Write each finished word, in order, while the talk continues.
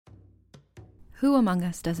Who among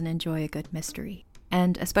us doesn't enjoy a good mystery?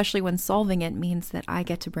 And especially when solving it means that I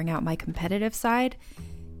get to bring out my competitive side,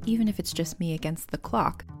 even if it's just me against the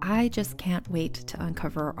clock. I just can't wait to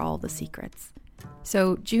uncover all the secrets.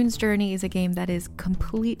 So June's Journey is a game that is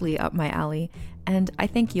completely up my alley, and I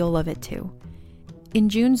think you'll love it too. In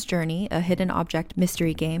June's Journey, a hidden object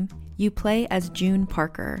mystery game, you play as June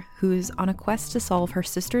Parker, who's on a quest to solve her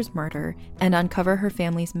sister's murder and uncover her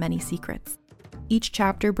family's many secrets. Each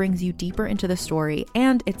chapter brings you deeper into the story,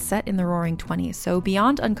 and it's set in the Roaring '20s, so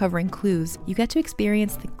beyond uncovering clues, you get to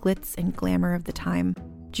experience the glitz and glamour of the time.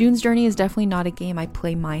 June's Journey is definitely not a game I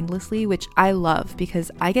play mindlessly, which I love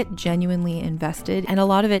because I get genuinely invested, and a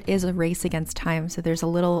lot of it is a race against time, so there's a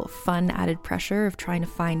little fun added pressure of trying to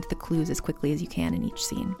find the clues as quickly as you can in each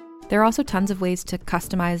scene. There are also tons of ways to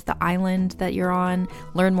customize the island that you're on,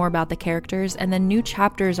 learn more about the characters, and then new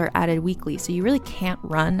chapters are added weekly, so you really can't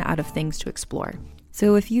run out of things to explore.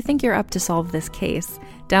 So if you think you're up to solve this case,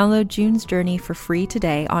 download June's Journey for free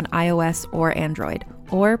today on iOS or Android,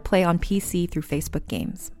 or play on PC through Facebook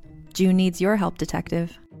Games. June needs your help,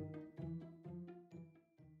 detective.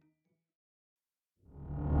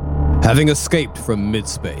 Having escaped from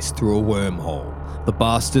midspace through a wormhole, the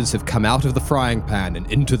bastards have come out of the frying pan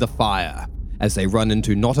and into the fire, as they run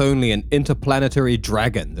into not only an interplanetary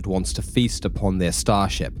dragon that wants to feast upon their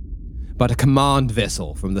starship, but a command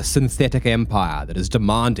vessel from the synthetic empire that is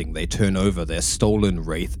demanding they turn over their stolen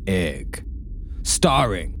Wraith egg.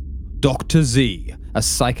 Starring Dr. Z, a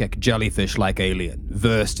psychic jellyfish-like alien,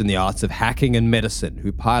 versed in the arts of hacking and medicine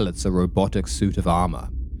who pilots a robotic suit of armor.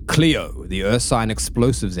 Cleo, the Ursine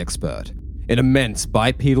explosives expert, an immense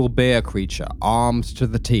bipedal bear creature armed to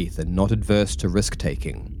the teeth and not adverse to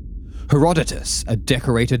risk-taking. Herodotus, a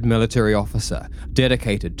decorated military officer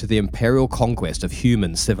dedicated to the imperial conquest of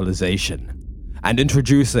human civilization. And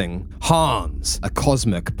introducing Hans, a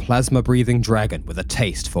cosmic plasma-breathing dragon with a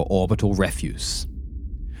taste for orbital refuse.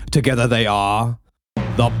 Together they are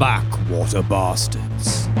the Backwater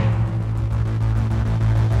Bastards.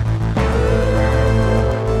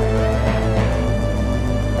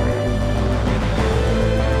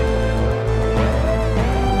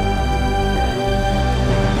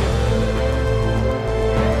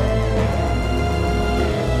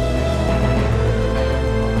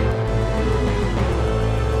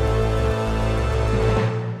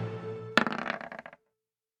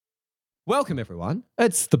 Welcome, everyone.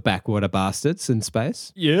 It's the Backwater Bastards in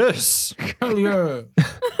space. Yes. Hell yeah.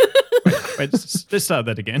 Wait, let's start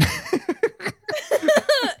that again.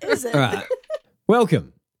 Is it? All right.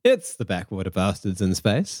 Welcome. It's the Backwater Bastards in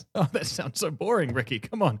space. Oh, that sounds so boring, Ricky.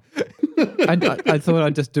 Come on. I thought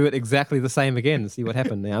I'd just do it exactly the same again and see what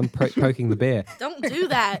happened. Now I'm poking the bear. Don't do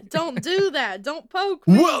that. Don't do that. Don't poke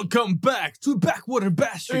me. Welcome back to Backwater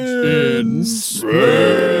Bastards In space.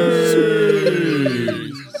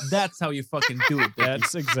 That's how you fucking do it.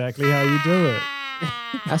 That's exactly how you do it.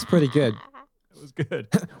 That's pretty good. That was good.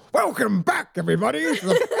 Welcome back, everybody, to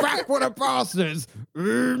the Backwater Bastards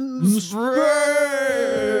in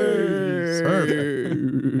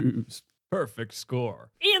space. Perfect score.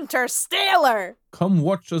 Interstellar. Come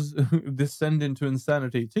watch us descend into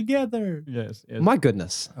insanity together. Yes. My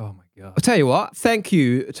goodness. Oh my God. I'll tell you what, thank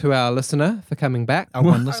you to our listener for coming back. Our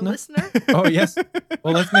one Our listener. listener. Oh yes.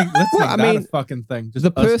 Well, let's make that mean, a fucking thing. Just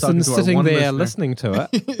The us person talking to our sitting one there listener. listening to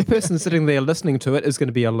it, the person sitting there listening to it is going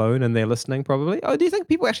to be alone and they're listening probably. Oh, do you think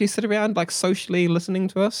people actually sit around like socially listening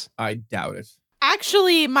to us? I doubt it.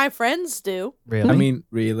 Actually, my friends do. Really? I mean,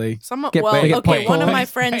 really. Some. Get Well, back. okay. Wait, One of wait, my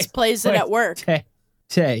friends wait, plays it wait. at work.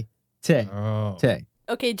 Tay. Oh.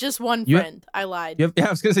 Okay, just one You- friend. I lied. Yeah, I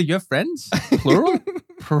was gonna say you have friends, plural,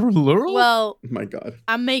 plural. Well, oh my God.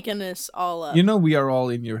 I'm making this all up. You know we are all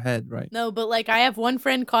in your head, right? No, but like I have one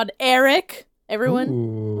friend called Eric. Everyone,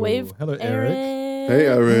 Ooh. wave. Hello, Eric. Hey,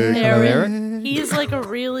 Eric. Hello, Eric. Eric. He's like a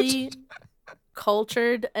really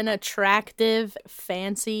cultured and attractive,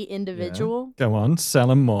 fancy individual. Go on, sell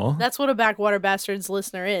him more. That's what a Backwater Bastards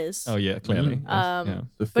listener is. Oh yeah, clearly. Um, Yeah.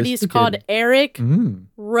 But he's called Eric Mm.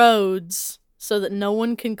 Rhodes, so that no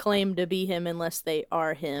one can claim to be him unless they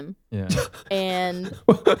are him. Yeah. And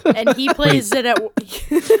he plays it at.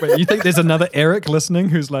 Wait, you think there's another Eric listening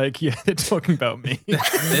who's like, yeah, they're talking about me?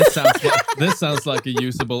 this sounds like a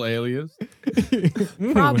usable alias.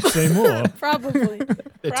 Say more. Probably.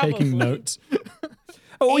 They're Probably. taking notes.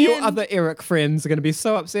 All your And- other Eric friends are going to be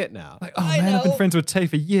so upset now. Like, oh I man, I've been know. friends with Tay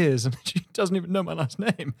for years and she doesn't even know my last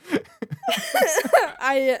name.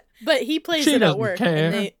 But he plays She it at doesn't work,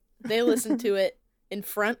 care. and they listen to it in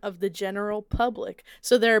front of the general public.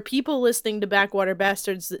 So there are people listening to Backwater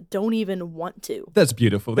Bastards that don't even want to. That's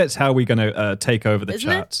beautiful. That's how we're going to take over the Isn't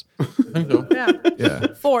it? charts. I think so. Yeah.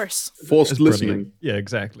 Yeah. Force. Forced That's listening. brilliant. Yeah,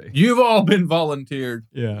 exactly. You've all been volunteered.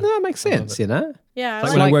 Yeah. No, it makes sense, you know? Yeah. I Like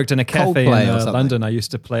like when I like worked in a cafe Coldplay in or something. London, I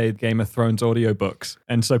used to play Game of Thrones audiobooks,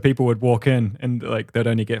 and so people would walk in and like they'd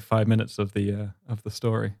only get 5 minutes of the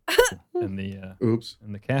story in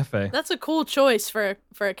the cafe. That's a cool choice for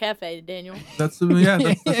a cafe, Daniel. That's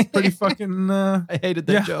pretty fucking. I hated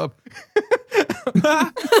that Yeah. job.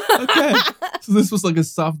 Okay, so this was like a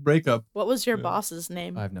soft breakup. What was your boss's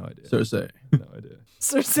name? I have no idea. Cersei. No idea.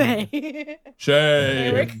 Cersei.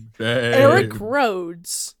 Shame. Eric? Eric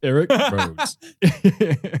Rhodes. Eric Rhodes.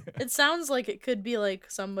 It sounds like it could be like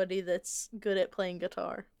somebody that's good at playing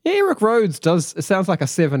guitar, Yeah, Eric Rhodes does. It sounds like a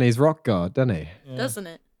 70s rock god, doesn't he? doesn't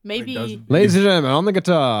it? Maybe. doesn't. Ladies and gentlemen, on the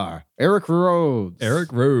guitar, Eric Rhodes.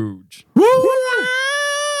 Eric Rhodes.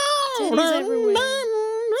 Titties everywhere.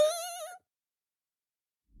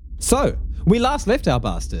 So, we last left our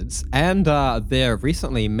bastards, and they're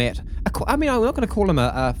recently met. I'm not going to call him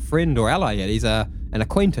a friend or ally yet. He's an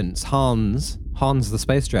acquaintance, Hans the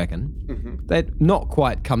Space Dragon. They'd not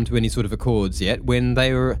quite come to any sort of accords yet when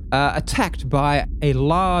they were attacked by a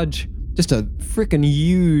large, just a freaking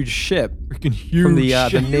huge ship Freaking huge. from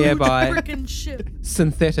the nearby Freaking shit.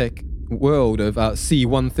 synthetic world of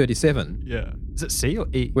C-137, Yeah. Is it C or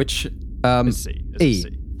E? which It's C. It's E. C.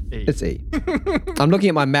 E. It's E. I'm looking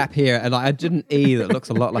at my map here, and I did an E that looks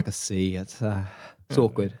a lot like a C. It's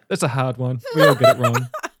awkward. That's a hard one. We all get it wrong.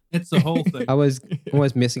 It's the whole thing. I was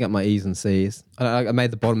always messing up my E's and C's. I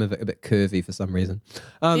made the bottom of it a bit curvy for some reason.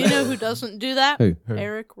 Do you know who doesn't do that? Who?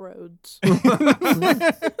 Eric Rhodes.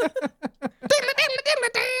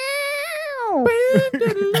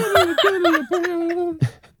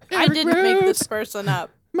 I didn't make this person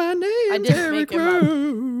up. My name I didn't make him up.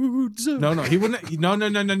 Rhodes. No, he wouldn't.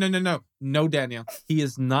 No, Daniel. He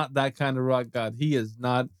is not that kind of rock god. He is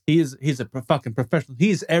not. He's a fucking professional.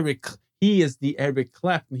 He's Eric. He is the Eric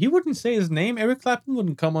Clapton. He wouldn't say his name. Eric Clapton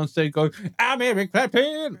wouldn't come on stage going, "I'm Eric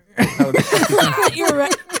Clapton." You're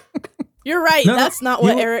right. You're right. No, That's not he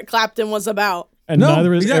what wa- Eric Clapton was about. And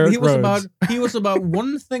neither is exactly. Eric Rhodes. He was about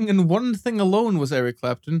one thing, and one thing alone was Eric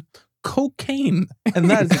Clapton: cocaine. And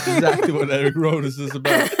that is exactly what Eric Rhodes is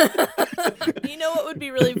about. You know what would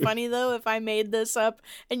be really funny though if I made this up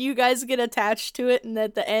and you guys get attached to it, and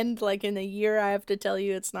at the end, like in a year, I have to tell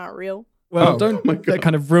you it's not real. Well, Oh, don't. my That God.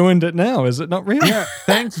 kind of ruined it now. Is it not real? Yeah,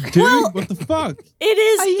 thanks, dude. Well- What the fuck? It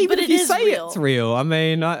is, Even but if it you is say real. it's real, I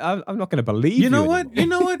mean, I'm not going to believe you. You know what? anymore. You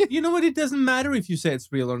know what? You know what? It doesn't matter if you say it's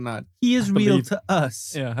real or not. He is real believe- to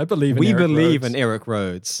us. Yeah, I believe in We Eric believe Rhodes. in Eric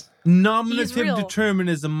Rhodes. Nominative real.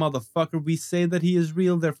 determinism, motherfucker. We say that he is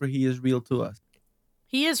real, therefore he is real to us.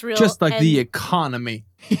 He is real. Just like and, the economy.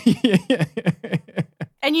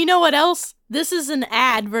 And you know what else? This is an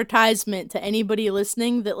advertisement to anybody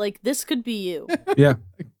listening that like this could be you. Yeah.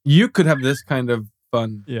 You could have this kind of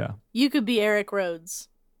fun. Yeah. You could be Eric Rhodes.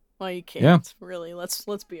 Well, you can't Yeah. really. Let's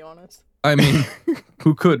be honest. I mean,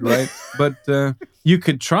 who could, right? But you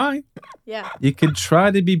could try. Yeah. You could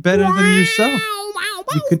try to be better than yourself.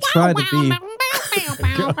 You could try to be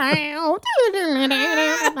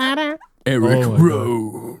Eric Oh my God.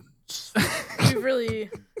 Rhodes.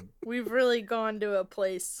 We've really gone to a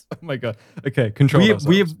place. Oh my god. Okay, control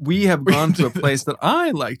ourselves. We have gone to a place that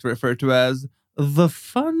I like to refer to as the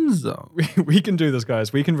fun zone. We can do this,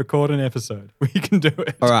 guys. We can record an episode. We can do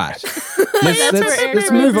it. All right. That's let's where Eric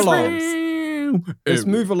let's move Rhodes along. Let's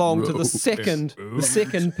move along to the Rhodes.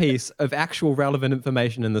 second piece of actual relevant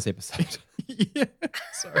information in this episode. Yeah.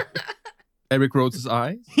 Sorry. Eric Rhodes'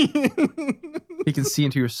 eyes. He can see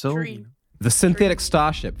into your soul. Tree. The synthetic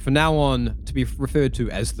starship, from now on to be referred to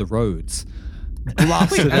as the Rhodes,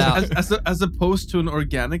 blasted out As opposed to an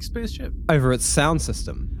organic spaceship. over its sound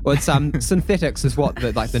system. Well, it's synthetics is what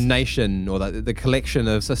the nation or the collection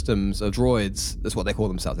of systems of droids. That's what they call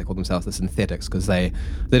themselves. They call themselves the synthetics because they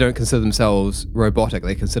don't consider themselves robotic.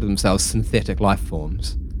 They consider themselves synthetic life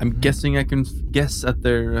forms. I'm guessing I can guess at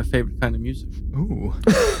their favorite kind of music. Ooh.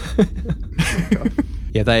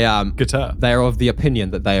 Yeah, they Guitar. they are of the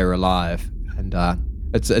opinion that they are alive, and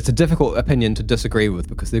it's a difficult opinion to disagree with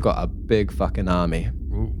because they've got a big fucking army.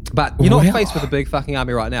 Ooh. But you're not Well. faced with a big fucking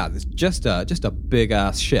army right now. There's just a big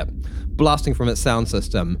ass ship blasting from its sound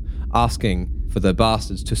system, asking for the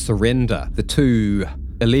bastards to surrender the two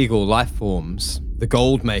illegal life forms, the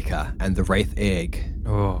Goldmaker and the Wraith Egg.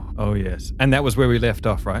 Oh yes. And that was where we left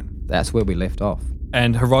off, right? That's where we left off.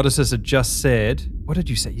 And Herodotus had just said, what did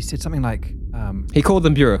you say? You said something like, He called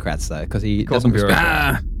them bureaucrats though, because he called doesn't them respect.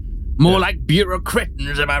 bureaucrats. More like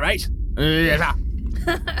bureaucratins, am I right? Yes, sir.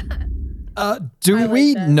 Do I like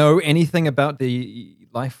we that. know anything about the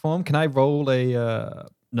life form? Can I roll a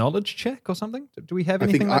knowledge check or something? Do we have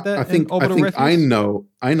anything like that? I think in Orbital I Refuse? know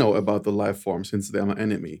about the life form since they're my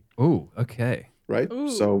enemy, Ooh, okay. right? Ooh.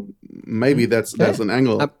 So maybe that's an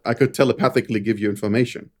angle. I could telepathically give you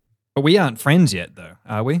information. But we aren't friends yet, though,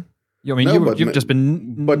 are we? I mean, No, but you've just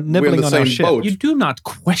been but we're in nibbling the on our same ship. boat. You do not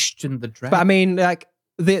question the dragon. But I mean, like,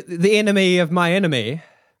 the enemy of my enemy.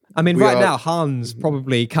 I mean, We right are- now, Hans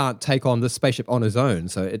probably can't take on this spaceship on his own,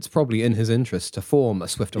 so it's probably in his interest to form a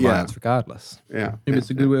swift Yeah. alliance regardless. Yeah. Maybe it's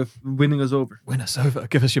a good way of winning us over. Win us over.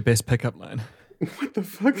 Give us your best pickup line. What the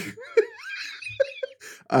fuck?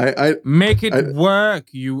 I Make it work,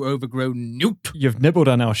 you overgrown newt. You've nibbled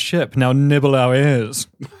on our ship. Now nibble our ears.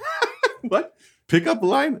 what? Pickup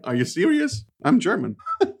line? Are you serious? I'm German.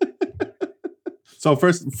 So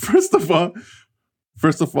first of all,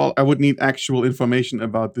 I would need actual information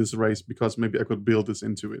about this race because maybe I could build this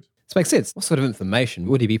into it. This makes sense. What sort of information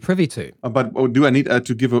would he be privy to? But do I need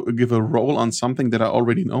to give a role on something that I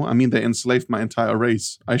already know? I mean, they enslaved my entire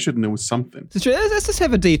race. I should know something. Let's just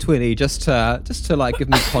have a D20 just to like give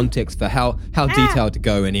me context for how detailed to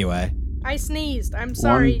go anyway. I sneezed. I'm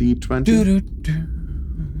sorry. 1d20.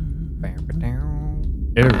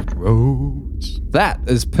 Roads. That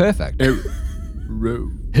is perfect.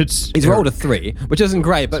 He's rolled a 3, which isn't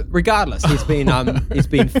great, but regardless, he's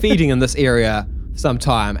been feeding in this area for some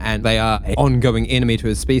time, and they are an ongoing enemy to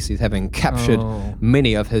his species, having captured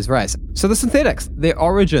many of his race. So the synthetics, their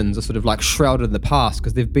origins are sort of like shrouded in the past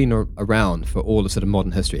because they've been around for all of sort of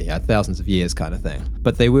modern history, thousands of years kind of thing.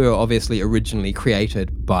 But they were obviously originally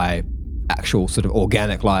created by actual sort of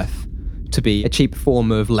organic life to be a cheap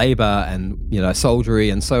form of labor and, soldiery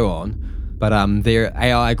and so on. But their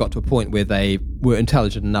AI got to a point where they were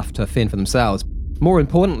intelligent enough to fend for themselves. More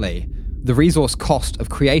importantly, the resource cost of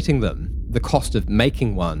creating them, the cost of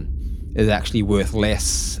making one, is actually worth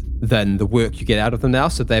less than the work you get out of them now.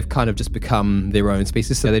 So they've kind of just become their own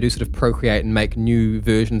species. So they do sort of procreate and make new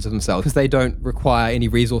versions of themselves because they don't require any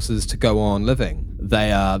resources to go on living.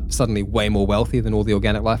 They are suddenly way more wealthy than all the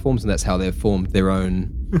organic life forms, and that's how they've formed their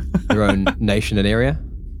own nation and area.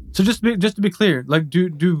 So just to be clear, like,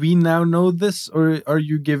 do we now know this, or are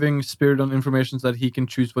you giving Spiridon information so that he can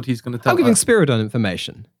choose what he's going to tell I'm giving us? Spiridon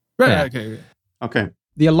information. Right, Yeah. okay. Okay.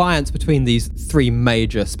 The alliance between these 3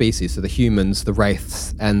 major species, so the humans, the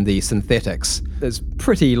wraiths, and the synthetics, is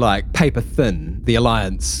pretty like paper thin. The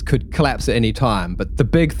alliance could collapse at any time, but the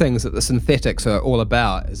big things that the synthetics are all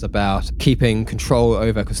about is about keeping control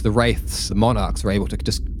over, because the wraiths, the monarchs, are able to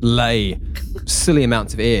just lay silly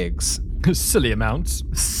amounts of eggs. Silly amounts.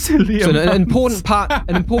 So an important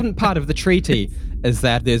part of the treaty is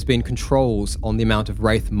that there's been controls on the amount of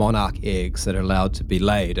wraith monarch eggs that are allowed to be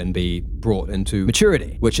laid and be brought into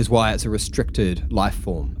maturity, which is why it's a restricted life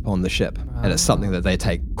form on the ship. And it's something that they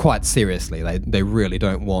take quite seriously. They really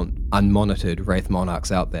don't want unmonitored wraith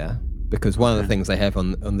monarchs out there, because one of the things they have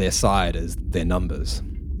on their side is their numbers.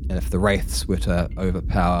 And if the wraiths were to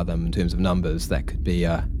overpower them in terms of numbers, that could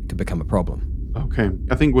become a problem. Okay.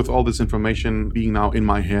 I think with all this information being now in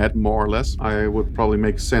my head, more or less, I would probably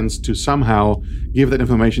make sense to somehow give that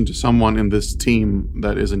information to someone in this team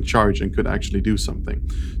that is in charge and could actually do something.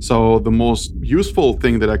 So the most useful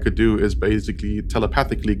thing that I could do is basically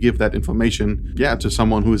telepathically give that information, to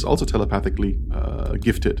someone who is also telepathically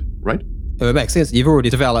gifted, right? It makes sense. You've already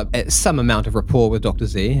developed some amount of rapport with Dr.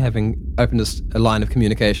 Z, having opened a line of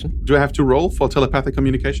communication. Do I have to roll for telepathic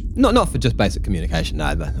communication? Not for just basic communication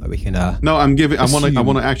either. We can No, I'm giving. I assume.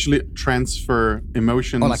 want to actually transfer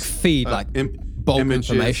emotions. or like feed bulk images.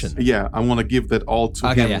 information. Yeah, I want to give that all to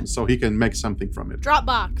Okay, him yeah. so he can make something from it.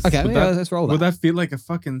 Dropbox. Okay, Would yeah, that- let's roll that. Would that feel like a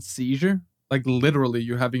fucking seizure? Like literally,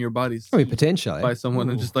 you having your body I mean, seized potentially. by someone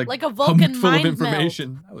and just like a Vulcan pumped full of mind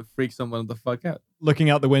information. That would freak someone the fuck out. Looking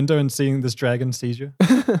out the window and seeing this dragon seizure.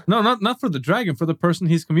 No, not for the dragon, for the person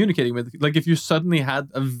he's communicating with. Like if you suddenly had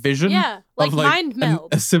a vision Yeah, like of mind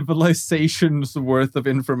meld. a civilization's worth of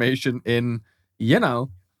information in,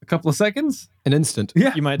 a couple of seconds. An instant.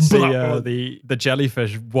 Yeah, You might see Blah. the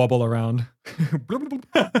jellyfish wobble around.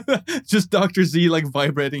 Just Dr. Z like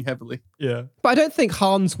vibrating heavily. Yeah. But I don't think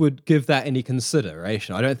Hans would give that any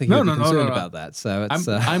consideration. I don't think he would be concerned about that. So it's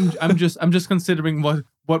I'm just considering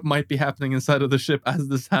what might be happening inside of the ship as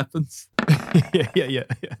this happens. yeah.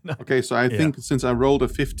 No. Okay, so I think since I rolled a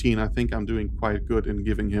 15, I think I'm doing quite good in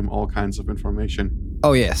giving him all kinds of information.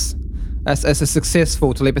 Oh, yes. That's a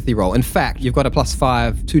successful telepathy roll. In fact, you've got a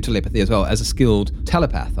 +5 to telepathy as well as a skilled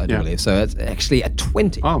telepath, I do Yeah. believe. So it's actually a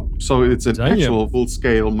 20. Oh, so it's an Damn. actual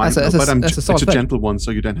full-scale mind That's a meld, but solid it's a thing. gentle one,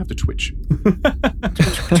 so you don't have to twitch.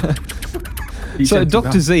 So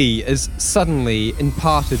Dr. Z is suddenly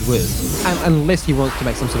imparted with, and unless he wants to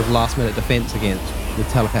make some sort of last-minute defense against the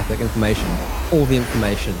telepathic information, all the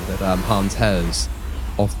information that Hans has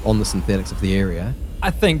on the synthetics of the area.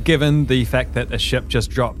 I think given the fact that a ship just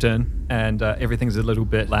dropped in and everything's a little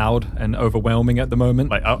bit loud and overwhelming at the moment,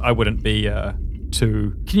 like I wouldn't be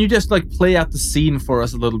too... Can you just like play out the scene for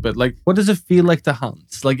us a little bit? Like, what does it feel like to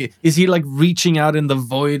Hans? Like, is he like reaching out in the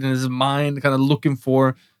void in his mind, kind of looking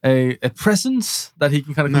for a presence that he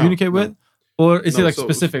can kind of communicate with? Or is he like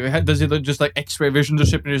specific? Does he just like X-ray vision the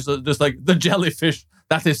ship and he's just like the jellyfish?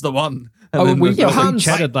 That is the one. We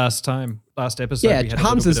chatted last episode. Yeah,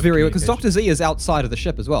 Hans is very... Because Dr. Z is outside of the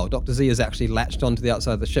ship as well. Dr. Z is actually latched onto the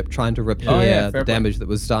outside of the ship trying to repair the damage that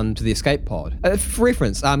was done to the escape pod. For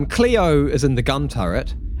reference, Cleo is in the gun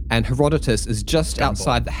turret and Herodotus is just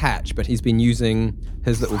outside the hatch, but he's been using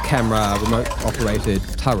his little camera remote-operated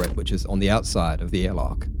turret, which is on the outside of the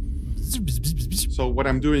airlock. So what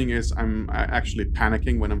I'm doing is I'm actually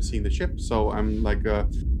panicking when I'm seeing the ship. So I'm like,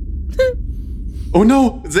 oh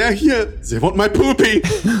no, they're here. They want my poopy.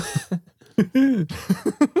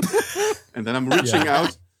 And then I'm reaching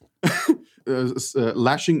out,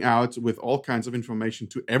 lashing out with all kinds of information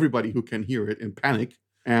to everybody who can hear it in panic.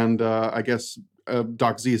 And I guess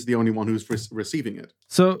Doc Z is the only one who's receiving it.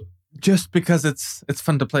 So just because it's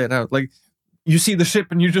fun to play it out, like, you see the ship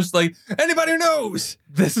and you're just like, anybody who knows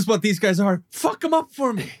this is what these guys are, fuck them up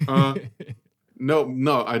for me.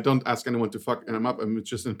 No, I don't ask anyone to fuck them up. I'm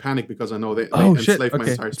just in panic because I know they enslave my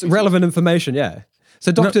entire species. It's relevant information, yeah.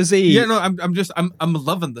 So Dr. Z... Yeah, no, I'm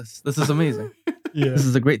loving this. This is amazing. Yeah. This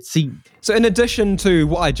is a great scene. So in addition to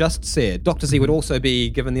what I just said, Dr. Z would also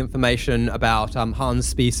be given the information about Hans'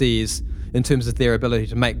 species in terms of their ability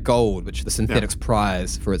to make gold, which the synthetics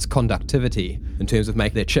prize for its conductivity in terms of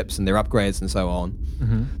making their chips and their upgrades and so on.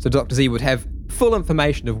 Mm-hmm. So Dr. Z would have full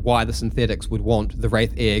information of why the synthetics would want the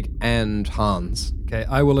Wraith egg and Hans. Okay,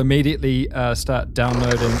 I will immediately start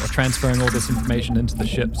downloading or transferring all this information into the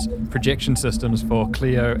ship's projection systems for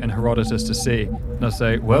Cleo and Herodotus to see. And I'll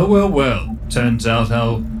say, well, turns out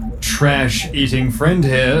our trash-eating friend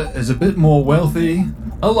here is a bit more wealthy,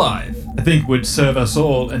 alive. I think would serve us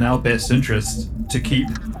all in our best interest to keep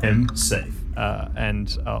him safe.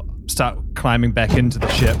 And I'll start climbing back into the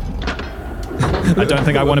ship. I don't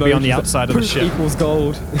think I want to be on the outside of the ship. Equals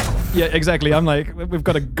gold. Yeah, exactly. I'm like, we've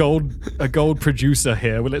got a gold producer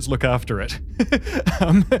here. Well, let's look after it.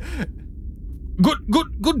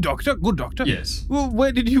 Good doctor. Yes. Well,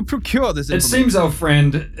 where did you procure this information? It seems our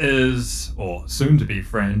friend is, or soon-to-be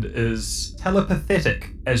friend, is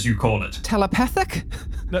telepathetic, as you call it. Telepathic?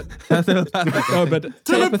 No, telepathic. Oh, but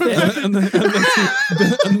telepathic.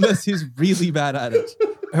 Unless he's really bad at it.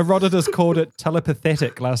 Herodotus called it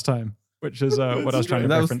telepathetic last time, which is what I was trying to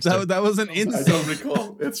reference. That was an insult. I don't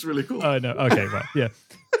recall. It's really cool. Oh, no. Okay, well, yeah.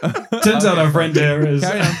 Turns out our friend here is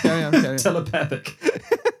carry on. telepathic.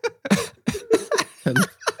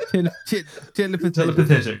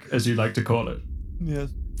 Telepathetic, as you like to call it. Yes.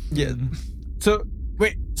 Yeah. So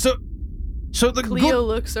the Cleo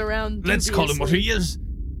looks around. Let's call him what he is.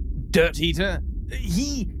 Dirt eater.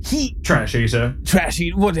 He trash eater. Trash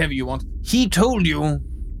eater, whatever you want. He told you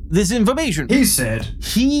this information. He said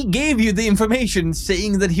he gave you the information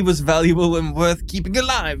saying that he was valuable and worth keeping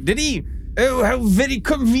alive, did he? Oh, how very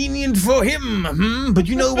convenient for him. But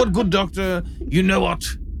you know what, good doctor? You know what?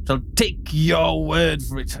 So take your word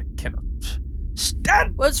for it. I cannot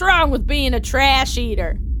stand. What's wrong with being a trash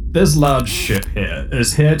eater? This large ship here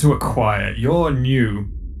is here to acquire your new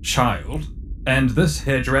child and this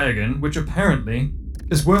here dragon, which apparently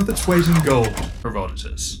is worth its weight in gold,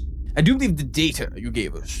 Herodotus. I do believe the data you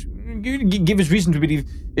gave us. You give us reason to believe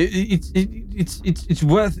it's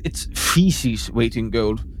worth its feces weight in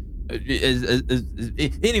gold.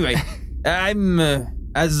 Anyway, I'm,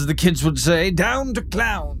 as the kids would say, down to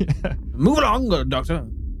clown. Yeah. Move along, good doctor.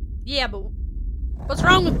 Yeah, but what's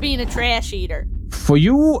wrong with being a trash eater? For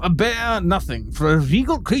you, a bear, nothing. For a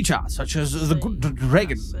regal creature such as the good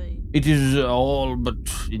dragon, it is all but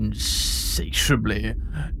insatiably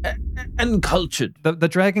uncultured. The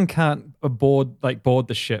dragon can't board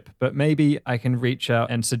the ship, but maybe I can reach out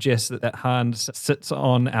and suggest that Hans sits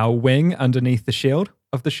on our wing underneath the shield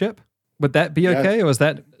of the ship. Would that be okay, or is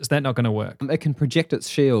that not going to work? It can project its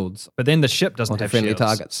shields, but then the ship doesn't have friendly shields,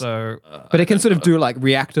 targets. So, but it can sort of do like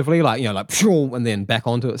reactively, like and then back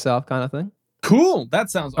onto itself, kind of thing. Cool,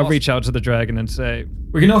 that sounds awesome. I'll reach out to the dragon and say,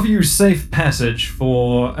 we can offer you safe passage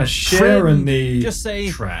for a share in the just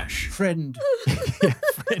say trash. Friend. Yeah,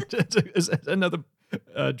 friend. Is that another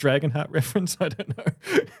Dragonheart reference? I don't know.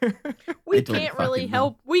 We can't really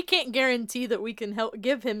help. We can't guarantee that we can help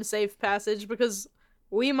give him safe passage because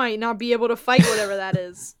we might not be able to fight whatever that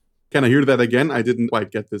is. Can I hear that again? I didn't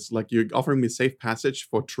quite get this. Like, you're offering me safe passage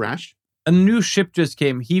for trash? A new ship just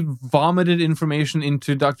came. He vomited information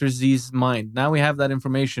into Dr. Z's mind. Now we have that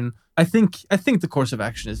information. I think the course of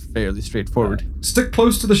action is fairly straightforward. Stick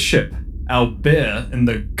close to the ship. Our bear in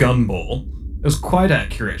the gunball is quite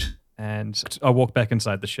accurate. And I walk back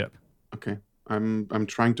inside the ship. Okay. I'm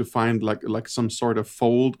trying to find like some sort of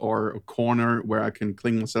fold or a corner where I can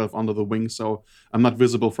cling myself under the wing so I'm not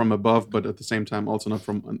visible from above, but at the same time also not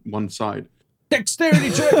from one side.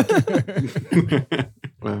 Dexterity check!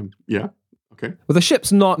 Yeah. Okay. Well, the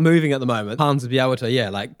ship's not moving at the moment. Hans would be able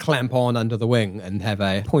to, clamp on under the wing and have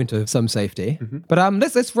a point of some safety. Mm-hmm. But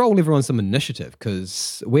let's roll everyone some initiative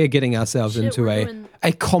because we're getting ourselves into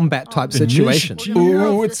a combat type situation.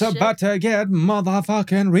 Ooh, it's about to get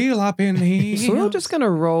motherfucking real up in here. So we're just going to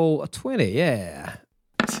roll a 20, yeah.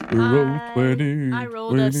 I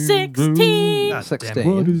rolled a 16.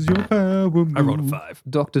 16. What is your power? I rolled a 5.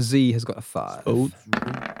 Dr. Z has got a 5. Oh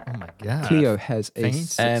my god. Cleo has a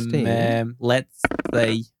Thanks. 16. Let's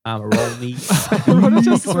say I'm a roll me.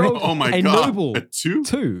 Herodotus rolled Oh my a god. noble A 2?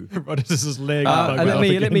 2. Herodotus' leg.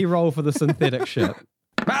 And let me roll for the synthetic ship.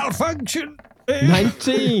 Malfunction!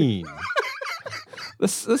 19.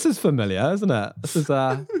 This is familiar, isn't it? This is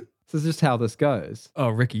just how this goes. Oh,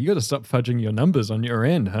 Ricky, you got to stop fudging your numbers on your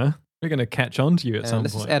end, huh? We're going to catch on to you at some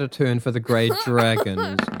Let's just point. add a turn for the Grey Dragon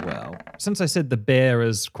as well. Since I said the bear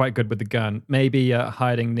is quite good with the gun, maybe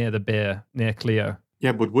hiding near the bear, near Cleo.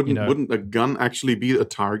 Yeah, but wouldn't a gun actually be a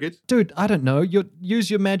target? Dude, I don't know. Use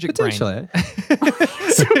your magic brain. Potentially.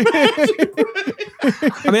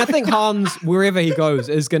 I mean, I think Hans, wherever he goes,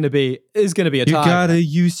 is going to be a You target. gotta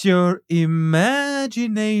use your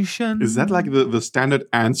imagination. Is that like the standard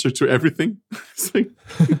answer to everything? It's like,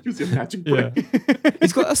 use your magic brain.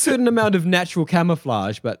 He's got a certain amount of natural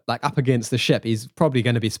camouflage, but like up against the ship, he's probably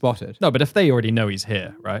going to be spotted. No, but if they already know he's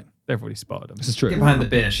here, right? They've already spotted him. This is true. Get behind the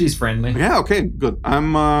bear. She's friendly. Yeah, okay, good.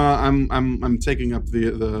 I'm taking up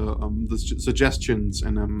the suggestions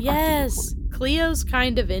and I'm acting Yes, Cleo's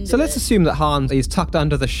kind of into So let's it. assume that Hans is tucked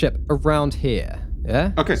under the ship around here.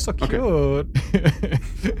 Yeah? Okay. So okay. cute.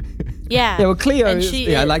 Yeah. Yeah, well, Cleo, And she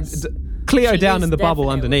is. Cleo She down is in the bubble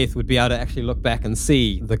definitely- underneath would be able to actually look back and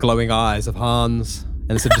see the glowing eyes of Hans.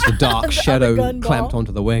 And it's just a dark The shadow other gun clamped ball.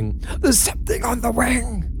 onto the wing. There's something on the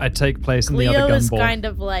wing. I take place in the Cleo other is gunball. kind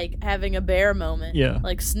of like having a bear moment. Yeah.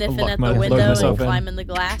 Like sniffing lock at my- the load window myself and in. climbing the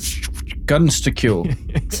glass. Guns to kill.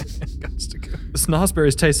 The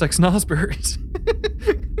snozberries taste like snozberries.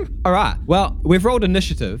 All right. Well, we've rolled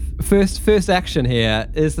initiative. First action here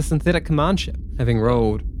is the synthetic command ship, having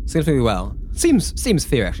rolled significantly well. Seems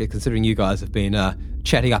fair actually, considering you guys have been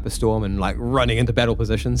chatting up a storm and like running into battle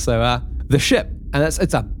positions. So the ship, and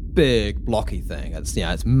it's a big blocky thing.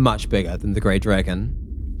 It's much bigger than the Grey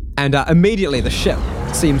Dragon, and immediately the ship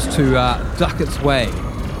seems to duck its way,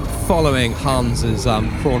 following Hans's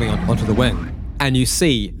crawling onto the wing, and you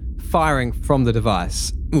see firing from the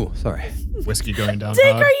device. Ooh, sorry. Whiskey going down Dick,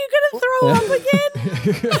 hard. are you gonna throw up again?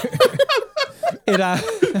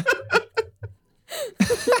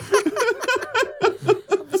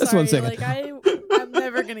 Just Sorry, one second. Like I'm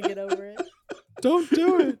never gonna get over it. Don't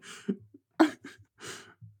do it.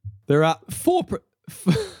 There are four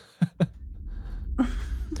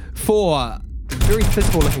very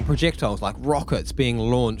physical-looking projectiles, like rockets, being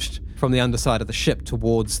launched from the underside of the ship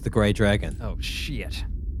towards the Grey Dragon. Oh, shit.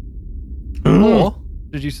 Four.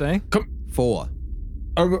 Did you say? Four.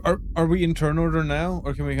 Are we in turn order now,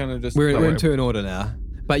 or can we kind of just? We're in turn order now,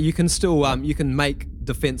 but you can still you can make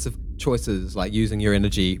defensive choices, like using your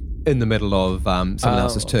energy in the middle of someone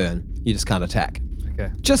else's turn. You just can't attack. Okay.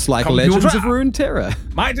 Just like Computer. Legends of Runeterra.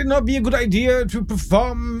 Might it not be a good idea to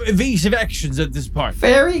perform evasive actions at this part?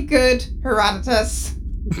 Very good, Herodotus.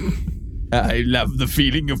 I love the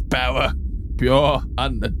feeling of power. Pure,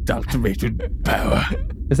 unadulterated power.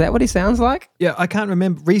 Is that what he sounds like? Yeah, I can't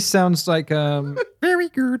remember. Reese sounds like, very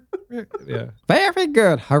good. Yeah. Very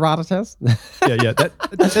good, Herodotus. Yeah.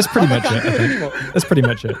 That's pretty much it, I think. That's pretty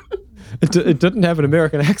much it. It didn't have an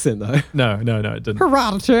American accent, though. No, it didn't.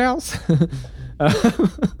 Herodotus.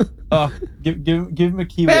 Give him a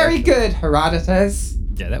key. Very good, Herodotus.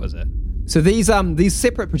 Yeah, that was it. So these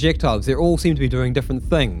separate projectiles, they all seem to be doing different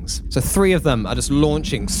things. So 3 of them are just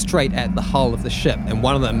launching straight at the hull of the ship, and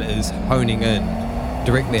one of them is honing in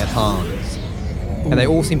directly at Hans. And they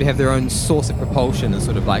all seem to have their own source of propulsion, and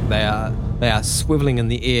sort of like they are swiveling in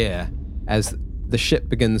the air as the ship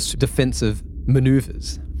begins defensive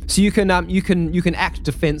maneuvers. So you can act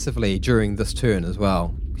defensively during this turn as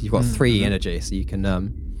well. You've got 3 energy, so you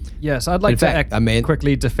can. Yes, I'd like In to fact, act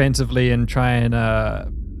quickly defensively and try and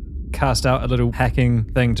cast out a little hacking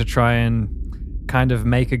thing to try and kind of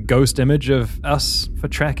make a ghost image of us for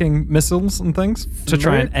tracking missiles and things to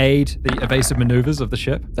try and aid the evasive maneuvers of the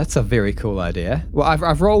ship. That's a very cool idea. Well,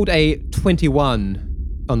 I've rolled a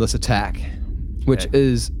 21 on this attack, which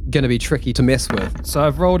is going to be tricky to mess with. So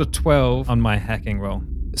I've rolled a 12 on my hacking roll.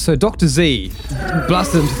 So Dr. Z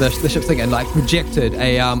blasted into the ship's thing and like projected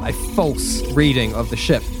a false reading of the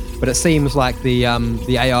ship, but it seems like the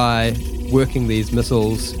AI working these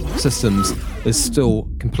missiles systems is still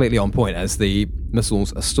completely on point as the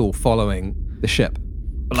missiles are still following the ship.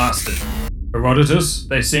 Blasted. Herodotus,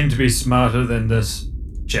 they seem to be smarter than this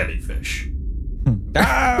jellyfish.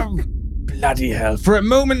 Bloody hell. For a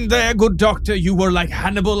moment there, good doctor, you were like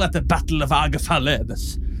Hannibal at the Battle of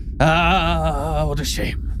Agathalides. What a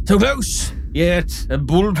shame. Too close, yet a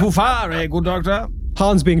bull too far, good doctor?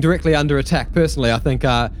 Hans being directly under attack, personally, I think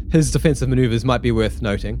his defensive maneuvers might be worth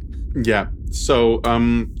noting. Yeah. So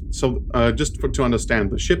just to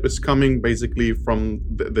understand, the ship is coming basically from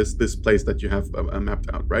this place that you have mapped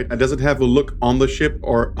out, right? And does it have a look on the ship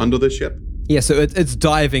or under the ship? Yeah, so it's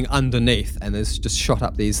diving underneath and it's just shot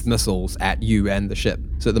up these missiles at you and the ship.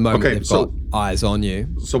 So at the moment they've got eyes on you.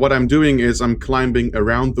 So what I'm doing is I'm climbing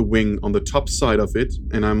around the wing on the top side of it,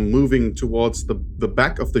 and I'm moving towards the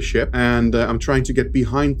back of the ship, and I'm trying to get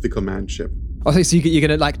behind the command ship. Okay, so you're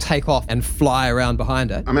going to like take off and fly around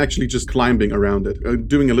behind it? I'm actually just climbing around it,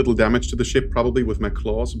 doing a little damage to the ship probably with my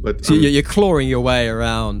claws, but... So you're clawing your way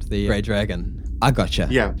around the Grey Dragon. I gotcha.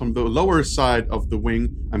 Yeah, from the lower side of the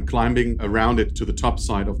wing, I'm climbing around it to the top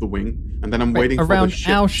side of the wing, and then I'm waiting for the ship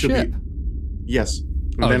our to ship? be... Yes.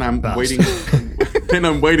 And then I'm waiting... then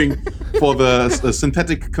I'm waiting for the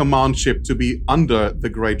synthetic command ship to be under the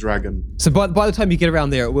Grey Dragon. So by the time you get around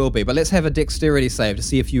there, it will be. But let's have a dexterity save to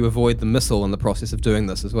see if you avoid the missile in the process of doing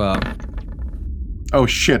this as well. Oh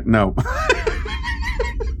shit, no.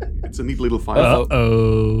 It's a neat little file.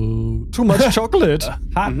 Uh-oh. Too much chocolate.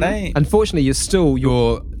 Hot dang. Unfortunately,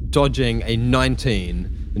 you're dodging a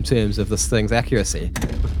 19 in terms of this thing's accuracy.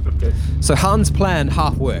 So Hans' plan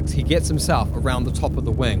half works. He gets himself around the top of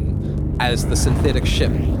the wing as the synthetic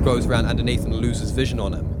ship goes around underneath and loses vision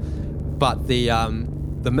on him. But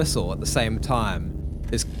the missile at the same time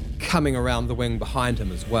is coming around the wing behind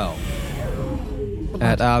him as well.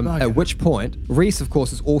 At which point, Reese, of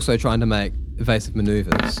course, is also trying to make evasive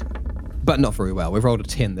maneuvers, but not very well. We've rolled a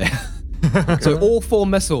 10 there. So all four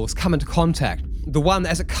missiles come into contact. The one,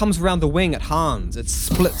 as it comes around the wing at Hans, it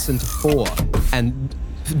splits into four and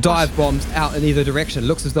dive bombs out in either direction. It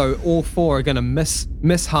looks as though all four are going to miss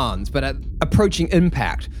Hans, but at approaching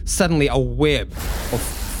impact, suddenly a web of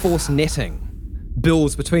force netting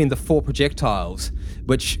builds between the four projectiles,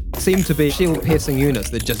 which seem to be shield-piercing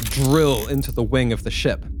units that just drill into the wing of the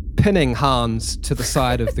ship, pinning Hans to the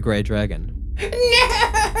side of the Grey Dragon.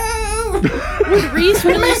 No! Would Reese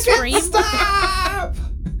really scream? Stop!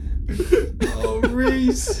 Oh,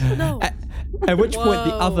 Reese. No. At which point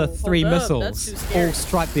the other Whoa, three hold up, that's missiles too scary. all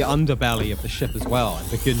strike the underbelly of the ship as well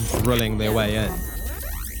and begin drilling their way in.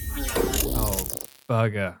 Oh,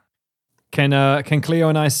 bugger. Can Cleo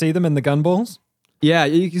and I see them in the gunballs? Yeah,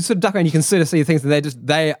 you can sort of duck around, you can sort of see things,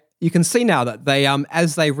 and you can see now that they,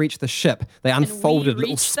 as they reach the ship, they unfolded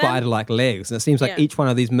little reach them? spider-like legs, and it seems like each one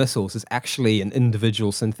of these missiles is actually an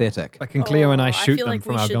individual synthetic. Like, can Cleo and I I shoot feel them like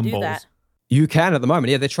from we our should do gunballs? that. You can at the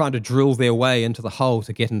moment, yeah, they're trying to drill their way into the hull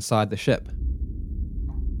to get inside the ship.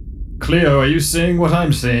 Cleo, are you seeing what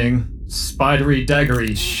I'm seeing? Spidery,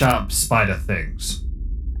 daggery, sharp spider things.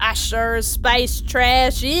 I sure as space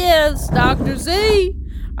trash is, Dr. Z.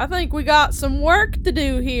 I think we got some work to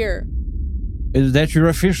do here. Is that your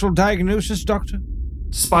official diagnosis, Doctor?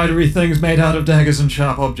 Spidery things made out of daggers and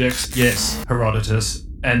sharp objects. Yes, Herodotus.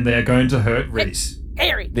 And they're going to hurt Reese.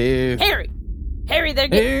 Harry, They're they're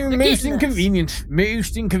getting most us. inconvenient.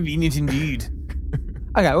 Most inconvenient indeed.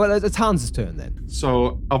 Okay, well, it's Hans' turn then.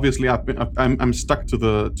 So obviously I'm stuck to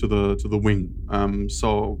the wing.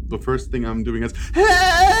 So the first thing I'm doing is,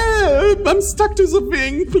 help! I'm stuck to the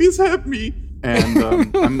wing. Please help me. And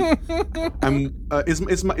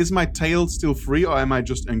is my tail still free, or am I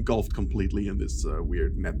just engulfed completely in this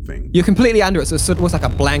weird net thing? You're completely under it, so it sort of looks like a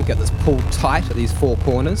blanket that's pulled tight at these four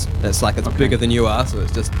corners. And it's like it's bigger than you are, so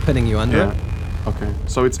it's just pinning you under it. Okay.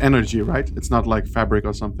 So it's energy, right? It's not like fabric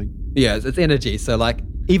or something. Yeah, it's energy, so like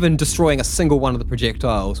even destroying a single one of the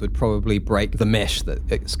projectiles would probably break the mesh that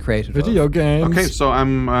it's created Video of. games. Okay, so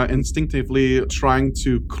I'm instinctively trying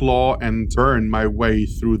to claw and burn my way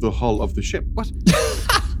through the hull of the ship. What?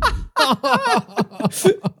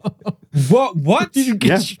 What? Did you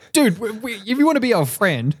get, Dude, if you want to be our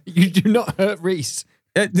friend, you do not hurt Reese.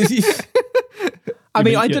 I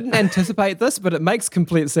mean, I you- didn't anticipate this, but it makes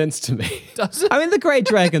complete sense to me. Does it? I mean, the Grey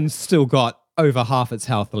Dragon's still got over half its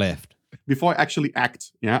health left. Before I actually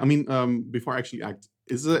act, before I actually act,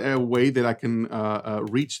 is there a way that I can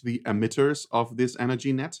reach the emitters of this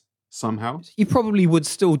energy net somehow? You probably would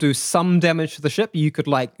still do some damage to the ship. You could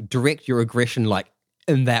like direct your aggression like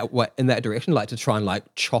in that way, in that direction, like to try and like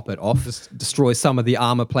chop it off, just destroy some of the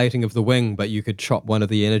armor plating of the wing, but you could chop one of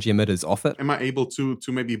the energy emitters off it. Am I able to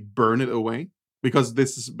maybe burn it away? Because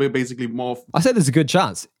this is basically more. I say there's a good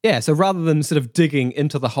chance. Yeah, so rather than sort of digging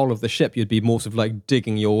into the hull of the ship, you'd be more sort of like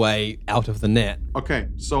digging your way out of the net. Okay,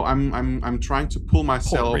 so I'm trying to pull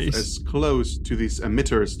myself Reese. as close to these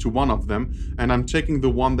emitters, to one of them, and I'm taking the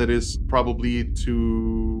one that is probably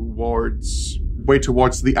way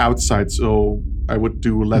towards the outside, so I would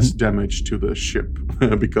do less damage to the ship.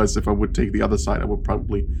 Because if I would take the other side, I would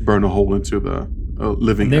probably burn a hole into the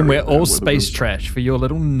living And then area we're there all where the space rooms- trash for your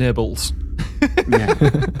little nibbles. Yeah.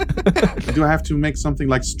 Do I have to make something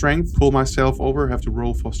like strength, pull myself over, have to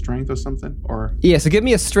roll for strength or something? Or Yeah, so give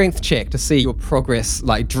me a strength check to see your progress,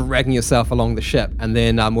 like dragging yourself along the ship, and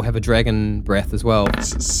then we'll have a dragon breath as well.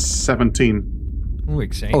 17. Oh,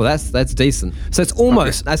 exciting. Oh, that's decent. So it's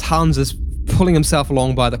almost as Hans is pulling himself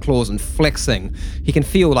along by the claws and flexing, he can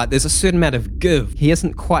feel like there's a certain amount of give. He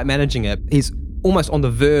isn't quite managing it. He's almost on the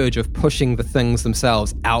verge of pushing the things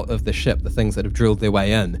themselves out of the ship, the things that have drilled their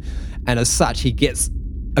way in. And as such, he gets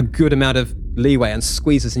a good amount of leeway and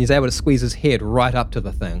squeezes, and he's able to squeeze his head right up to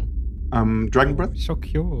the thing. Dragon breath? So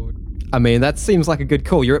cute. I mean, that seems like a good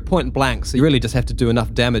call. You're at point blank, so you really just have to do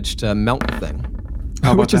enough damage to melt the thing.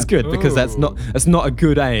 How about Which is that? good, because that's not a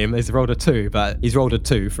good aim. He's rolled a 2, but he's rolled a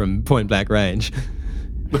 2 from point blank range.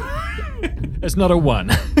 It's not a 1.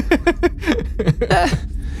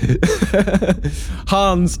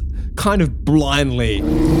 Hans kind of blindly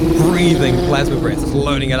breathing plasma breath, just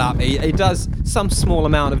loading it up. He does some small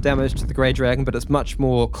amount of damage to the Grey Dragon, but it's much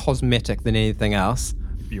more cosmetic than anything else.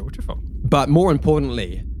 Beautiful. But more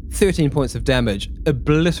importantly, 13 points of damage,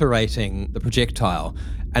 obliterating the projectile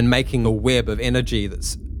and making a web of energy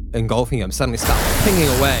that's engulfing him suddenly starts pinging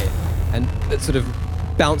away, and it sort of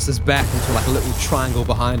bounces back into like a little triangle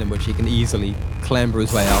behind him, which he can easily clamber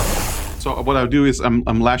his way out. So what I'll do is I'm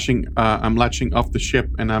latching off the ship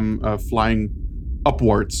and I'm flying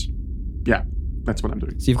upwards. Yeah, that's what I'm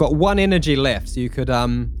doing. So you've got 1 energy left, so you could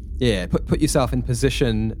put yourself in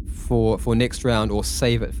position for next round, or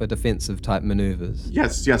save it for defensive type maneuvers.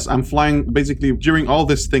 Yes, I'm flying. Basically, during all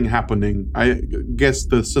this thing happening, I guess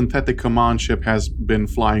the synthetic command ship has been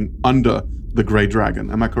flying under the Grey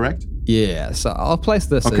Dragon. Am I correct? Yeah, so I'll place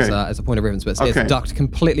this Okay. as a point of reference, but it's Okay. ducked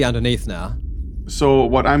completely underneath now, So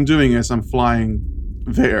what I'm doing is I'm flying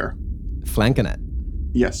there. flanking it.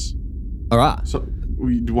 Yes. All right. So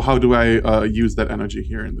how do I use that energy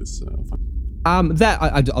here in this? I'll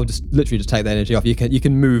just literally just take that energy off. You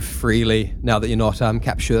can move freely now that you're not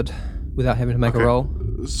captured, without having to make Okay. a roll.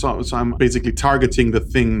 So I'm basically targeting the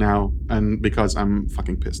thing now, and because I'm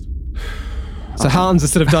fucking pissed. So Hans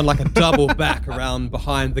has sort of done like a double back around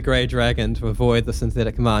behind the Grey Dragon to avoid the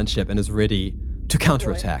synthetic command ship, and is ready to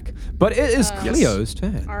counterattack. But it is Cleo's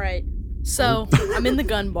turn. All right. So I'm in the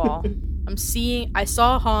gun ball. I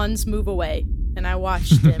saw Hans move away, and I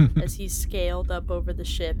watched him as he scaled up over the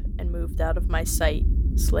ship and moved out of my sight,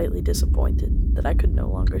 slightly disappointed that I could no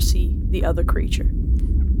longer see the other creature.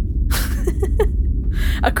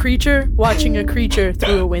 A creature watching a creature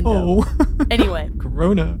through a window. Anyway.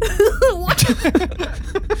 Corona.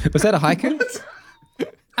 Was that a haiku?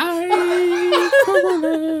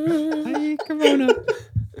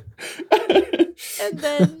 And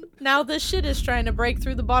then now this shit is trying to break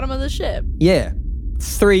through the bottom of the ship. Yeah.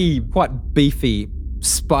 3 quite beefy,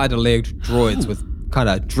 spider-legged droids with kind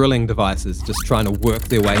of drilling devices just trying to work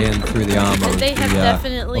their way in through the armor And they of have the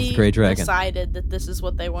definitely Grey Dragon. decided that this is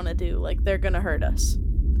what they want to do. Like, they're gonna hurt us.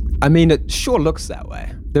 I mean, it sure looks that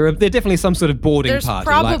way. They're definitely some sort of boarding There's party.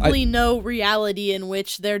 probably no reality in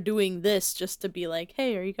which they're doing this just to be like,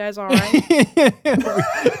 hey, are you guys all right?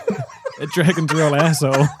 A dragon's real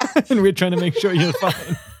asshole, and we're trying to make sure you're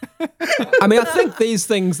fine. I think these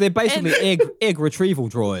things, they're basically egg retrieval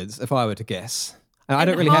droids, if I were to guess. And I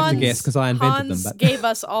don't really have to guess because I invented Hans them. But gave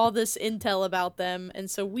us all this intel about them, and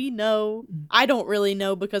so we know. I don't really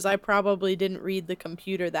know because I probably didn't read the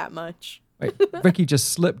computer that much. Wait, Ricky just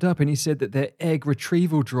slipped up and he said that they're egg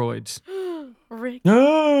retrieval droids. Rick,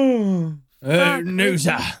 No. Fuck,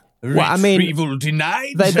 Noosa. I mean, Retrieval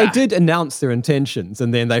denied. They did announce their intentions,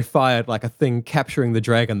 and then they fired like a thing capturing the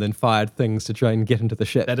dragon, then fired things to try and get into the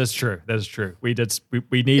ship. That is true. That is true. We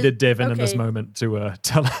needed Devin in this Okay. moment to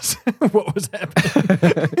tell us what was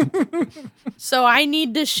happening. So I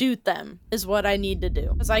need to shoot them is what I need to do.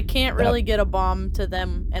 Because I can't really get a bomb to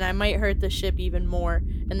them, and I might hurt the ship even more.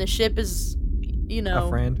 And the ship is, A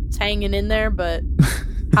friend. it's hanging in there, but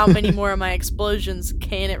how many more of my explosions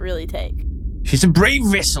can it really take? She's a brave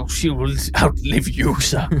vessel. She will outlive you,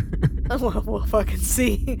 sir. We'll fucking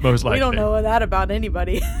see. Most We don't likely. know that about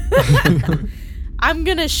anybody. I'm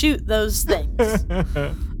gonna shoot those things.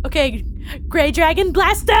 Okay, Grey Dragon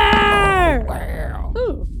Blaster!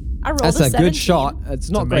 Ooh, I rolled That's a a 17. good shot. It's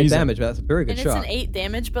not great amazing. damage, but that's a very good And shot. it's an 8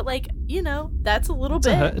 damage, but like, that's a little It's a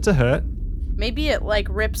bit. hurt. It's a hurt. Maybe it like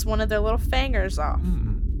rips one of their little fingers off.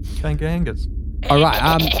 Bangers. All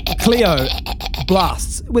right, Cleo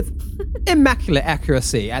blasts with immaculate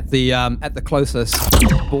accuracy at the closest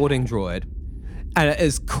boarding droid, and it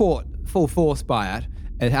is caught full force by it.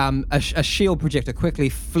 A shield projector quickly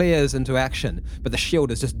flares into action, but the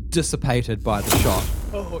shield is just dissipated by the shot.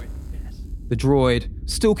 Oh, yes. The droid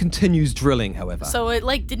still continues drilling, however. So it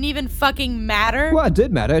like didn't even fucking matter. Well, it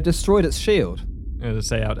did matter. It destroyed its shield. I'm going to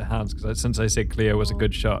say out to Hans, because since I said Cleo was a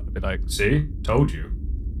good shot, I'd be like, see? Told you.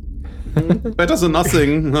 Better than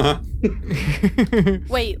nothing.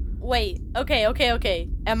 Wait. Okay.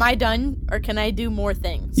 Am I done or can I do more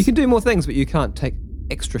things? You can do more things, but you can't take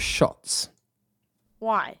extra shots.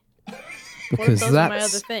 Why? Because those are my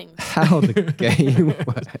that's other things? how the game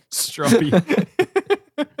works. Stroppy.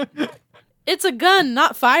 It's a gun,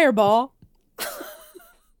 not fireball.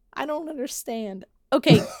 I don't understand.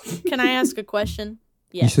 Okay, can I ask a question?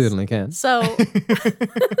 Yes. You certainly can. So,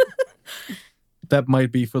 That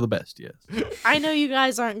might be for the best, yes. I know you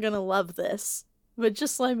guys aren't going to love this, but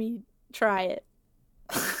just let me try it.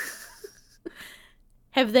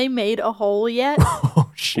 Have they made a hole yet?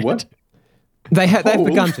 Oh, shit. What? They've Oh.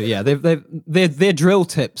 begun to, yeah. Their drill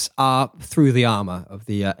tips are through the armor of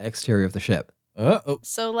the exterior of the ship. Uh-oh.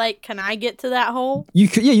 So, like, can I get to that hole? You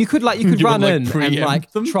could You run would, like, in and preempt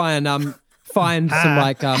like them? try and find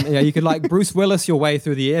some you could like Bruce Willis your way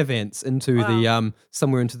through the air vents into the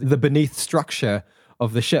somewhere into the beneath structure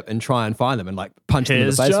of the ship and try and find them and like punch them in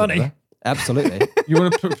Here's the face. or Johnny. whatever. Absolutely. You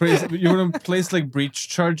want to place like breach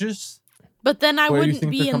charges? But then I Where do you wouldn't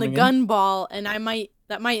think be they're in the coming gun ball, and that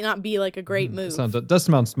might not be like a great move. Does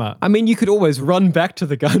sound smart. I mean, you could always run back to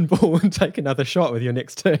the gun ball and take another shot with your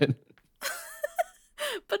next turn.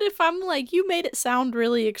 But if I'm like, you made it sound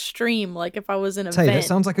really extreme, like if I was in a Tell you, that vent.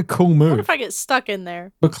 sounds like a cool What move. if I get stuck in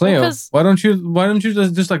there? But Cleo, Because- why don't you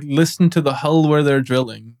just like listen to the hull where they're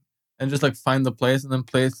drilling and just like find the place and then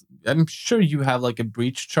place? I'm sure you have like a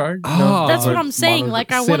breach charge. Oh. That's what Like, I'm saying.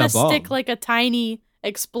 Like, I set want a to stick bomb. like a tiny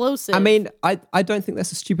explosive. I mean, I don't think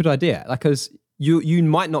that's a stupid idea. Like, because you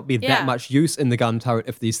might not be Yeah. that much use in the gun turret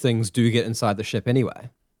if these things do get inside the ship anyway.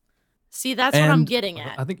 see, that's what I'm And- getting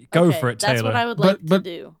at. I think go Okay, for it, That's Taylor. what I would like But- to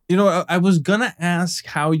do. You know, I was gonna ask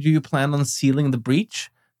how do you plan on sealing the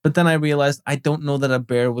breach, but then I realized I don't know that a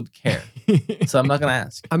bear would care, so I'm not gonna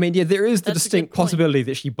ask. I mean, yeah, there is the That's a distinct good point. possibility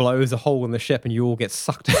that she blows a hole in the ship and you all get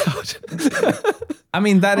sucked out. I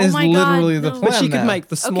mean, that Oh is my God, literally the no. plan. But she could now. make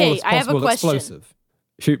the smallest I have a possible question. explosive.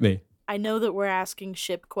 Shoot me. I know that we're asking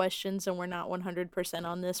ship questions and we're not 100%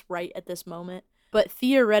 on this right at this moment, but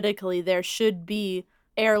theoretically there should be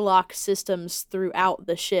airlock systems throughout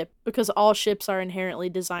the ship because all ships are inherently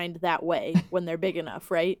designed that way when they're big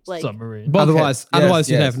enough, right? Like, Submarine. Bulkheads. Otherwise,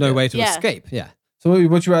 you'd Yes, have no yes. way to Yeah. escape. Yeah. So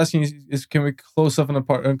what you're asking is can we close off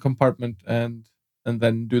a compartment and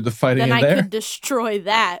then do the fighting then in I there? could destroy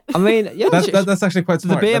that. I mean, yeah, That's actually quite the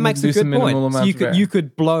smart. bear That makes would a do some good point. minimal So amount of air. you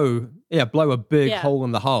could blow a big Yeah. hole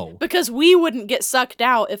in the hull. Because we wouldn't get sucked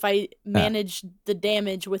out if I managed the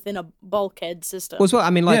damage within a bulkhead system. Well, as well,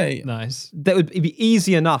 I mean, like yeah. Nice. that would be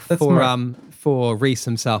easy enough That's for smart. for Reese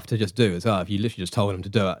himself to just do as well. If you literally just told him to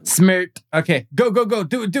do it. Smart. Okay, go,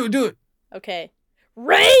 do it. Okay.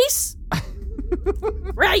 Race!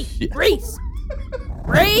 Race!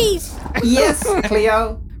 Race! Yes,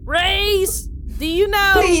 Cleo. Race! Do you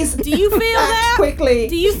know? Please, Do you feel act that? quickly.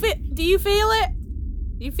 Do you feel it?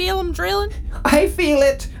 Do you feel them drilling? I feel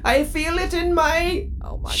it. I feel it in my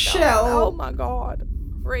Oh my shell. god. Oh my god.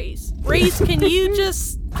 Reese, can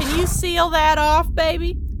you seal that off,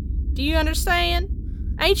 baby? Do you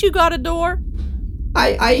understand? Ain't you got a door?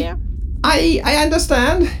 I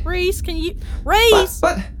understand. Reese, can you Reese?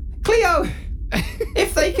 But Cleo,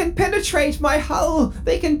 if they can penetrate my hull,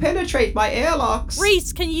 they can penetrate my airlocks.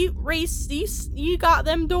 Reese, you got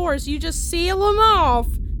them doors. You just seal them off.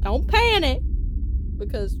 Don't panic.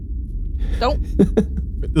 Because don't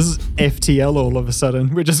This is FTL all of a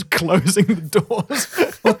sudden. We're just closing the doors.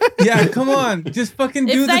 Yeah, come on. Just fucking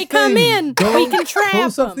do If the they thing. come in, we can trap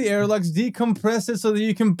Close off them. the airlocks, decompress it so that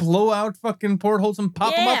you can blow out fucking portholes and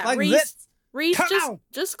pop them up like this. Reese, Come on.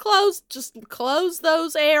 just close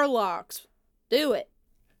those airlocks. Do it.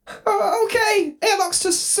 Oh, okay, airlocks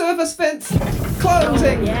to service vents.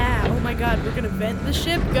 Closing. Yeah. Oh my God, we're gonna vent the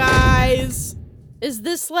ship, guys. Is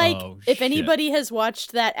this like if shit. anybody has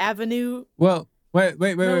watched that Avenue? Well, wait. No,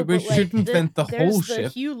 We but, like, shouldn't vent the there's whole the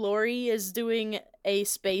ship. Hugh Laurie is doing a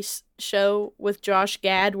space show with Josh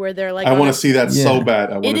Gad where they're like. I on want a- to see that so bad.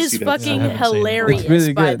 I want It to is see that. fucking I haven't seen it. hilarious, It's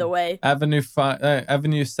really by good. the way. Avenue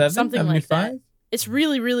 7? Something Avenue like 5? that. It's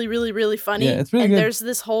really, really, really, really funny. Yeah, it's really and good. there's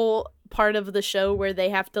this whole part of the show where they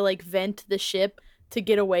have to like vent the ship to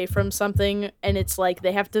get away from something, and it's like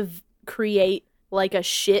they have to create like a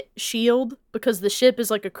shit shield because the ship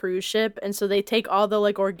is like a cruise ship, and so they take all the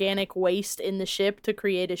like organic waste in the ship to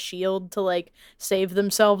create a shield to like save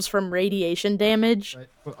themselves from radiation damage.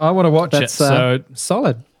 I want to watch That's it. So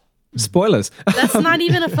solid. Spoilers. That's not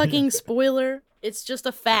even a fucking spoiler. It's just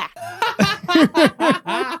a fact.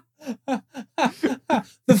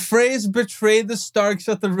 The phrase "betray the Starks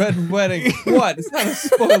at the Red Wedding." What? It's not a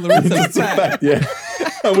spoiler. It's a It's a fact. fact, yeah.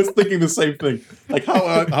 I was thinking the same thing. Like,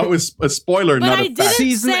 how is a spoiler But not I a fact? didn't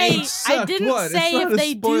Season say 8 sucked. What? It's say not if a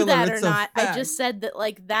they do spoiler, that or it's a not. I fact. just said that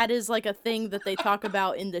like that is like a thing that they talk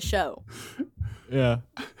about in the show. yeah.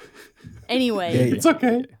 Anyway, It's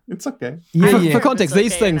okay. It's okay. For context, It's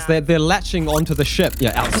these okay or things, not. they're latching onto the ship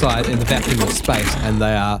outside in the vacuum of space, and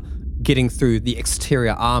they are getting through the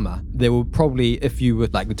exterior armor. They will probably, if you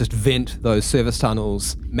would like just vent those service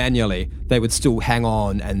tunnels manually, they would still hang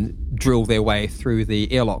on and drill their way through the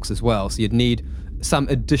airlocks as well. So you'd need some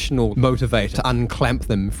additional motivator to unclamp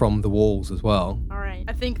them from the walls as well. all right.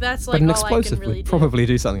 I think that's But like an all I can explosive really would do. probably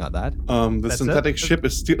do something like that. The That's synthetic it? ship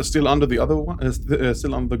is still under the other one.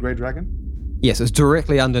 Still under the Grey Dragon. Yes, it's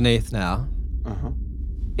directly underneath now.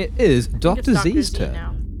 It is I think Dr. it's Z's Z turn.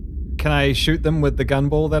 now. Can I shoot them with the gun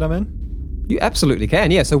ball that I'm in? You absolutely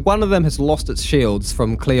can, yeah. So one of them has lost its shields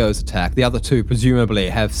from Cleo's attack. The other two presumably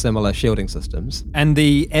have similar shielding systems. And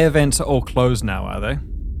the air vents are all closed now, are they?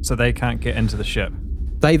 So they can't get into the ship.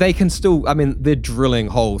 They can still, I mean, they're drilling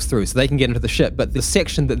holes through, so they can get into the ship, but the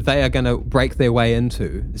section that they are going to break their way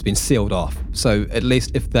into has been sealed off. So at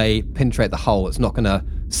least if they penetrate the hull, it's not going to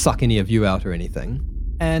suck any of you out or anything.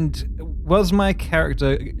 And was my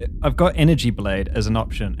character... I've got Energy Blade as an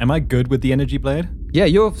option. Am I good with the Energy Blade? Yeah,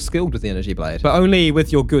 you're skilled with the energy blade, but only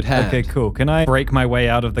with your good hand. Okay, cool. Can I break my way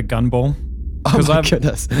out of the gun ball? Oh my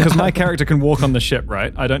goodness. Because my character can walk on the ship,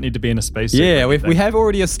 right? I don't need to be in a spacesuit. Yeah, or we anything. have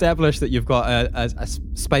already established that you've got a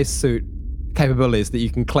spacesuit capabilities that you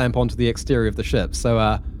can clamp onto the exterior of the ship.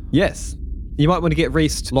 So, yes. You might want to get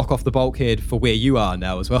Reese to lock off the bulkhead for where you are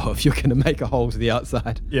now as well, if you're going to make a hole to the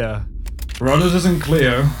outside. Yeah. Herodotus and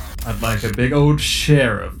Cleo, I'd like a big old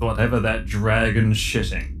share of whatever that dragon's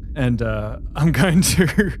shitting. And I'm going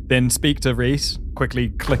to then speak to Reese, quickly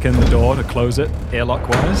click in the door to close it,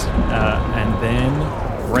 airlock-wise, and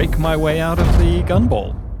then break my way out of the gun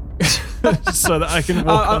ball. So that I can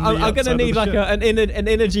walk on the I'm going to outside need of the like ship. an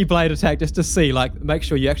energy blade attack just to see, like, make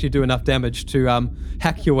sure you actually do enough damage to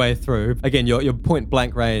hack your way through. Again, your point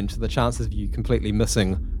blank range, the chances of you completely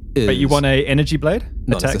missing is... But you want a energy blade attack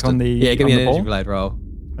non-existent. on the Yeah, give me on an the energy ball? blade roll.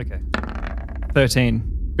 Okay.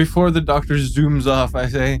 13. Before the doctor zooms off, I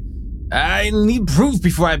say, I need proof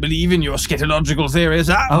before I believe in your scatological theories.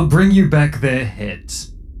 I'll bring you back their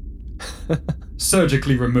heads.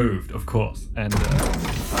 Surgically removed, of course, and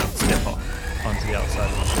I'll step off onto the outside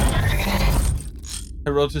of the ship.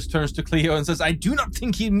 Herodotus turns to Cleo and says, I do not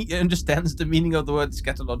think he understands the meaning of the word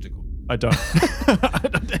scatological. I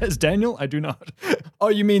don't. As Daniel, I do not. Oh,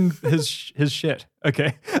 you mean his shit?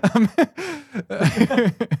 Okay.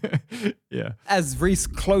 Yeah. As Reese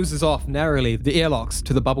closes off narrowly the airlocks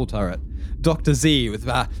to the bubble turret, Dr. Z, with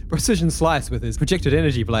precision slice with his projected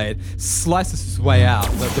energy blade, slices his way out.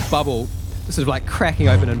 The bubble sort of like cracking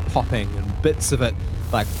open and popping, and bits of it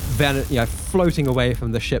like floating away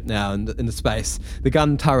from the ship now in the space. The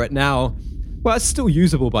gun turret now, well, it's still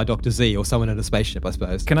usable by Dr. Z or someone in a spaceship, I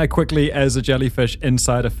suppose. Can I quickly, as a jellyfish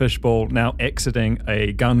inside a fishbowl, now exiting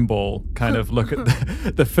a gun ball, kind of look at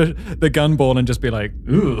the gun ball and just be like,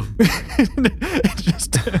 ooh,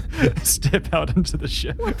 just step out into the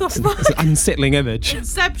ship. What the It's an fuck? unsettling image.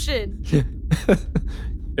 Inception.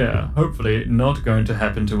 Yeah, hopefully not going to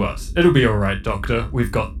happen to us. It'll be all right, Doctor.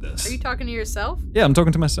 We've got this. Are you talking to yourself? Yeah, I'm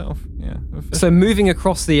talking to myself. Yeah. So moving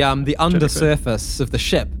across the undersurface of the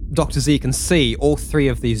ship, Dr. Z can see all three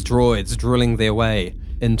of these droids drilling their way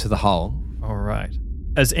into the hull. All right.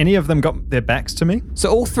 Has any of them got their backs to me? So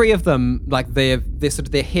all three of them, like their sort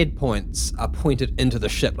of their head points are pointed into the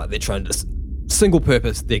ship, like they're trying to single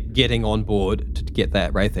purpose. They're getting on board to get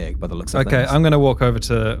that wraith egg by the looks of Okay, things. I'm going to walk over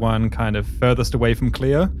to one kind of furthest away from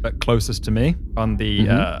Cleo, but closest to me on the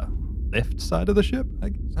left side of the ship.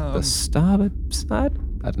 The starboard side?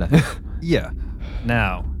 I don't know. Yeah.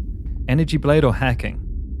 Now, energy blade or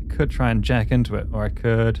hacking? I could try and jack into it, or I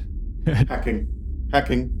could. Hacking.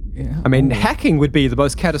 I mean, hacking would be the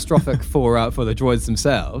most catastrophic for the droids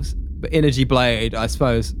themselves, but energy blade, I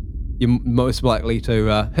suppose, you're most likely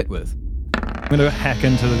to hit with. I'm going to hack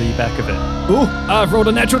into the back of it. Ooh, I've rolled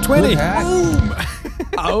a natural 20. Boom!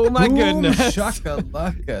 Oh my goodness!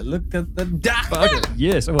 Shakalaka, look at the doctor.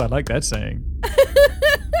 Yes. Oh, I like that saying.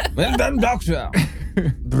 Well done, doctor.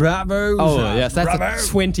 Bravo. Oh sir. yes, that's Bravo. a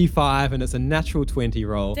 25, and it's a natural 20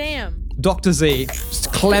 roll. Damn. Dr. Z,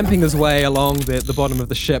 just clamping his way along the bottom of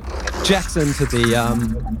the ship, jacks into the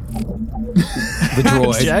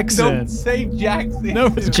droid. Jackson. Don't say Jackson. No,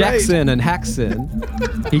 it's Jacks in and hacks in.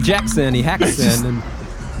 He jacks in, he hacks in, and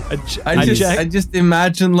I just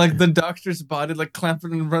imagine like the doctor's body like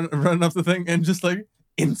clamping and run up the thing and just like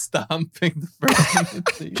insta humping the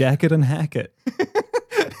first. Jack it and hack it.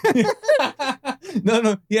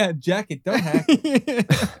 No, yeah, jack it, don't hack it.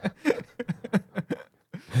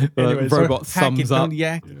 the robot hack it, thumbs up. don't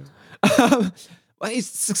yak. Well, he's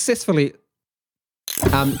successfully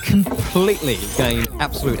completely gained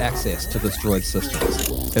absolute access to this droid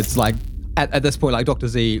systems. It's like, at this point, like Dr.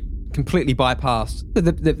 Z completely bypassed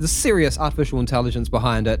the serious artificial intelligence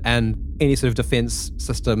behind it and any sort of defense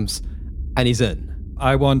systems, and he's in.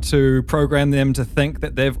 I want to program them to think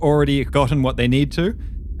that they've already gotten what they need to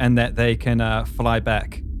and that they can fly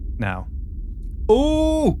back now.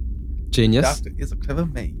 Ooh, Genius. doctor is a clever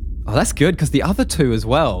man. Oh, that's good, because the other two as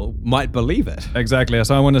well might believe it. Exactly.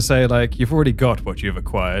 So I want to say, like, you've already got what you've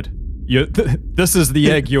acquired. This is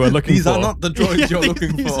the egg you are looking These for. are not the droids you're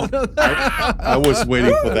looking for. I was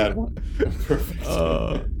waiting for that one. Perfect.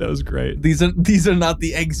 That was great. These are not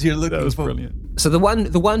the eggs you're looking for. That was brilliant. So the one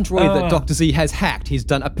droid that Dr. Z has hacked, he's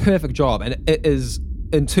done a perfect job, and it is,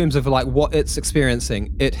 in terms of like what it's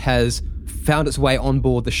experiencing, it has found its way on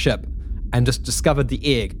board the ship and just discovered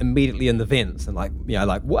the egg immediately in the vents, and like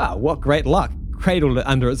wow, what great luck! Cradled it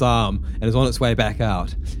under its arm and is on its way back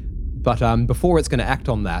out. But before it's going to act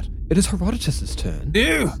on that, it is Herodotus' turn.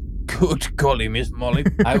 Ew. Good golly, Miss Molly.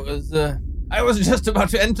 I was just about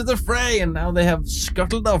to enter the fray, and now they have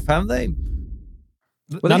scuttled off, have they?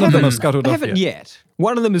 Well, None they of them haven't- have scuttled they off haven't yet. yet.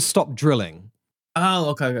 One of them has stopped drilling. Oh,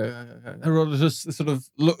 okay. Herodotus sort of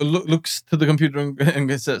looks to the computer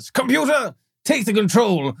and says, "Computer, take the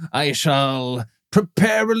control. I shall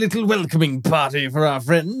prepare a little welcoming party for our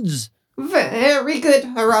friends." Very good,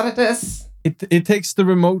 Herodotus. It takes the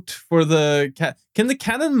remote for the Can the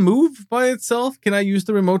cannon move by itself? Can I use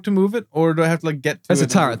the remote to move it, or do I have to like get to That's it?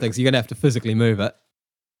 a turret thing, so you're going to have to physically move it.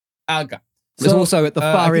 Okay. It's also at the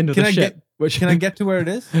far end of the ship. Can I get to where it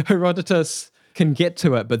is? Herodotus can get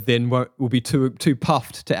to it, but then will be too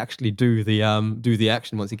puffed to actually do the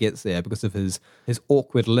action once he gets there because of his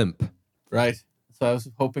awkward limp. Right. So I was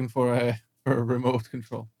hoping for a remote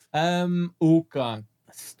control. Okay.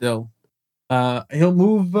 Still. He'll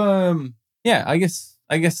move. Yeah, I guess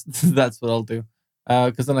that's what I'll do.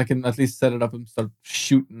 Because then I can at least set it up and start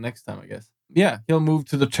shooting next time, I guess. Yeah, he'll move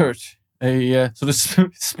to the church. Sort of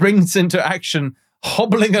springs into action,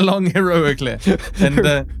 hobbling along heroically,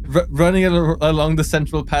 and running along the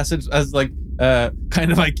central passage as like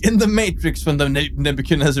kind of like in the Matrix when the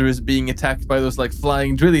Nebuchadnezzar is being attacked by those like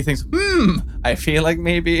flying drilly things. I feel like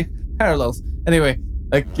maybe parallels. Anyway,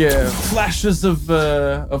 like flashes of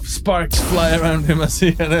sparks fly around him as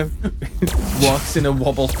he kind of walks in a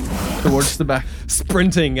wobble towards the back,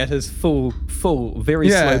 sprinting at his full, very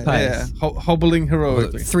slow pace. Hobbling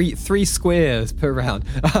heroically. Three squares per round.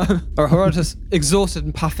 Herodotus, exhausted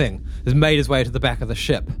and puffing, has made his way to the back of the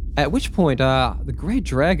ship. At which point, the Grey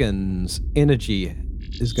Dragon's energy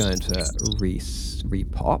is going to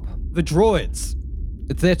repop. The droids,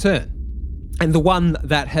 it's their turn. And the one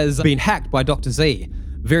that has been hacked by Dr. Z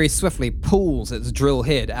very swiftly pulls its drill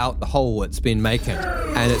head out the hole it's been making,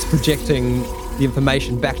 and it's projecting the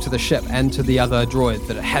information back to the ship and to the other droid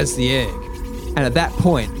that it has the egg. And at that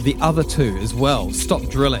point, the other two as well stop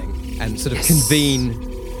drilling and sort of convene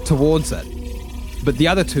towards it. But the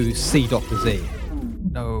other two see Dr. Z.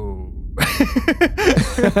 No.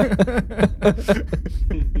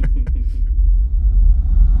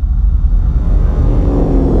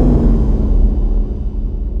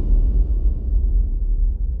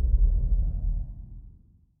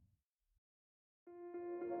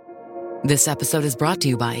 This episode is brought to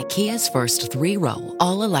you by Kia's first 3-row,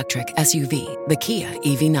 all-electric SUV, the Kia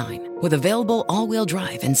EV9, with available all-wheel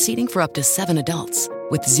drive and seating for up to 7 adults,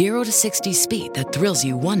 with 0 to 60 speed that thrills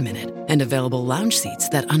you 1 minute and available lounge seats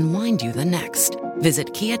that unwind you the next.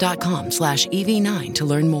 Visit kia.com/EV9 to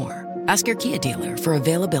learn more. Ask your Kia dealer for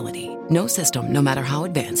availability. No system, no matter how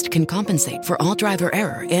advanced, can compensate for all driver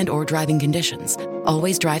error and or driving conditions.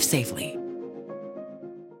 Always drive safely.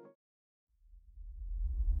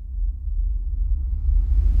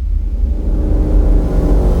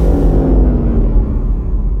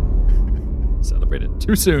 Celebrated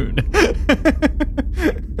too soon.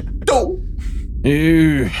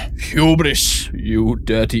 You hubris, you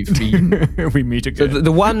dirty fiend. We meet So again.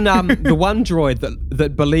 the one droid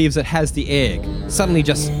that believes it has the egg suddenly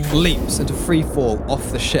just leaps into free fall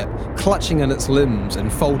off the ship, clutching in its limbs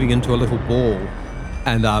and folding into a little ball,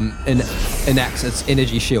 and enacts its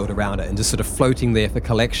energy shield around it and just sort of floating there for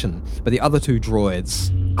collection. But the other 2 droids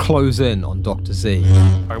close in on Dr. Z.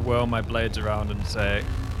 I whirl my blades around and say,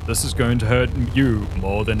 "This is going to hurt you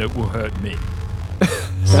more than it will hurt me."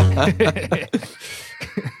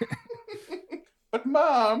 But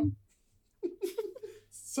Mom,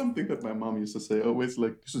 something that my mom used to say always,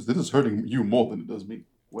 like, this is hurting you more than it does me.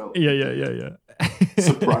 Well, Yeah.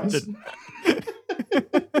 surprise.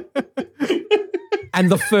 And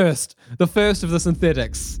the first of the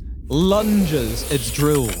synthetics lunges its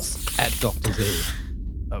drills at Dr. Z.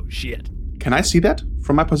 Oh shit. Can I see that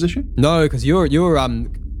from my position? No, because you're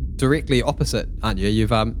directly opposite, aren't you?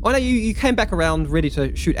 You've you came back around ready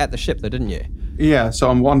to shoot at the ship though, didn't you? Yeah, so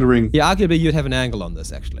I'm wondering, Yeah, arguably you'd have an angle on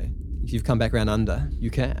this actually. If you've come back around under, you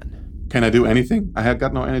can. can I do anything? I had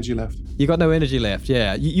got no energy left. You got no energy left,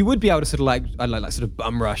 yeah. You would be able to sort of like, I don't know, like sort of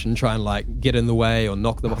bum rush and try and like get in the way or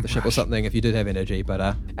knock them off the ship or something if you did have energy.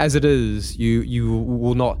 But as it is, you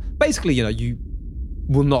will not, basically, you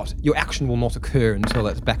will not, your action will not occur until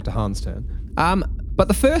it's back to Han's turn. But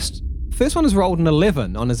the first one has rolled an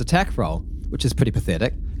 11 on his attack roll, which is pretty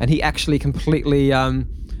pathetic. And he actually completely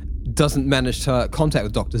doesn't manage to contact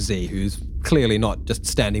with Dr. Z, who's clearly not just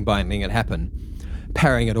standing by and letting it happen,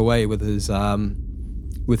 parrying it away with his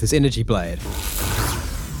energy blade.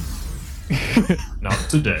 Not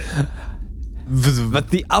today. But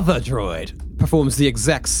the other droid performs the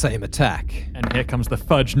exact same attack. And here comes the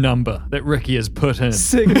fudge number that Ricky has put in.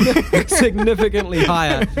 Significantly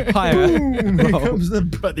higher roll.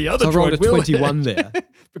 But the other So I rolled a droid will 21 hit, there.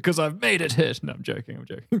 because I've made it hit. No, I'm joking.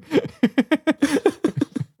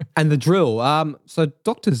 And the drill, so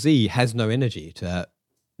Dr. Z has no energy to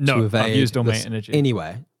No, evade I've used all my this energy.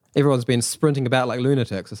 anyway. Everyone's been sprinting about like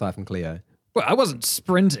lunatics aside from Cleo. Well, I wasn't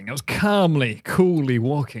sprinting. I was coolly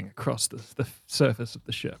walking across the surface of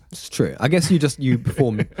the ship. It's true. I guess you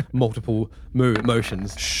perform multiple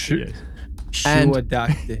motions. Yes. And- Sure,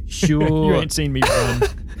 doctor. You Sure. ain't seen me run.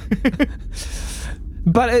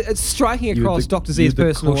 But it's striking across Dr. Z's the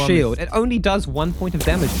personal Kwame. shield. It only does 1 point of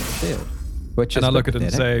damage to the shield. Which And is I a look bit at it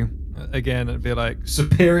and pathetic. say, again, it'd be like,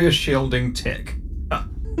 superior shielding tech. Ah.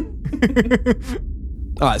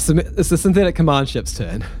 All right, so it's the synthetic command ship's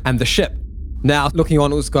turn, and the ship, now looking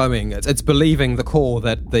on what's going, it's believing the call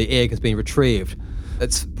that the egg has been retrieved.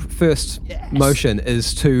 Its first motion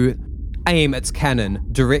is to aim its cannon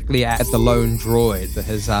directly at the lone droid that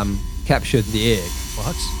has captured the egg.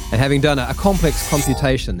 What? And having done a complex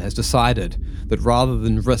computation, has decided that rather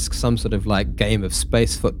than risk some sort of like game of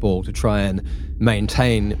space football to try and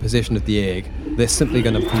maintain possession of the egg, they're simply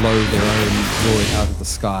going to blow their own droid out of the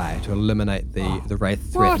sky to eliminate the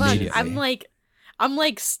Wraith threat immediately.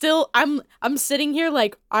 I'm sitting here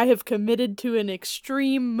like I have committed to an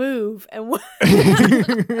extreme move and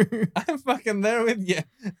I'm fucking there with you.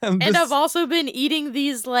 and I've also been eating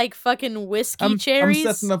these like fucking whiskey cherries.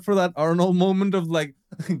 I'm setting up for that Arnold moment of like,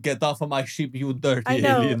 get off of my sheep, you dirty I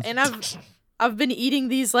know, aliens. and I've been eating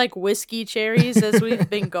these like whiskey cherries as we've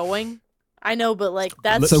been going. I know, but like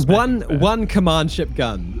that's So one command ship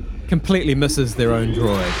gun completely misses their own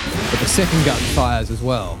droid, but the second gun fires as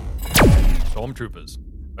well. Stormtroopers.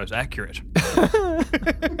 Most accurate.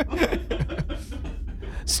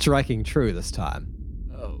 Striking true this time.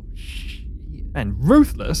 Oh, shit. And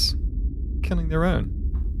ruthless. Killing their own.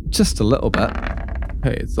 Just a little bit.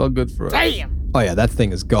 Hey, it's all good for us. damn. Oh yeah, that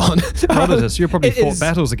thing is gone. Herodotus, you've probably It fought is-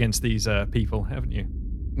 battles against these people, haven't you?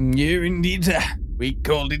 Yeah, indeed. We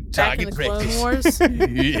called it Back in target the Clone practice.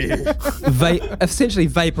 Wars. Essentially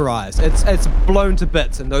vaporized. It's blown to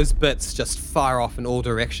bits, and those bits just fire off in all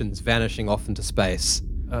directions, vanishing off into space.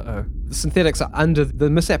 Uh-oh. The synthetics are under the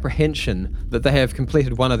misapprehension that they have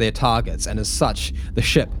completed one of their targets, and as such, the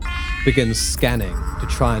ship begins scanning to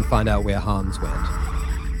try and find out where Hans went.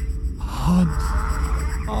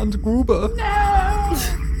 Hans Gruber.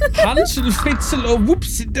 Hansel, Fitzel, or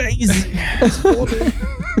whoopsie daisy.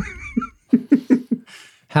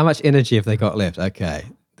 How much energy have they got left? Okay.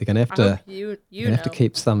 They're going to have I to hope you they have to know.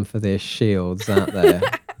 keep some for their shields, aren't they?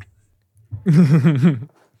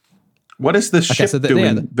 What is the ship so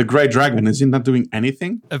doing? The Grey Dragon, is he not doing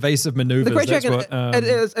anything? Evasive maneuvers. The Grey that's Dragon,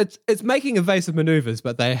 what, it's making evasive maneuvers,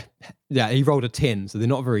 but he rolled a 10, so they're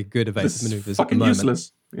not very good evasive maneuvers at the Fucking moment.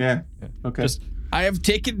 useless. Yeah. Okay. I have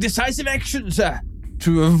taken decisive action, sir,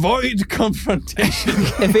 to avoid confrontation.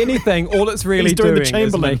 If anything, all it's really he's doing the is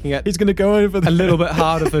Chamberlain. making it He's going to go over a little bit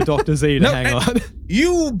harder for Dr. Z to hang on.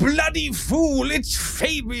 You bloody fool! It's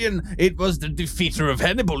Fabian. It was the defeater of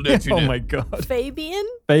Hannibal, don't you know? Oh my god. Fabian?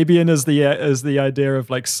 Fabian is the idea of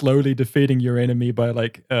like slowly defeating your enemy by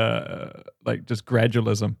like just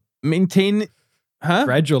gradualism. Maintain, huh?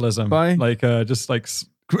 Gradualism. By- just like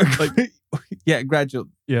Yeah, gradual.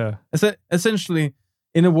 yeah. Essentially,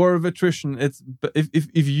 in a war of attrition, it's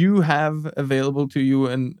if you have available to you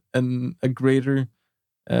a greater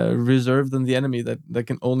reserve than the enemy that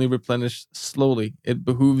can only replenish slowly, it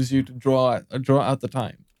behooves you to draw out the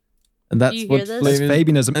time, and that's you what hear this? That's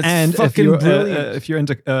Fabianism. That's And fucking brilliant. if you're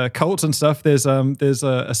into cults and stuff, there's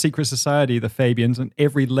a secret society, the Fabians, and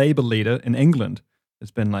every Labour leader in England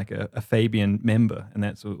has been like a Fabian member, and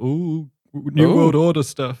that's New World Order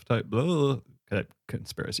stuff type. Blah,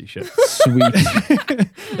 conspiracy shit. Sweet.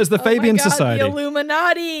 It's the Fabian oh my God, Society. The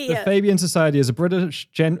Illuminati. The Fabian Society is a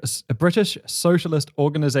British socialist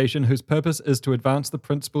organization whose purpose is to advance the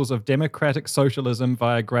principles of democratic socialism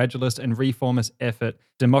via gradualist and reformist effort,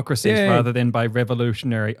 democracies Yay. rather than by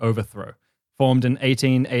revolutionary overthrow. Formed in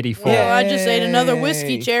 1884. Oh, I just ate another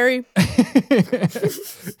whiskey cherry.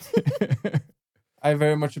 I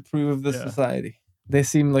very much approve of this Yeah. society. They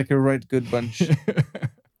seem like a right good bunch.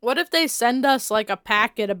 What if they send us like a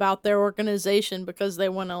packet about their organization because they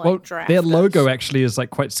want to like draft their logo us? actually is like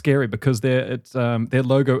quite scary because their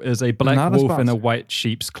logo is a black Not a wolf in a sponsor. white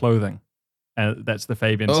sheep's clothing. That's the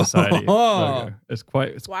Fabian Society logo. It's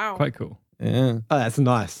Wow. quite cool. Yeah. Oh, that's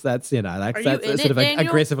nice. That's, like, Are you that's in sort it, of Daniel?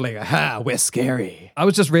 aggressively, we're scary. I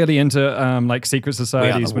was just really into like secret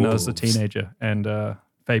societies when I was a wolves. teenager, and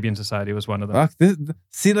Fabian Society was one of them. Fuck,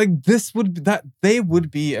 this would be they would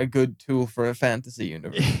be a good tool for a fantasy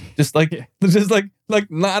universe. just like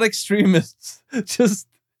not extremists. Just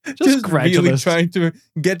really gradualists.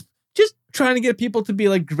 trying to get people to be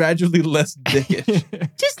like gradually less dickish.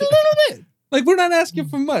 Just a little bit. Like we're not asking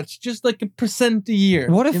for much, just like 1% a year.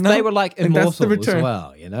 What if you know? they were like that's immortal the return. as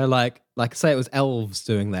well? Like say it was elves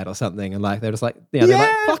doing that or something, and like they're just like, they're like,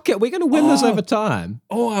 fuck it, we're gonna win this over time.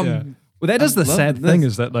 Oh, Yeah. Well, that is I the love sad this. thing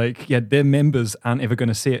is that like their members aren't ever going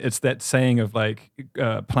to see it. It's that saying of like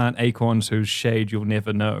plant acorns whose shade you'll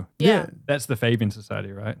never know. Yeah. That's the Fabian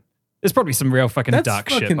Society, right? There's probably some real fucking That's dark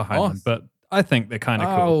shit fucking behind awesome. them, but I think they're kind of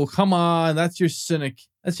cool. Oh, come on. That's your cynic.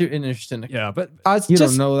 That's your inner cynic. Yeah, but You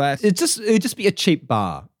don't know that. It'd just be a cheap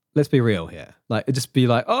bar. Let's be real here. Like it'd just be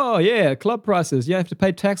like, oh yeah, club prices. You have to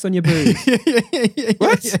pay tax on your booze.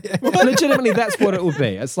 what? Legitimately, that's what it will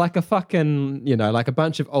be. It's like a fucking, like a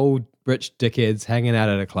bunch of old rich dickheads hanging out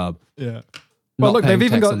at a club. Yeah. Not Well, look, paying they've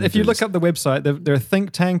even tax got. on the If you booze. look up the website, they're a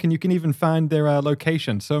think tank, and you can even find their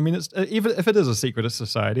location. So I mean, it's even if it is a secret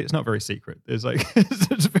society, it's not very secret. There's like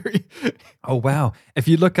it's very. Oh wow! If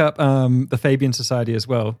you look up the Fabian Society as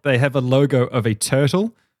well, they have a logo of a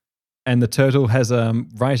turtle, and the turtle has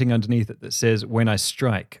writing underneath it that says, "When I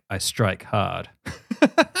strike hard."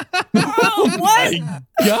 Oh, what?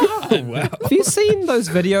 God, wow. Have you seen those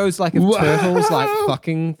videos like of turtles like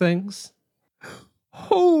fucking things?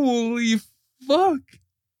 Holy fuck.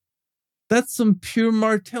 That's some pure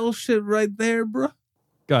Martell shit right there, bro.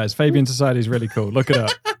 Guys, Fabian Society is really cool. Look it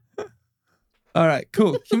up. All right,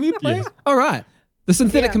 cool. Can we play? Yes. All right. The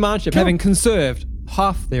synthetic Yeah. command ship, having conserved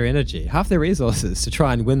half their energy, half their resources to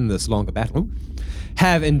try and win this longer battle,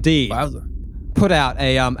 have indeed put out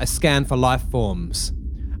a scan for life forms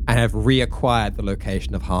and have reacquired the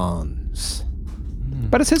location of Hans.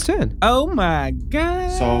 But it's his turn. Oh my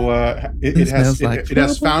god. So it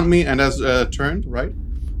has found me and has turned, right?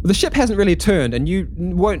 The ship hasn't really turned, and you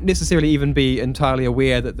won't necessarily even be entirely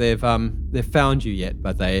aware that they've found you yet,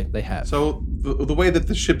 but they have. So the way that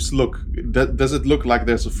the ships look, does it look like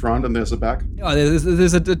there's a front and there's a back? Oh, there's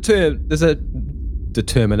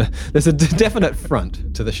a definite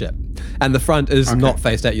front to the ship, and the front is not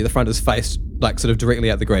faced at you. The front is faced like sort of directly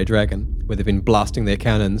at the Grey Dragon, where they've been blasting their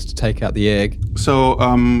cannons to take out the egg. So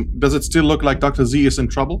does it still look like Dr. Z is in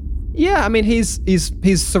trouble? Yeah, I mean he's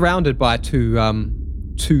surrounded by two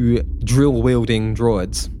drill wielding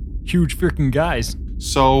droids. Huge freaking guys.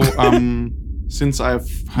 So Since I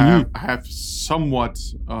have somewhat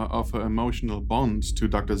of an emotional bond to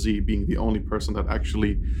Dr. Z, being the only person that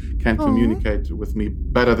actually can communicate with me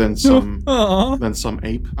better than some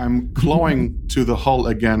ape, I'm clawing to the hull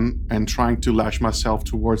again and trying to lash myself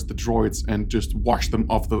towards the droids and just wash them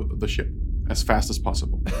off the ship as fast as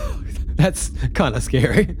possible. That's kind of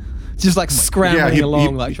scary. Just like scrambling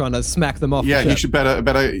along, like trying to smack them off. Yeah, the you ship.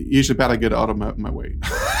 should better get out of my way.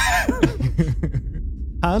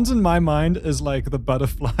 Hans in my mind is like the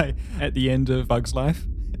butterfly at the end of Bug's Life.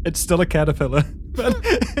 It's still a caterpillar, but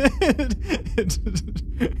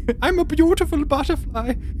I'm a beautiful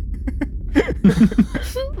butterfly.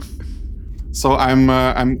 So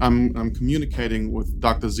I'm communicating with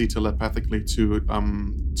Dr. Z telepathically to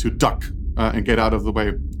duck and get out of the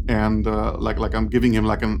way, and like I'm giving him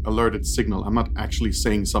like an alerted signal. I'm not actually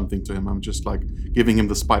saying something to him. I'm just like giving him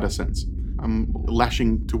the spider sense. I'm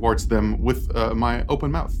lashing towards them with my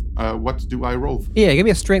open mouth. What do I roll? Yeah, give me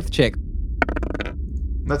a strength check.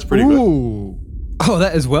 That's pretty good. Ooh. Oh,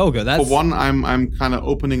 that is well good. That's... For one, I'm kind of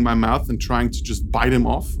opening my mouth and trying to just bite him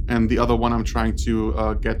off, and the other one I'm trying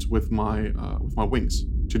to get with my wings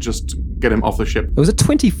to just get him off the ship. It was a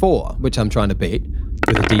 24, which I'm trying to beat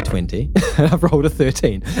with a D20. I've rolled a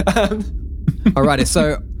 13. Alrighty,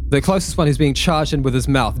 so the closest one who's being charged in with his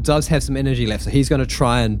mouth does have some energy left, so he's going to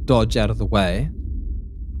try and dodge out of the way.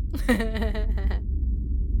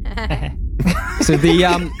 So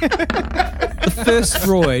the first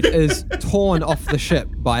droid is torn off the ship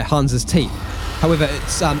by Hans's teeth. However,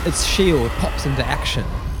 its shield pops into action,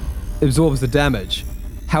 absorbs the damage.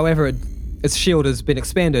 However, its shield has been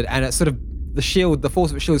expanded, and it sort of the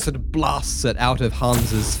force of its shield sort of blasts it out of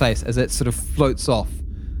Hans's face as it sort of floats off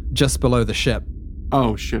just below the ship.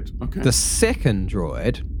 Oh shit! Okay. The second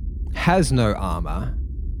droid has no armor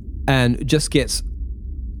and just gets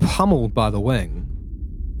pummeled by the wing.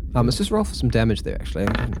 Let's just roll for some damage there, actually.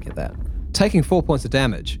 I didn't get that. Taking 4 points of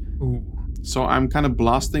damage. Ooh. So I'm kind of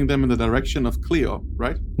blasting them in the direction of Cleo,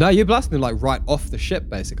 right? No, you're blasting them like right off the ship,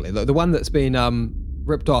 basically. The one that's been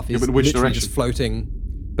ripped off is but which literally direction? just floating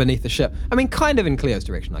beneath the ship. I mean, kind of in Cleo's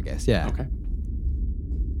direction, I guess, yeah. Okay.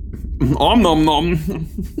 Om nom nom.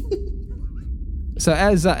 So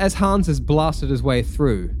as Hans has blasted his way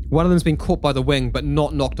through, one of them's been caught by the wing but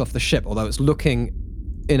not knocked off the ship, although it's looking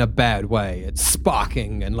in a bad way. It's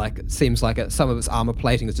sparking and like it seems like some of its armor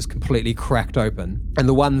plating is just completely cracked open. And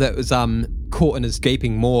the one that was caught in his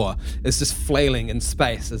gaping maw is just flailing in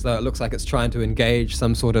space as though it looks like it's trying to engage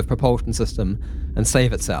some sort of propulsion system and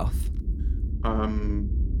save itself.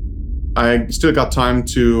 I still got time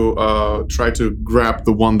to try to grab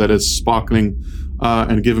the one that is sparkling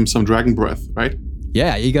and give him some dragon breath, right?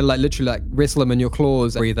 Yeah, you gotta literally wrestle him in your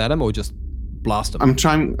claws, breathe at him, or just blast him. I'm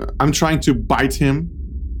trying to bite him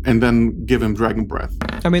and then give him dragon breath.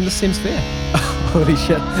 I mean, this seems fair. Holy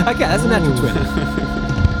shit. Okay, that's a natural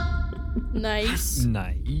 20. Nice.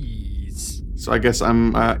 Nice. So I guess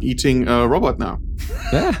I'm eating a robot now.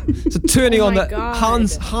 Yeah. So turning Oh on my the God.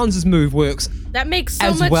 Hans's move works That makes so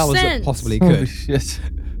as much well sense. as it possibly Holy could. shit.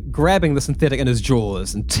 Grabbing the synthetic in his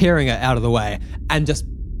jaws and tearing it out of the way and just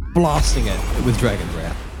blasting it with dragon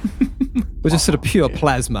breath. Which is sort of pure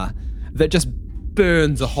plasma that just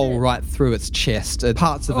burns a hole right through its chest.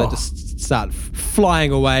 Parts of it just start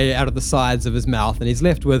flying away out of the sides of his mouth, and he's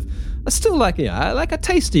left with still like a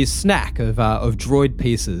tasty snack of droid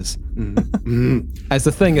pieces. As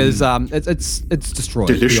the thing is, it's destroyed.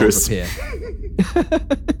 Delicious. beyond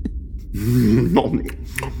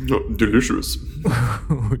repair. Delicious.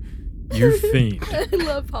 You fiend. I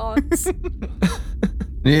love Hans.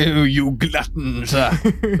 You gluttons.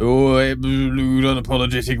 Oh, absolute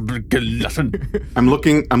unapologetic glutton. I'm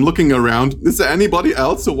looking around. Is there anybody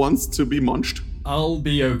else who wants to be munched? I'll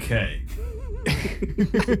be okay.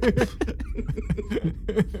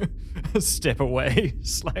 Step away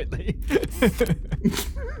slightly.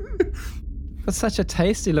 That's such a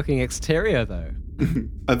tasty looking exterior, though.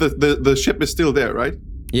 The ship is still there, right?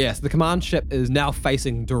 Yes, the command ship is now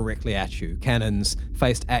facing directly at you. Cannons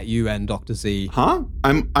faced at you and Dr. Z. Huh?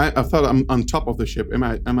 I thought I'm on top of the ship. Am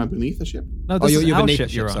I beneath the ship? No, Oh, this is you're our beneath ship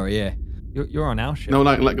the you're ship, on. sorry, yeah. You're on our ship. No,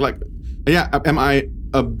 yeah. Am I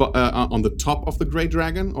on the top of the Grey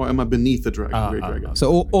Dragon, or am I beneath the Grey Dragon?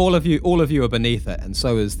 So all of you are beneath it, and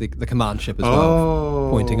so is the command ship as well,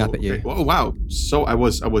 pointing up at you. Okay. Oh wow! So I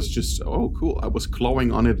was just cool. I was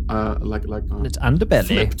clawing on it like Its underbelly.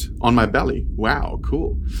 flipped on my belly. Wow,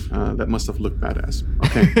 cool. That must have looked badass.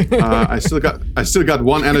 Okay, I still got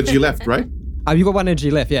one energy left, right? You've got one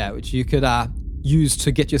energy left, yeah, which you could use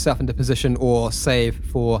to get yourself into position or save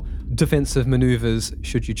for defensive maneuvers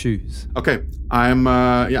should you choose? Okay,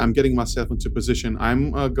 I'm getting myself into position.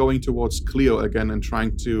 I'm going towards Cleo again and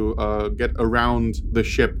trying to get around the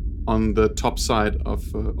ship on the top side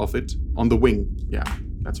of it, on the wing. Yeah,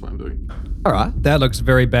 that's what I'm doing. All right. That looks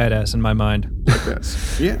very badass in my mind.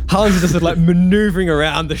 Yes. Yeah. Hans is just like maneuvering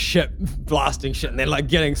around the ship, blasting shit, and then like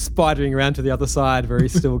getting spidering around to the other side where he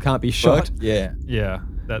still can't be shot. Yeah. Yeah,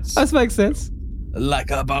 that's... That makes sense. Like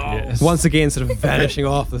a ball. Yes. Once again, sort of vanishing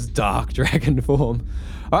off this dark dragon form.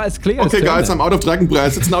 All right, it's Cleo's Okay, turn guys, then. I'm out of Dragon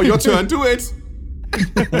Breath. It's now your turn. Do it.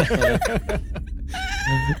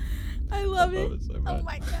 I love it. it so Oh much.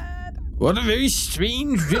 my god. What a very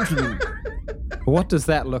strange gentleman. What does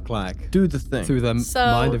that look like Do the thing. through the So,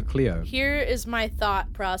 mind of Cleo? Here is my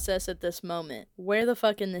thought process at this moment. Where the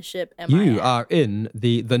fuck in the ship am I You at? are in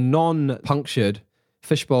the non-punctured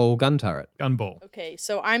fishbowl gun turret. Gunball. Okay,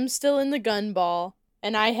 so I'm still in the gun ball,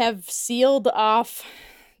 and I have sealed off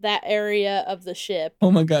that area of the ship. Oh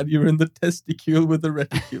my god, you're in the testicule with the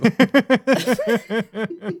reticule.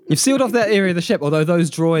 You've sealed off that area of the ship, although those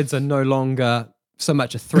droids are no longer so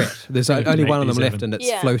much a threat. There's only one of them left, and it's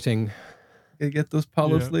Yeah. floating. Gotta get those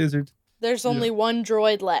Paulos lasered. There's only one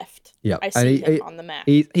droid left. Yeah, I and see he- him on the map.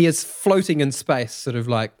 He is floating in space, sort of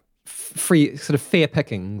like free, sort of fair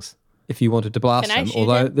pickings if you wanted to blast Can I him. shoot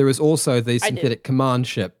Although him? there is also the do. synthetic command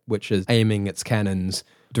ship, which is aiming its cannons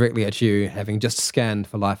directly at you, having just scanned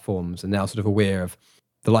for life forms and now sort of aware of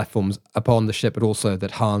the life forms upon the ship, but also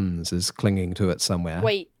that Hans is clinging to it somewhere.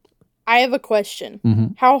 Wait, I have a question.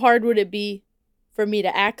 Mhm. How hard would it be for me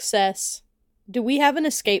to access? Do we have an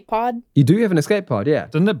escape pod? You do have an escape pod, yeah.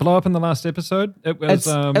 Didn't it blow up in the last episode? It was.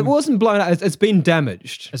 It wasn't blown out. It's been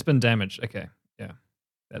damaged. It's been damaged. Okay. Yeah.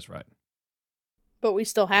 That's right. But we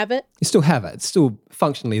still have it? You still have it. It's still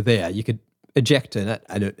functionally there. You could eject in it,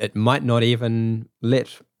 and it might not even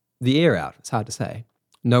let the air out. It's hard to say.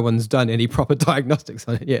 No one's done any proper diagnostics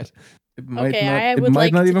on it yet. It might Okay, not, I it would might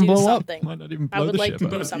like not to even do blow something. Might not even I blow would the like ship to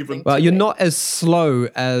up. do something. Well, to you're it. not as slow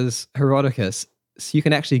as Herodicus, so you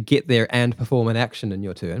can actually get there and perform an action in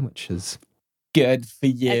your turn, which is Good for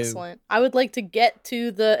you. Excellent. I would like to get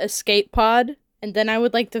to the escape pod, and then I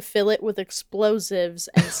would like to fill it with explosives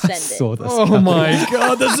and send it. saw this. Oh coming. my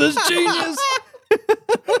god, this is genius!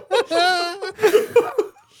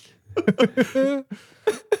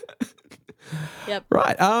 Yep.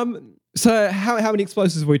 Right. So how many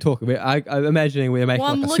explosives are we talking? I'm imagining we're making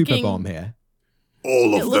Well, like I'm a super looking- bomb here.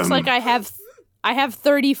 All It of looks them. like I have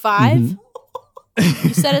 35. Mhm.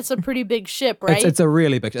 You said it's a pretty big ship, right? It's a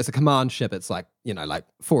really big. It's a command ship. It's like like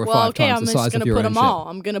 4 or well, 5 okay, times I'm the just size gonna of your put own them ship. all.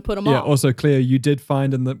 I'm gonna put them Yeah, all. also, Cleo, you did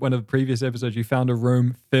find in one of the previous episodes, you found a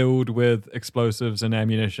room filled with explosives and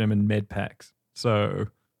ammunition and med packs. So,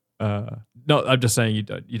 no, I'm just saying you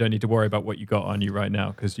don't need to worry about what you got on you right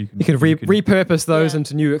now because you can repurpose those Yeah.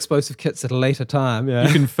 into new explosive kits at a later time. Yeah.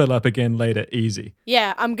 you can fill up again later, easy.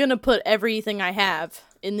 Yeah, I'm gonna put everything I have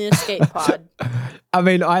in the escape pod. I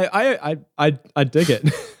mean, I dig it.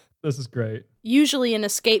 This is great. Usually, an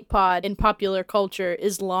escape pod in popular culture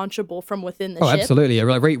is launchable from within the Oh, ship. absolutely. Yeah,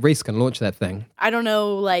 Reese can launch that thing. I don't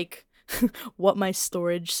know, like, what my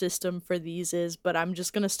storage system for these is, but I'm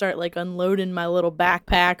just gonna start, like, unloading my little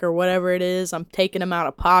backpack or whatever it is. I'm taking them out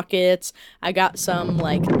of pockets. I got some,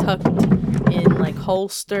 like, tucked in, like,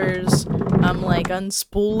 holsters. I'm, like,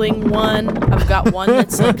 unspooling one. I've got one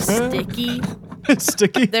that's, like, sticky. It's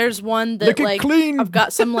sticky. There's one that, Lick it like, clean. I've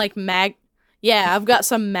got some, like, I've got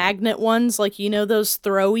some magnet ones, like, you know those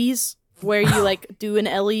throwies where you, like, do an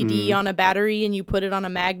LED on a battery and you put it on a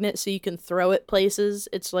magnet so you can throw it places.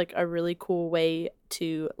 It's, like, a really cool way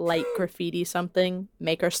to light graffiti something,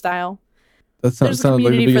 maker style. That There's a sounds like the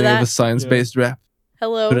community for beginning of that. a science-based rap.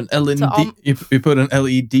 Hello. Put an to all- LED. You put an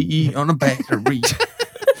LED on a battery.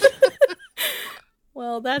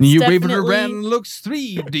 Well, that's and you wave it definitely... around and looks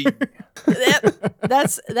 3D.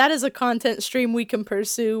 that is a content stream we can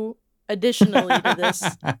pursue additionally to this.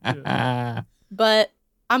 But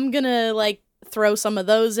I'm gonna, like, throw some of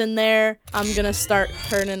those in there. I'm gonna start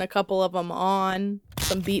turning a couple of them on.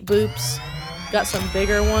 Some beat boops. Got some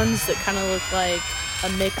bigger ones that kind of look like a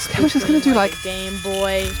mix I was just gonna between, do, like, like- a Game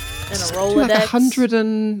Boy and a Do Rolodex. like 100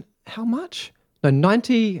 and how much? No,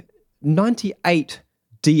 98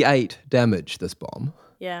 D8 damage. This bomb.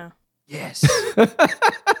 Yeah. Yes.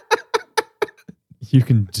 You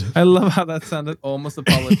can do. I love how that sounded almost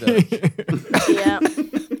apologetic. Yeah.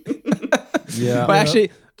 Yeah. But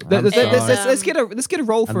actually, I'm let's sorry. get a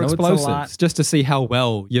roll I for know it's a explosives lot. just to see how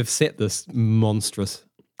well you've set this monstrous.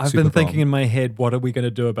 I've super been thinking bomb. in my head, what are we going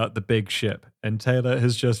to do about the big ship? And Taylor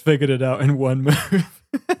has just figured it out in one move.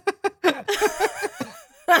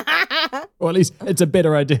 Or at least it's a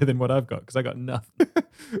better idea than what I've got because I got nothing.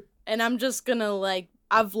 And I'm just gonna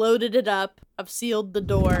I've loaded it up. I've sealed the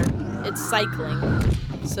door. It's cycling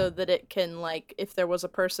so that it can if there was a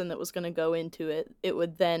person that was gonna go into it, it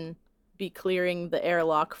would then be clearing the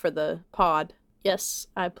airlock for the pod. Yes,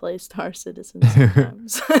 I play Star Citizen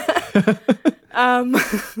sometimes.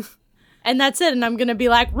 And that's it. And I'm gonna be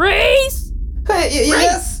like, Reese! Hey,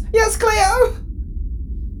 yes, Cleo.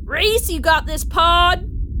 Reese, you got this pod?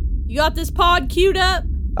 You got this pod queued up?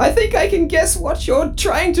 I think I can guess what you're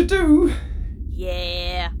trying to do.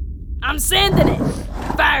 Yeah. I'm sending it.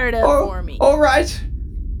 Fire it up for me. All right.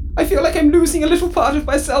 I feel like I'm losing a little part of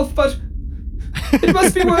myself, but it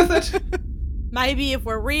must be worth it. Maybe if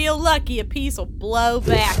we're real lucky, a piece will blow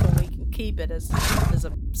back and we can keep it as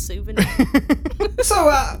a souvenir. So,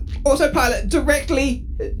 autopilot directly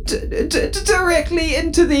into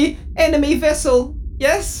the enemy vessel,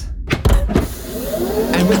 yes?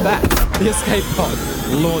 And with that, the escape pod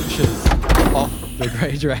launches off the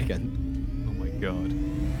Grey Dragon. Oh my god.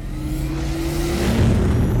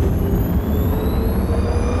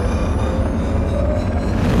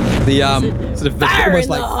 The sort of Fire almost in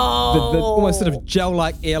like the the hole! almost sort of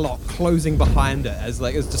gel-like airlock closing behind it as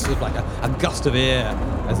it's just sort of like a gust of air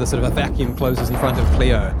as the sort of a vacuum closes in front of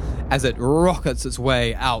Cleo as it rockets its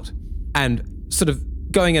way out and sort of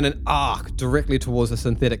going in an arc directly towards the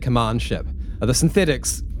synthetic command ship. The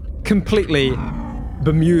synthetics, completely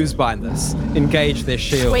bemused by this, engage their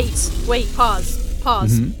shields. Wait, pause.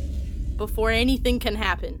 Mm-hmm. Before anything can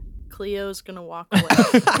happen, Cleo's gonna walk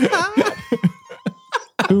away.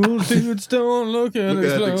 Cool dudes don't look at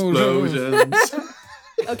explosions.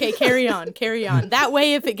 Okay, carry on. That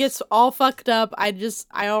way, if it gets all fucked up, I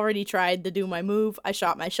already tried to do my move. I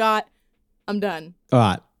shot my shot. I'm done. All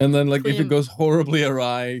right. And then, if it goes horribly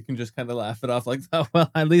awry, you can just kind of laugh it off like, oh, well,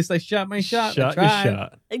 at least I shot my shot. Shot your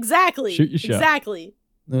shot. Exactly. Shoot your shot. Exactly.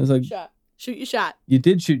 And I was like, Shoot your shot. you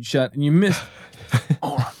did shoot your shot and you missed.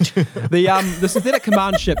 The synthetic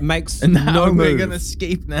command ship makes And now no we're move. gonna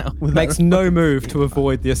escape now. Makes no move to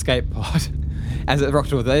avoid the escape pod as it rocked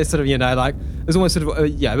towards. There's sort of there's almost sort of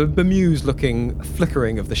a bemused looking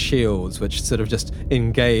flickering of the shields which sort of just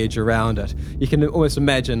engage around it. You can almost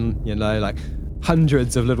imagine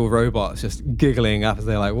hundreds of little robots just giggling up as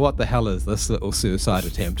they're like, what the hell is this little suicide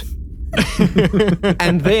attempt?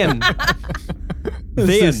 And then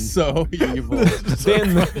This is so evil.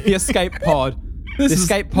 then the escape pod This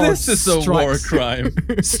is a war strikes- crime.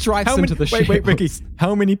 strikes into the shield. Wait, Ricky.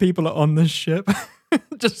 How many people are on this ship?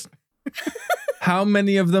 Just How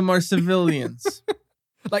many of them are civilians?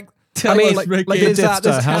 I mean, us, Ricky. like there's, Death Star.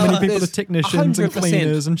 there's- How many people are there's technicians and 100%.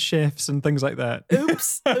 cleaners and chefs and things like that?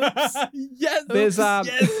 Oops. Yes, There's,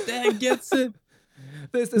 yes, that gets it.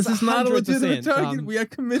 There's This is not a 100%, legitimate target. We are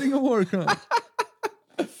committing a war crime.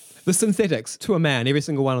 The synthetics, to a man, every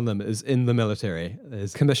single one of them is in the military.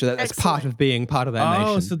 Is commissioned. That's part Excellent. of being part of that Oh,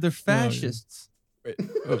 nation. so they're fascists.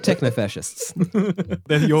 Techno-fascists.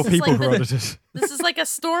 They're your This is people like who the- ordered it. This is like a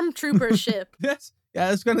stormtrooper ship. Yes. Yeah,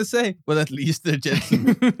 I was gonna say. Well, at least they're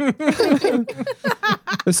gentlemen.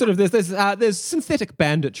 There's sort of there's synthetic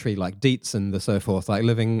banditry like Dietz and so forth, like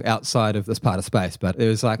living outside of this part of space. But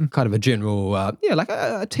there's kind of a general, like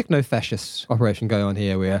a techno-fascist operation going on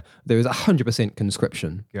here where there is 100%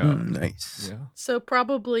 conscription. Nice. Yeah. So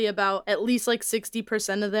probably about at least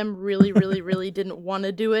 60% of them really, really, really didn't want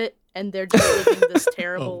to do it, and they're just living this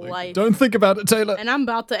terrible life. Don't think about it, Taylor. And I'm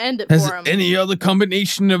about to end it Has for them. any other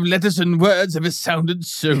combination of letters and words ever sounded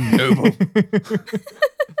so noble?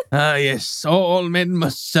 Ah, yes, all men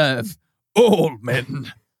must serve. All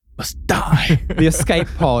men must die. The escape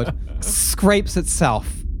pod scrapes itself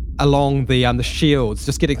along the shields,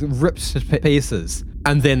 just getting ripped to pieces,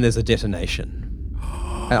 and then there's a detonation.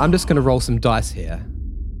 And I'm just going to roll some dice here.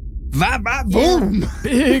 Va-va-boom!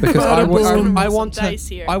 Big Because I Some want dice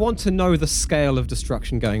here. to know the scale of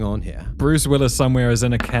destruction going on here. Bruce Willis somewhere is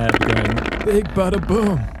in a cab going, big bada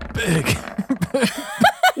boom. Big.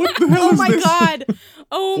 Oh my god!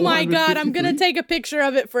 Oh my god! I'm gonna take a picture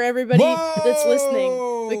of it for everybody that's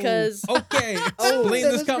listening because Okay, explain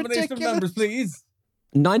this combination of numbers, please.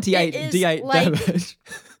 98 It is D8 like- damage.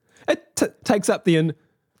 It takes up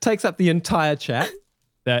the entire chat.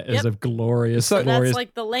 That is Yep. a glorious, So- that's glorious.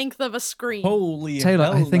 like the length of a screen. Holy Taylor,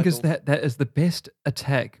 hell, I think Michael. that is the best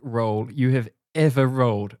attack roll you have ever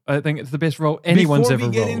rolled. I think it's the best roll anyone's Before ever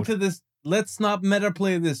we get rolled. into this, let's not meta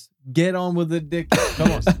play this. Get on with it, Dick.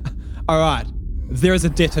 Come on. All right, there is a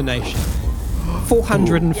detonation.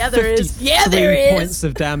 453 Yeah, there is. Yeah, there is. points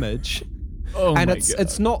of damage. Oh And my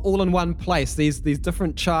it's not all in one place. These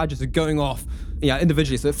different charges are going off,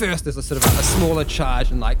 individually. So at first there's a sort of a smaller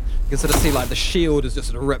charge, and you can sort of see the shield is just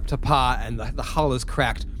sort of ripped apart, and the hull is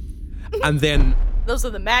cracked, and then Those are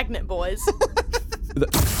the magnet boys.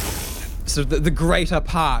 So the greater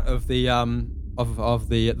part of the of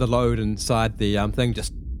the load inside the thing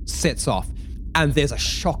just sets off, and there's a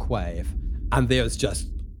shockwave, and there's just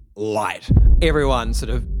light. Everyone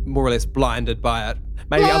sort of more or less blinded by it.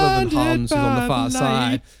 Maybe other than Hans, who's on the far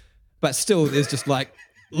side, but still there's just like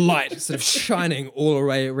light sort of shining all the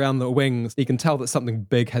way around the wings. You can tell that something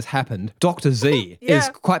big has happened. Dr. Z is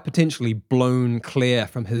quite potentially blown clear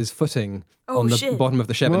from his footing on the bottom of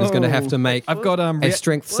the ship and is going to have to make I've got a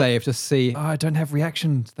strength save to see. Oh, I don't have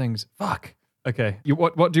reaction things. Fuck. Okay.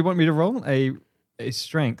 What do you want me to roll? A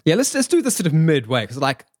strength. Yeah, let's do this sort of midway, because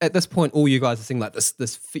like at this point, all you guys are seeing like this.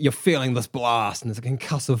 You're feeling this blast, and there's a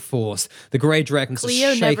concussive force. The grey dragons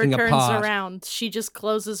Cleo are shaking never turns apart. around. She just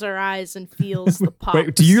closes her eyes and feels the pop.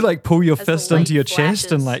 Wait, do you like pull your as the fist into light your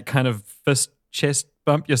chest and flashes. like kind of chest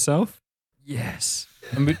bump yourself? Yes.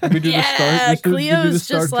 And we do Yeah, the Star, we do the Cleo's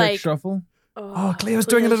Star just Trek like- shuffle. Oh, Cleo's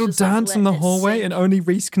doing a little just, like, dance in the letting it hallway, sink. and only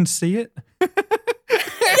Reese can see it.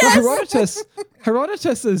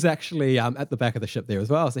 Herodotus is actually at the back of the ship there as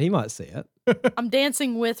well, so he might see it. I'm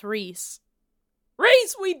dancing with Reese.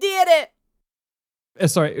 Reese, we did it!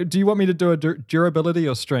 Sorry, do you want me to do a durability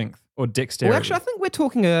or strength or dexterity? Well, actually, I think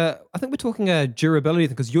we're talking a durability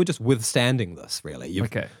thing, because you're just withstanding this. Really,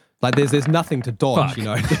 Okay. Like there's nothing to dodge. Fuck. You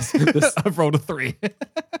know. This, I've rolled a 3.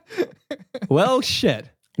 well, shit.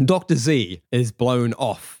 Dr. Z is blown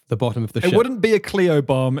off the bottom of the ship. It wouldn't be a Cleo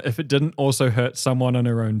bomb if it didn't also hurt someone on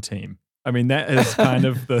her own team. I mean, that is kind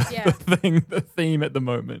of the theme at the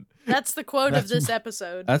moment. That's the quote of this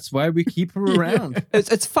episode. That's why we keep her around.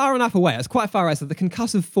 It's far enough away. It's quite far away, so the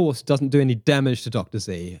concussive force doesn't do any damage to Dr.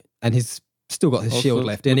 Z, and he's still got his shield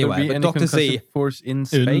left would there anyway. be But any Dr. Z concussive force in In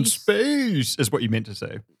space. space is what you meant to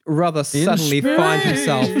say. rather suddenly finds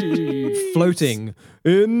himself floating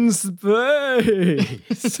in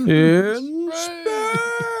space. In space.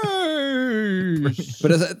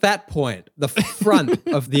 But at that point, the front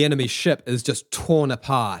of the enemy ship is just torn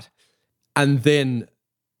apart, and then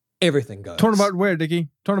everything goes. Torn apart where, Dickie?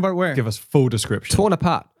 Torn apart where? Give us full description. Torn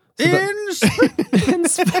apart. So in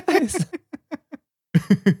space.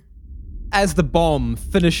 As the bomb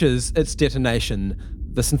finishes its detonation,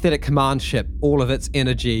 the synthetic command ship, all of its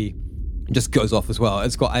energy just goes off as well.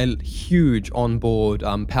 It's got a huge onboard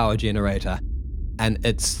power generator, and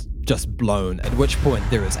it's just blown, at which point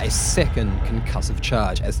there is a second concussive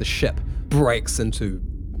charge as the ship breaks into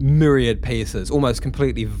myriad pieces, almost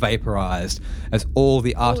completely vaporized, as all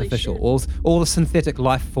the artificial, all the synthetic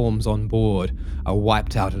life forms on board are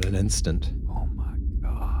wiped out in an instant. Oh my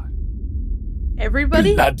god.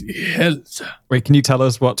 Everybody? Bloody hell, sir. Wait, can you tell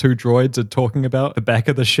us what 2 droids are talking about at the back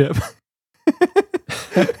of the ship?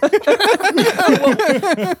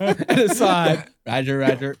 And aside,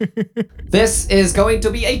 Roger. This is going to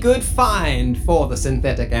be a good find for the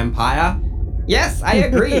Synthetic Empire. Yes, I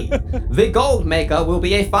agree. The Gold Maker will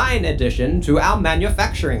be a fine addition to our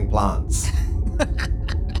manufacturing plants.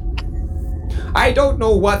 I don't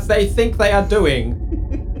know what they think they are doing.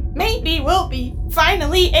 Maybe we'll be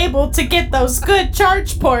finally able to get those good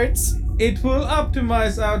charge ports. It will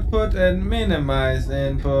optimize output and minimize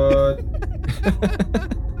input.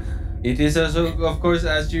 It is also, of course,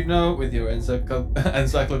 as you know, with your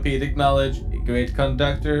encyclopedic knowledge, a great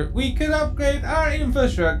conductor. We can upgrade our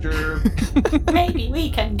infrastructure. Maybe we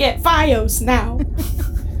can get Fios now.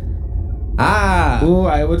 Ah, Oh,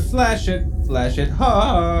 I would flash it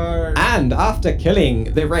hard. and after killing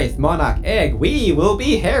the Wraith Monarch egg, we will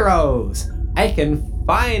be heroes. I can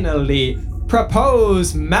finally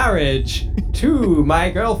propose marriage to my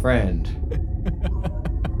girlfriend.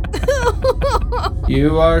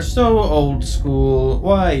 You are so old school.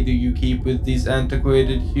 Why do you keep with these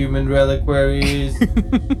antiquated human reliquaries?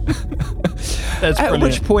 That's at brilliant.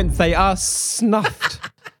 which point they are snuffed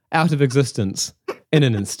out of existence in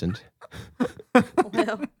an instant.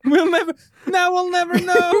 Well, We'll never know. Now we'll never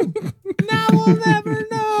know.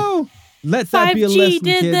 Let that be a 5G lesson,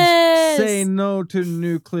 did kids. this. Say no to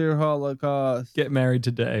nuclear holocaust. Get married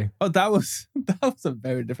today. Oh, that was a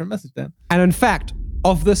very different message then. And in fact,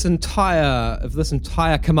 of this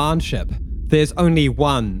entire command ship, there's only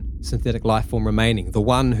one synthetic life form remaining. The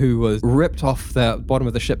one who was ripped off the bottom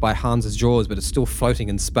of the ship by Hans's jaws, but is still floating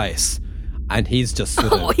in space. And he's just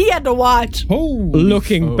sort of he had to watch.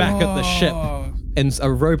 looking back at the ship in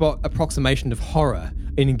a robot approximation of horror,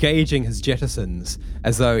 engaging his jettisons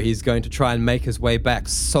as though he's going to try and make his way back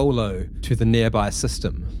solo to the nearby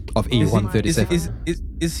system of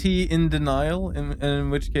E-137. Is he in denial? In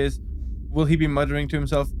which case, will he be muttering to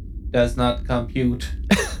himself, "Does not compute.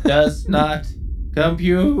 Does not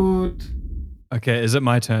compute." Okay, is it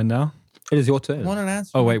my turn now? It is your turn. Want an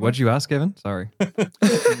answer? Oh, wait, what did you ask, Evan? Sorry.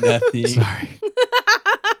 Nothing. Sorry.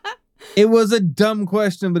 It was a dumb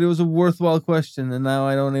question, but it was a worthwhile question, and now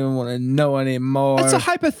I don't even want to know anymore. It's a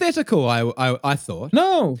hypothetical, I thought.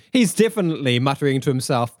 No. He's definitely muttering to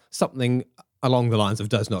himself something along the lines of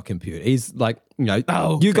does not compute. He's like, you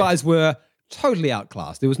okay. guys were totally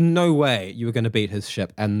outclassed. There was no way you were going to beat his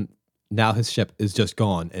ship, and now his ship is just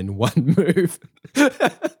gone in one move.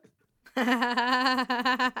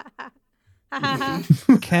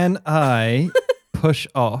 Can I push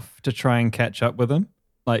off to try and catch up with him?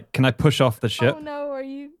 Like, can I push off the ship? Oh no, are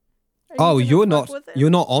you You're gonna not. fuck with it? You're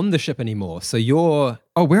not on the ship anymore. So you're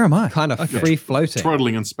Oh, where am I? kind of free floating.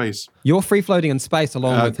 Throttling in space. You're free floating in space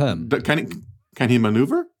along with him. Can he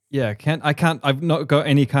maneuver? Yeah, I've not got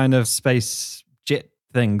any kind of space jet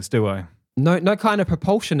things, do I? No kind of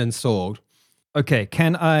propulsion installed. Okay,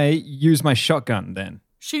 can I use my shotgun then?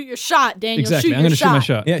 Shoot your shot, Daniel. Exactly, Shoot I'm your going to shoot my shot.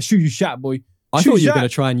 shot. Yeah, shoot your shot, boy. I Shoot thought you your were going to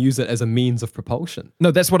shot. try and use it as a means of propulsion.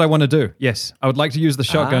 No, that's what I want to do. Yes, I would like to use the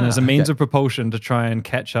shotgun as a means okay. of propulsion to try and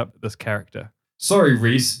catch up this character. Sorry,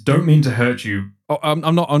 Reese. Don't mean to hurt you. Oh, I'm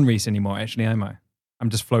not on Reese anymore, actually, am I? I'm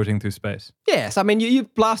just floating through space. Yes, I mean you're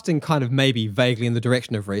blasting kind of maybe vaguely in the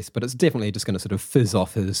direction of Reese, but it's definitely just going to sort of fizz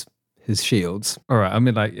off his shields. All right, I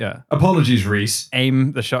mean, like, yeah. Apologies, Reese.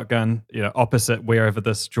 Aim the shotgun, opposite wherever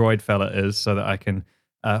this droid fella is, so that I can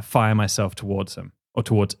fire myself towards him, or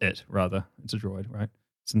towards it, rather. It's a droid, right?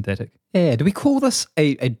 Synthetic. Yeah, do we call this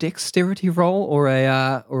a dexterity roll or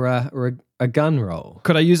a gun roll?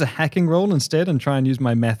 Could I use a hacking roll instead and try and use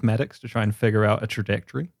my mathematics to try and figure out a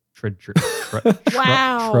trajectory?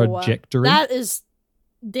 Wow. Trajectory. That is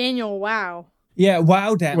Daniel. Wow. Yeah,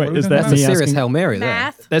 wow, Dan. Wait, What are we is talking that That's a me serious asking- Hail Mary there.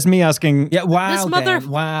 Math. That's me asking. Yeah, wow, This mother- Dan.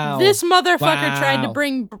 Wow. This motherfucker tried to Wow.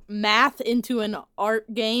 bring math into an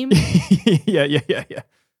art game. yeah.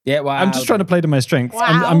 Yeah, wow. I'm just trying to play to my strengths. Wow.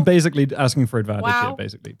 I'm basically asking for advantage Wow. here,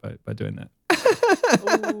 basically, by doing that.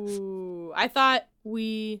 Ooh, I thought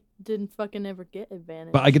we didn't fucking ever get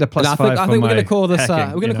advantage. But I get a plus And 5 I think we're for going my to call this.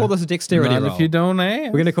 hacking, We're going to call this a dexterity Not roll. if you don't ask.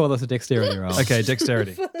 We're going to call this a dexterity roll. Okay,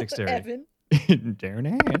 dexterity. Evan.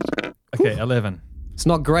 Darren ass. Okay, 11. It's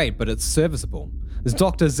not great, but it's serviceable. There's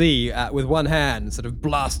Dr. Z with one hand sort of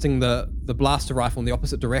blasting the blaster rifle in the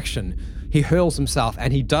opposite direction. He hurls himself,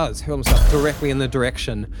 and he does hurl himself directly in the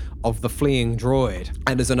direction of the fleeing droid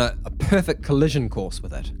and is in a perfect collision course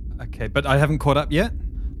with it. Okay, but I haven't caught up yet.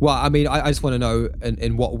 Well, I mean, I just want to know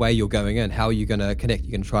in what way you're going in. How are you going to connect?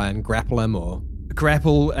 You can try and grapple him or...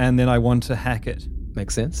 Grapple, and then I want to hack it.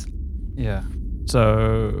 Makes sense? Yeah.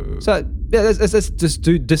 So Yeah, let's just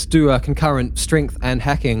do a concurrent strength and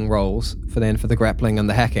hacking rolls for the grappling and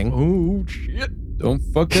the hacking. oh shit! Don't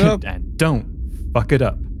fuck it up. And don't fuck it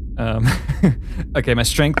up. Okay, my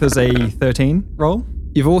strength is a 13 roll.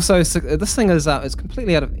 You've also this thing is it's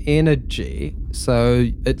completely out of energy, so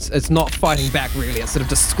it's not fighting back really. It's sort of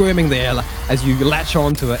just squirming there as you latch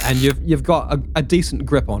onto it, and you've got a decent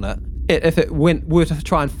grip on it. If it were to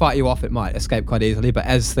try and fight you off, it might escape quite easily. But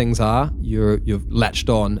as things are, you've latched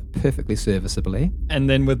on perfectly serviceably. And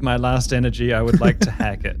then with my last energy, I would like to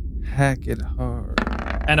hack it. Hack it hard.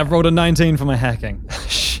 And I've rolled a 19 for my hacking.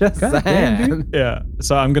 Shazam! Yeah.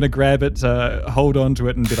 So I'm gonna grab it, hold on to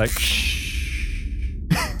it, and be like, shh.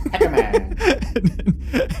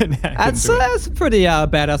 and hack That's into it. that's a pretty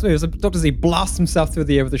badass move. So Dr. Z blasts himself through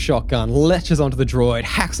the air with a shotgun, latches onto the droid,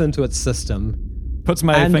 hacks into its system. Puts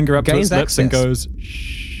my and finger up to its gains lips and access. goes,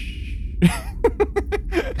 shh.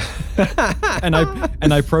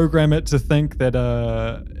 and I program it to think that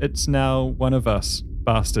it's now one of us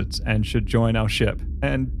bastards and should join our ship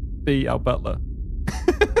and be our butler.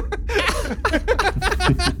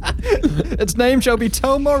 Its name shall be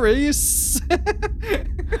Tom Maurice.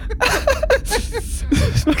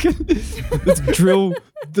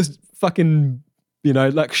 This fucking,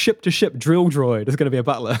 like ship to ship drill droid is going to be a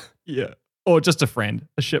butler. Yeah. Or just a friend,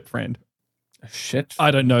 a ship friend. Shit.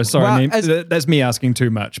 I don't know. Sorry, Well, that's me asking too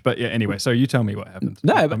much. But yeah, anyway, so you tell me what happened.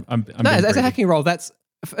 No, but I'm no, being as a greedy. hacking role, that's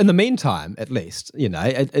in the meantime, at least,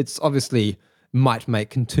 it's obviously might make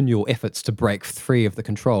continual efforts to break free of the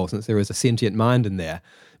control since there is a sentient mind in there,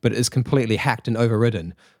 but it is completely hacked and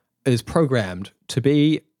overridden. It is programmed to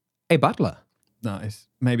be a butler. Nice.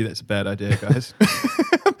 Maybe that's a bad idea, guys.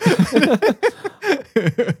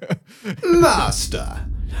 Master,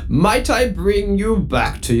 might I bring you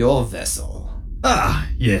back to your vessel? Ah,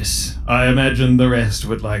 yes. I imagine the rest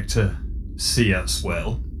would like to see us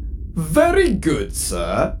well. Very good,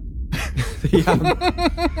 sir.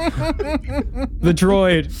 The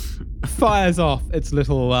droid fires off its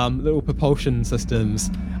little propulsion systems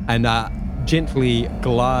and gently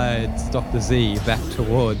glides Dr. Z back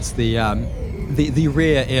towards the the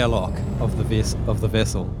rear airlock of the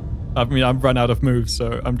vessel. I mean, I'm run out of moves,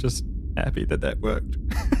 so I'm just happy that worked.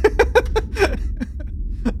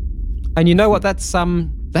 And you know what? That's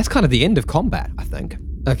kind of the end of combat, I think.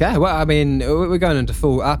 Okay, well, I mean, we're going into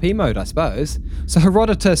full RP mode, I suppose. So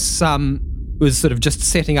Herodotus was sort of just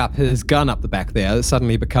setting up his gun up the back there. It's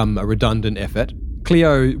suddenly become a redundant effort.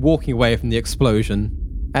 Cleo walking away from the explosion,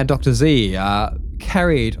 and Dr. Z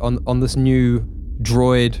carried on this new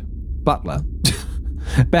droid butler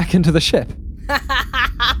back into the ship.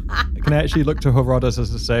 Can I actually look to Herodotus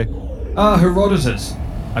to say, Herodotus,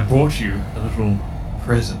 I brought you a little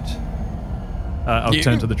present. I'll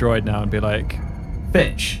turn to the droid now and be like,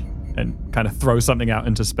 fetch, and kind of throw something out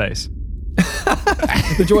into space.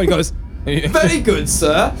 The droid goes, very good,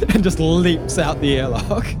 sir, and just leaps out the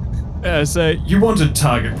airlock. So you wanted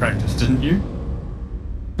target practice, didn't you?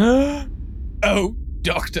 Oh,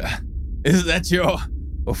 Doctor, is that your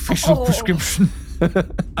official prescription?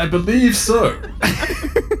 I believe so.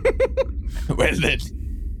 Well then,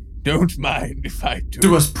 don't mind if I do.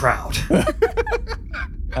 Do us proud.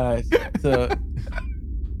 So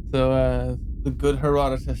the good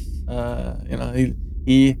Herodotus,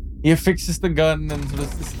 he affixes the gun and sort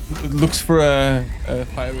of looks for a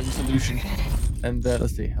firing solution. And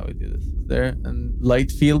let's see how we do this. There, and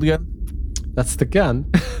light field gun. That's the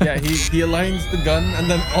gun. Yeah, he aligns the gun and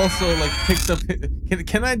then also like picks up.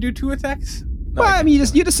 Can I do 2 attacks? No, well, I mean,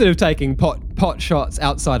 you're just sort of taking pot shots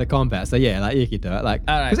outside of combat. So yeah, like you could do it, like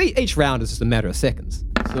because each round is just a matter of seconds.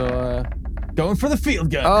 So going for the field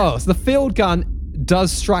gun. Oh, so the field gun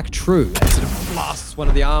does strike true. It sort of blasts one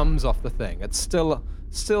of the arms off the thing. It's still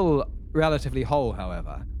relatively whole,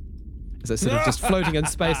 however. Is it sort of just floating in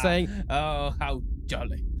space saying, "Oh, how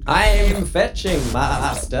jolly." I'm fetching,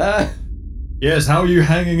 master. Yes, how are you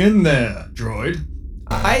hanging in there, droid?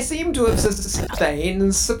 I seem to have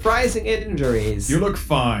sustained surprising injuries. You look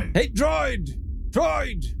fine. Hey, droid!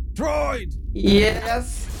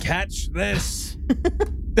 Yes? Catch this.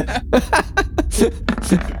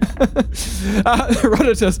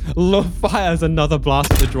 Herodotus fires another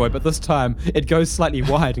blast at the droid, but this time it goes slightly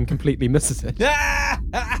wide and completely misses it.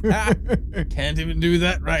 Can't even do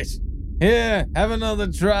that right. Here, have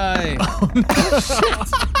another try. Oh, no,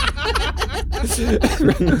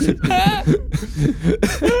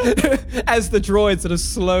 As the droid sort of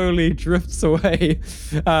slowly drifts away,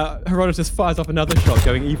 Herodotus fires off another shot,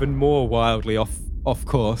 going even more wildly off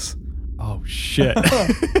course. Oh shit!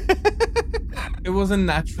 It was a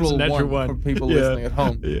natural one for people listening at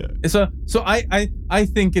home. Yeah. So I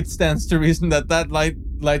think it stands to reason that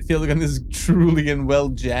light field gun is truly and well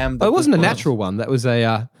jammed. Oh, it wasn't a natural one. That was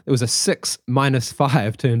it was a 6 -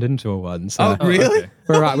 5 turned into a 1. So. Oh, really? Okay.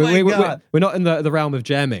 We're right. We're not in the realm of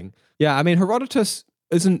jamming. Yeah, I mean Herodotus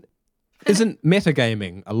isn't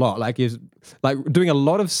metagaming a lot. Like he's like doing a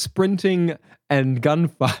lot of sprinting and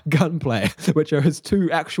gunplay, which are his 2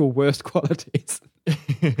 actual worst qualities.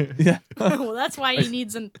 Yeah. Well, that's why he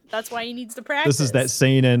needs to practice. This is that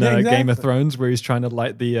scene in Game of Thrones where he's trying to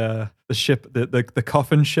light the ship, the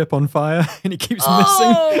coffin ship on fire, and he keeps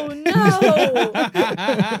missing. Oh no!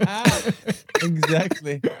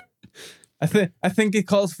 Exactly. I think it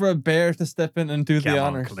calls for a bear to step in and do the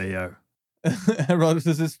honors. Cleo.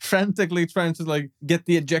 Herodotus is frantically trying to like get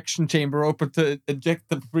the ejection chamber open to eject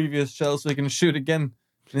the previous shell so he can shoot again.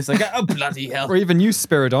 And he's like, oh bloody hell! Or even you,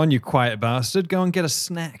 Spiridon, you quiet bastard, go and get a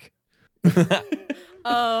snack.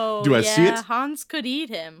 Oh, Do I see it? Hans could eat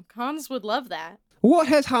him. Hans would love that. What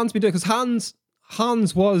has Hans been doing? Because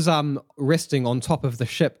Hans was resting on top of the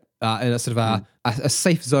ship in a sort of a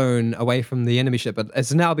safe zone away from the enemy ship, but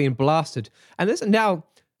it's now being blasted, and there's now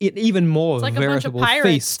an even more It's like a bunch of veritable pirates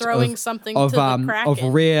feast throwing something to the Kraken. of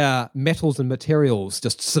rare metals and materials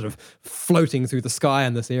just sort of floating through the sky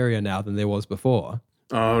in this area now than there was before.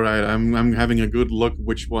 All right, I'm having a good look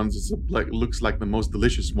which ones is looks like the most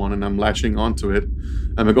delicious one, and I'm latching onto it.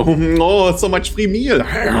 And I go, oh, so much free meal!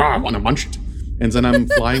 I want to munch it. And then I'm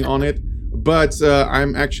flying on it, but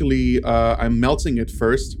I'm actually I'm melting it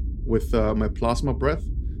first with my plasma breath,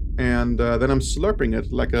 and then I'm slurping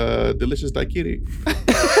it like a delicious daiquiri.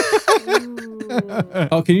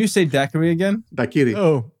 Oh, can you say daiquiri again? Daiquiri.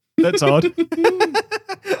 Oh, that's odd.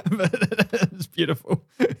 It's beautiful.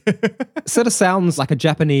 Sort of sounds like a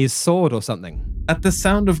Japanese sword or something. At the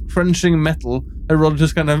sound of crunching metal,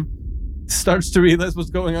 Herodotus kind of starts to realize what's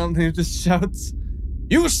going on, and he just shouts,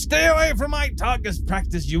 You stay away from my target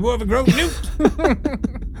practice, you overgrown newt!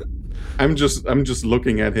 I'm just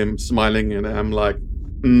looking at him, smiling, and I'm like,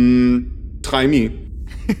 try me.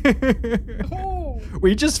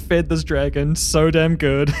 We just fed this dragon so damn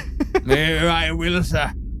good. There I will,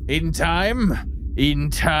 sir. In time, In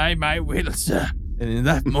time I will, sir. And in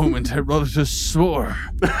that moment, Herodotus swore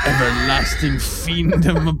everlasting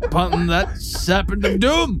fiendom upon that serpent of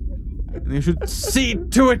doom. And you should see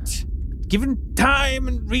to it, given time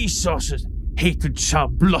and resources, hatred shall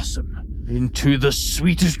blossom into the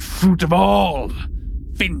sweetest fruit of all,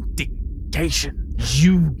 vindication.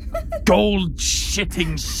 You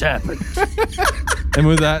gold-shitting serpent. And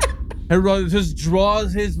with that, Herodotus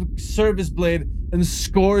draws his service blade and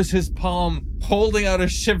scores his palm, holding out a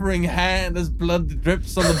shivering hand as blood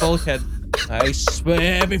drips on the bulkhead. I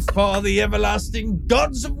swear before the everlasting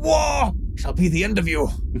gods of war shall be the end of you,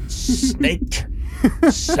 snake,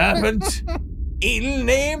 serpent,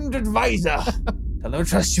 ill-named advisor. I'll never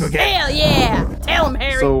trust you again. Hell yeah! Tell him,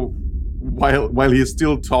 Harry. So while he is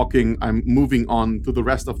still talking, I'm moving on to the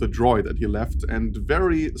rest of the droid that he left and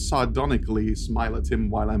very sardonically smile at him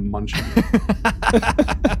while I'm munching.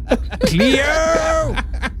 Cleo!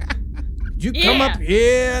 You come up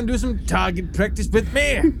here and do some target practice with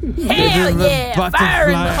me. Hell yeah! Fire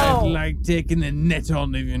in the I'd hole. like taking the net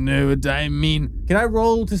on, if you know what I mean. Can I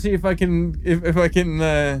roll to see if I can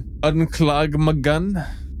unclog my gun?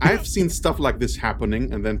 I've seen stuff like this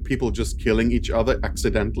happening and then people just killing each other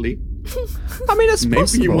accidentally. I mean, it's Maybe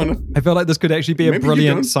possible. you want to... I feel like this could actually be a Maybe you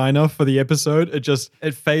brilliant don't. sign-off for the episode.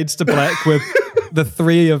 It fades to black with the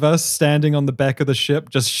three of us standing on the back of the ship,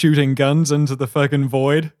 just shooting guns into the fucking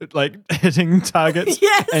void, like hitting targets.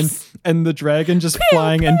 Yes! And the dragon just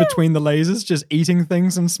flying in between the lasers, just eating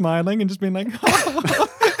things and smiling and just being like,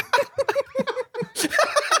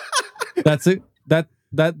 That's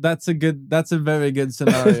a very good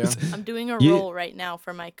scenario. I'm doing a roll right now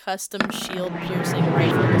for my custom shield piercing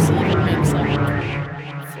rifle to see if it makes like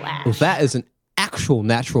flash. Well, that is an actual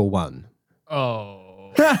natural one. oh.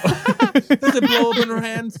 Does it blow up in her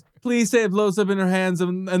hands? Please say it blows up in her hands,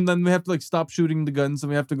 and then we have to like stop shooting the guns, and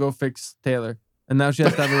we have to go fix Taylor. And now she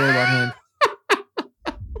has to have a robot hand.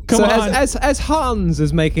 So as Hans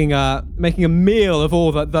is making a meal of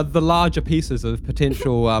all the larger pieces of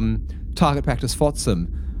potential target practice Fotsum,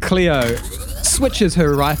 Cleo switches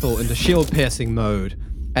her rifle into shield piercing mode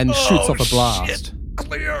and shoots off a blast.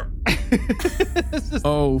 Clear.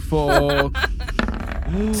 Oh fuck!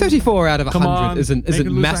 34 out of Come 100 on, isn't make it lose a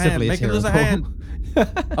hand. massively Make it terrible. lose a hand.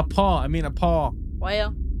 A paw. I mean a paw.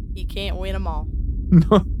 Well, you can't win them all.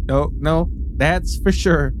 No, that's for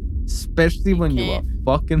sure. Especially when you're a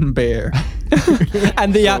fucking bear.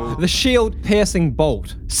 And the shield piercing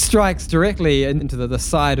bolt strikes directly into the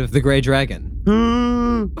side of the Grey Dragon.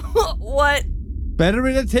 What?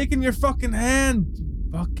 Better than taking your fucking hand.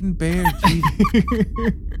 Fucking bear.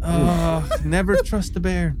 Never trust a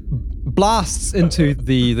bear. Blasts into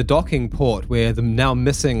the docking port where the now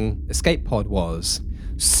missing escape pod was,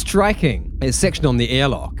 striking a section on the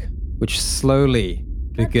airlock, which slowly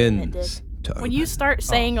begins to open. When you start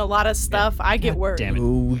saying a lot of stuff, I get worried. Damn it.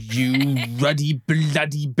 Oh, you ruddy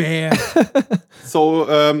bloody bear.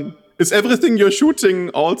 So, is everything you're shooting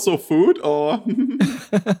also food, or?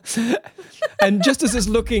 And just as it's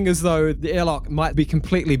looking as though the airlock might be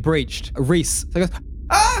completely breached, Reese goes,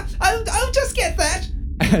 I'll just get that!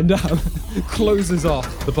 And closes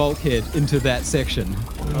off the bulkhead into that section.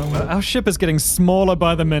 Our ship is getting smaller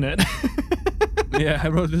by the minute. Yeah,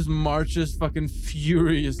 Herodotus marches fucking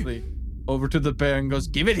furiously over to the bear and goes,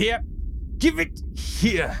 "Give it here! Give it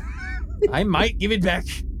here! I might give it back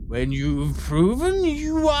when you've proven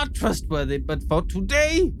you are trustworthy, but for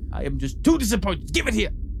today, I am just too disappointed. Give it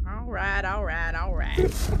here!" All right.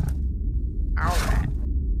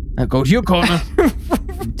 Now go to your corner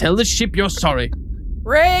and tell the ship you're sorry.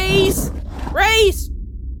 Race!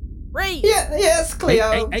 Yes,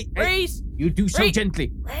 Cleo. Hey, Race! you do so Hey.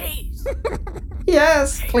 gently. Race!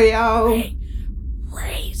 Yes, Cleo.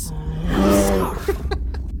 Race!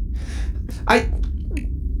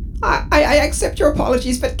 I accept your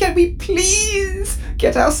apologies, but can we please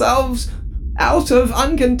get ourselves out of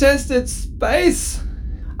uncontested space?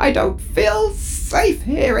 I don't feel safe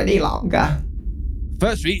here any longer.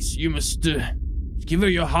 First, Reese, you must give her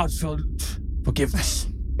your heartfelt forgiveness.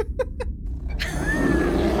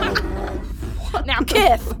 Now,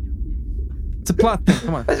 Kith! It's a plot thing.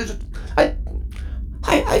 Come on.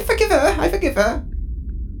 I forgive her. I forgive her.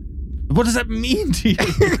 What does that mean to you?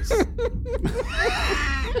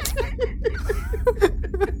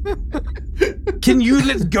 Can you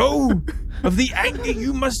let go of the anger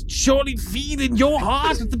you must surely feel in your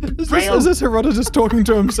heart at the betrayal? Is this Herodotus talking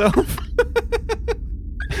to himself?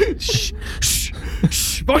 Shh,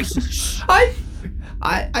 voice. Shh.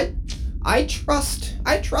 I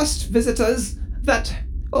trust visitors that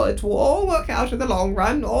it will all work out in the long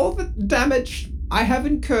run. All the damage I have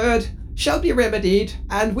incurred shall be remedied,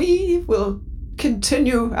 and we will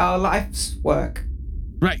continue our life's work.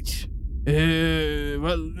 Right. I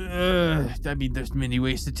mean, there's many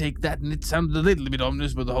ways to take that, and it sounded a little bit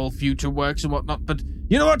ominous with the whole future works and whatnot, but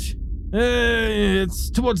you know what? It's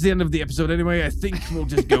towards the end of the episode anyway. I think we'll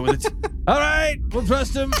just go with it. All right, we'll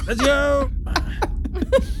trust him. Let's go.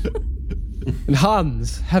 And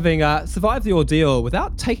Hans, having survived the ordeal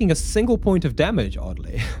without taking a single point of damage,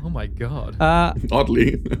 oddly, Oh my god.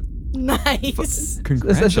 Oddly. Nice.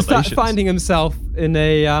 Congratulations. start finding himself in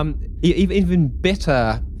a even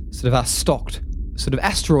better sort of stocked sort of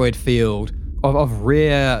asteroid field of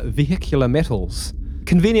rare vehicular metals,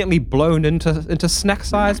 conveniently blown into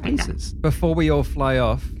snack-sized pieces. Before we all fly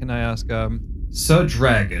off, can I ask, Sir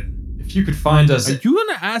Dragon, if you could find us... Are you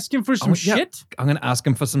gonna ask him for some shit? I'm going to ask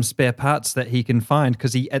him for some spare parts that he can find,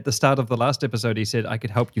 because at the start of the last episode, he said, I could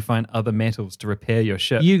help you find other metals to repair your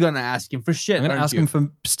ship. You're gonna ask him for shit. I'm going to aren't ask you? him for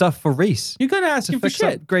stuff for Reese. You're gonna ask To him for fix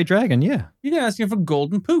up shit. Grey Dragon, yeah. You're gonna ask him for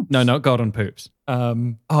golden poop. No, not golden poops.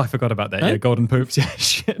 I forgot about that. Huh? Yeah, golden poops. Yeah,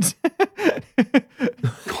 shit.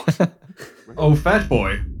 Oh, fat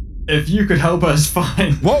boy, if you could help us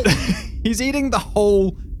find... Whoa. He's eating the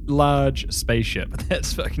whole large spaceship.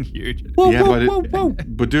 That's fucking huge. Whoa, Yeah, whoa, but whoa, whoa.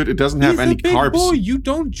 but dude, it doesn't have He's any a big carbs. boy. You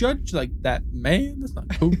don't judge like that, man. That's not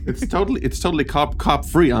cool. It's totally carb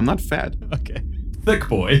free. I'm not fat. Okay. Thick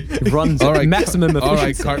boy. He runs All at right, maximum All right,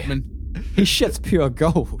 efficiency. Cartman. He shits pure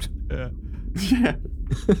gold. Yeah. Yeah.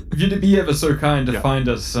 If you'd be ever so kind to Yeah. find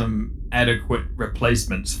us some adequate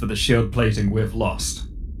replacements for the shield plating we've lost,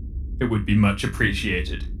 it would be much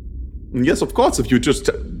appreciated. And yes, of course. If you just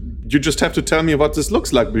have to tell me what this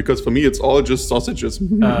looks like, because for me it's all just sausages.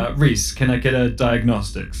 Reese, can I get a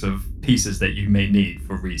diagnostics of pieces that you may need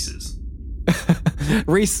for Reese's?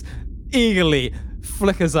 Reese eagerly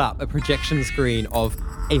flickers up a projection screen of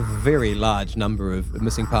a very large number of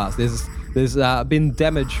missing parts. There's been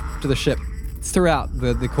damage to the ship throughout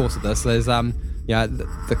the course of this. There's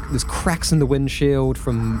there's cracks in the windshield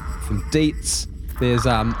from Dietz. There's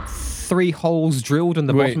 3 holes drilled in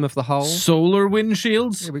the Wait, bottom of the hull. Solar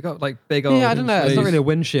windshields? Yeah, we got like big old... Yeah, I don't know. It's not really a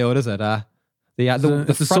windshield, is it? The it's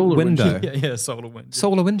a front solar window. windshield. Yeah, solar wind.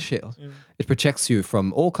 Solar windshield. It protects you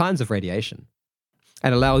from all kinds of radiation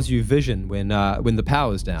and allows you vision when the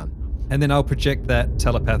power's down. And then I'll project that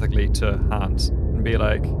telepathically to Hans and be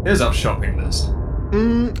like, here's our shopping list.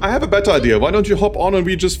 I have a better idea. Why don't you hop on and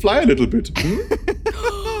we just fly a little bit?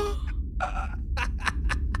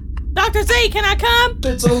 Dr. Z, can I come?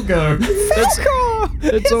 Let's all go.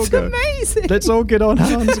 Let's all go. Amazing. Let's all get on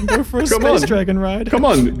Hans and go for a Come space on. dragon ride. Come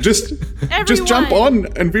on, just jump Everyone.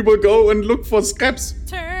 on and we will go and look for scraps.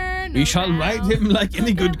 Turn We shall around. ride him like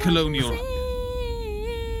any good colonial.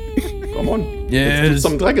 Come on. Let's do Yes.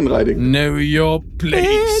 some dragon riding. Know your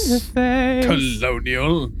place,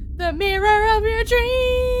 colonial. The mirror of your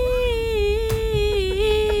dream.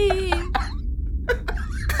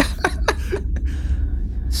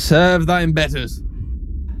 Serve thine betters.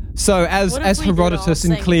 So as What if we did all Herodotus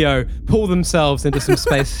and sing? Cleo pull themselves into some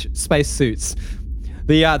space suits,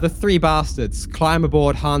 the 3 bastards climb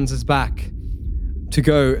aboard Hans's back to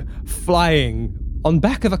go flying on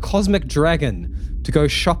back of a cosmic dragon to go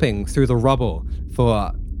shopping through the rubble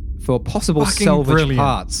for possible Fucking salvage brilliant.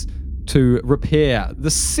 parts to repair the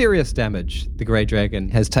serious damage the Grey Dragon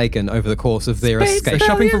has taken over the course of their We're escape.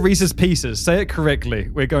 shopping for Reese's Pieces. Say it correctly.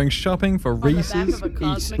 We're going shopping for the back Reese's of a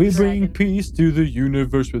Pieces. cosmic We bring dragon. peace to the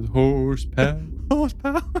universe with horsepower,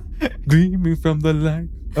 Horsepower. gleaming from the light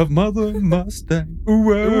of Mother Mustang.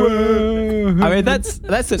 Whoa. I mean, that's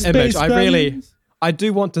an image. I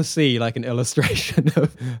do want to see like an illustration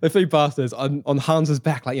of the 3 bastards on Hans's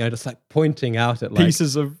back, like, just like pointing out at like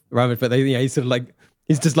Pieces of... Roman, but he's sort of like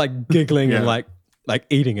he's just like giggling and Yeah. like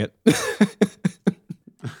eating it.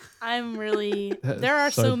 I'm really. There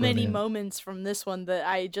are so so many brilliant. moments from this one that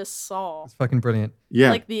I just saw. It's fucking brilliant.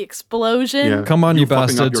 Yeah. Like the explosion. Yeah. Come on, you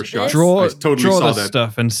fucking up bastards. your shots. Draw I totally draw saw this that.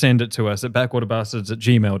 stuff and send it to us at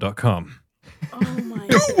backwaterbastards@gmail.com. Oh my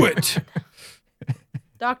Do god. it.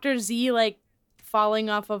 Dr. Z like falling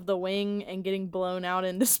off of the wing and getting blown out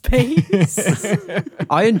into space.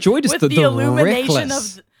 I enjoyed just With the the illumination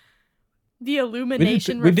reckless. of the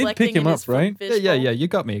illumination we did reflecting pick him in up, his right? Yeah, you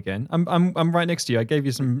got me again. I'm right next to you. I gave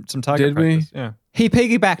you some target Did we? practice. Yeah. He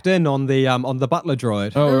piggybacked in on the butler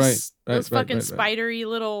droid. Oh, Those right. fucking spidery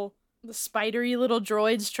little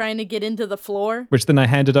droids trying to get into the floor. Which then I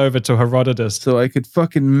handed over to Herodotus. So I could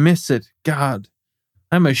fucking miss it. God.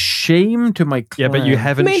 I'm ashamed to my Yeah, clan. but you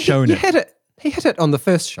haven't shown he it. hit it. He hit it on the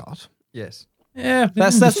first shot. Yes. Yeah,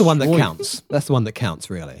 That's the one that counts. That's the one that counts,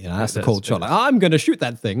 really. You know, that's the cold shot. Like, I'm going to shoot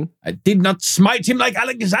that thing. I did not smite him like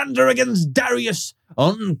Alexander against Darius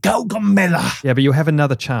on Gaugamela. Yeah, but you have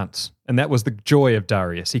another chance. And that was the joy of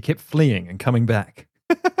Darius. He kept fleeing and coming back.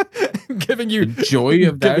 Giving you The joy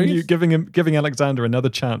of Darius? giving Alexander another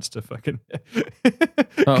chance to fucking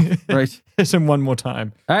Oh, right. hit him one more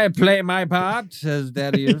time. I play my part, says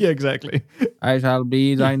Darius. Yeah, exactly. I shall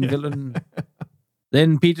be thine villain.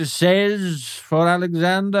 Then Peter says, for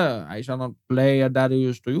Alexander, I shall not play a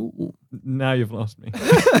Darius to you. Now you've lost me.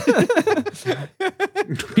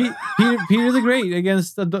 Peter the Great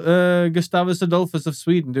against Gustavus Adolphus of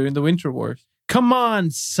Sweden during the Winter Wars. Come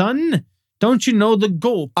on, son. Don't you know the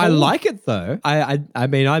goal? I like it though. I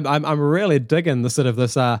mean, I'm really digging the sort of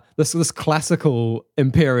this classical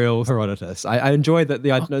imperial Herodotus. I enjoy that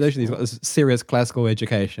the notion he's got this serious classical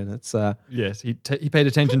education. It's Yes, he paid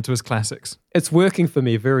attention to his classics. it's working for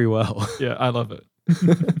me very well. Yeah, I love it.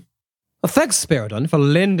 Well, thanks, Spiridon, for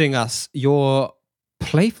lending us your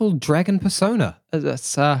playful dragon persona.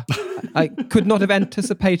 That's, I could not have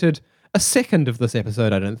anticipated a second of this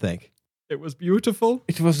episode, I don't think. It was beautiful.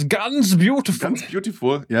 It was ganz beautiful. Ganz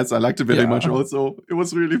beautiful. Yes, I liked it very much also. It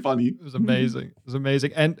was really funny. It was amazing. It was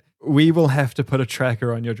amazing. And we will have to put a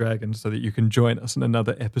tracker on your dragon so that you can join us in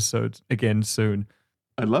another episode again soon.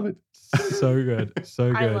 I love it. So good.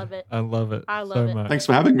 So good. I love it. I love it. I love so it. much. Thanks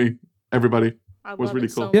for having me, everybody. I It was love really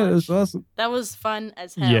it so cool. Yeah, it much. was awesome. That was fun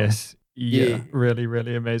as hell. Yes. Yeah. Yeah. Really,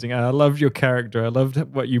 really amazing. And I loved your character. I loved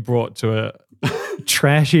what you brought to a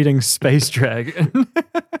trash-eating space dragon.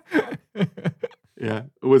 Yeah,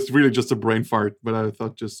 it was really just a brain fart, but I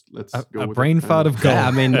thought let's go a with brain it. fart of gold. Yeah,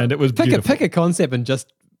 I mean, and it was pick beautiful. a concept and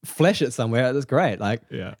just flesh it somewhere. That's great. Like,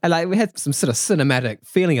 Yeah. and like we had some sort of cinematic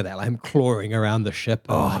feeling of that, like him clawing around the ship,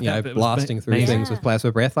 and, that bit was blasting through amazing. things with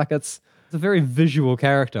plasma breath. Like it's a very visual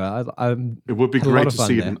character. I'm It would be Had a lot great of to fun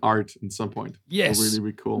see it there. in art at some point. Yes. It would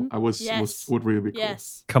really be cool. Yes. Would really be cool.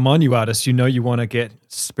 Yes. Come on, you artists. You know you want to get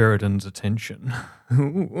Spiridon's attention.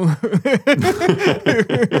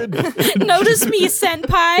 Notice me,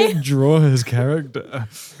 senpai. Draw his character.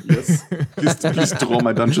 Yes. Please draw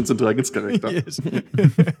my Dungeons and Dragons character. Yes.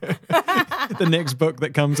 The next book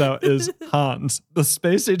that comes out is Hans, the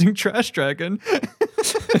space-eating trash dragon.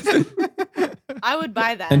 I would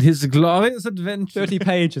buy that. And his glorious adventure. 30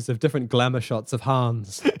 pages of different glamour shots of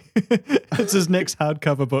Hans. It's his next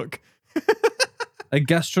hardcover book. A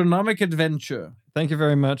gastronomic adventure. Thank you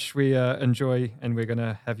very much. We enjoy, and we're going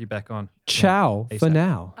to have you back on. Ciao for ASAP.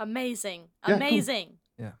 now. Amazing. cool. Amazing.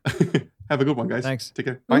 Have a good one, guys. Thanks. Take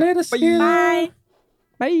care. Bye. Later, Bye.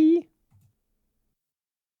 Bye.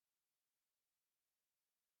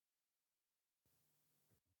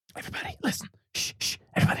 Everybody, listen. Shh, shh.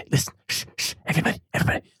 Everybody, listen. Shh, shh. Everybody,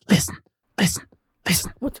 listen. Listen.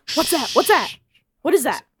 What's that? What's that? What is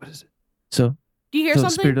that? What is it? So, Do you hear so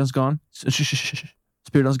something? Spiridon's gone. Shh, shh, shh, shh.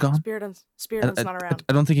 Spiridon's gone. Spiridon's not around.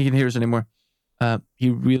 I don't think he can hear us anymore. He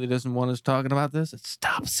really doesn't want us talking about this. It's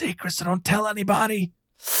top secret, so don't tell anybody.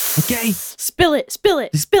 Okay? Spill it. Spill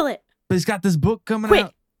it. Spill it. But he's got this book coming Quick.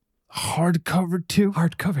 out. Hardcover too.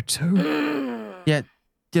 Hardcover 2. Yeah,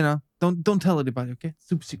 you know, don't tell anybody, okay?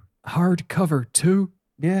 Super secret. Hardcover 2.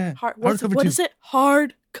 Yeah. What Hardcover is it?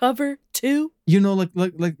 Hardcover 2? You know,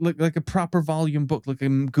 like a proper volume book, like a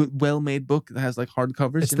good, well-made book that has like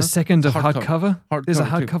hardcovers. It's you the know? second of Hardcover. hardcover. There's a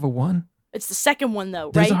Hardcover 2. hardcover 1. It's the second one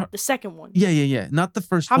though, There's right? a The second one. Yeah. Not the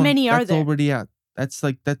first How one. many are That's there? already out.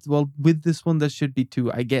 Well, with this one, that should be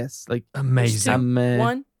 2, I guess. Like, Amazing. Two.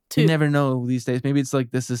 1, 2. you never know these days. Maybe it's like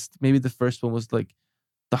maybe the first one was like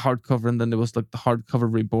the hardcover, and then there was like the hardcover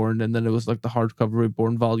reborn, and then it was like the hardcover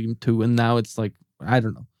reborn volume 2, and now it's like, I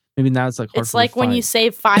don't know. Maybe now it's like hardcover It's like when 5. you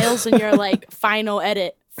save files and you're like final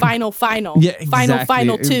edit, final. Yeah, exactly.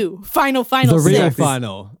 Final 2, final The real 6.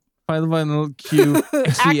 final. Final Q,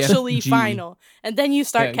 Actually CFG. final. And then you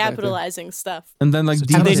start Yeah, exactly. capitalizing stuff. And then like So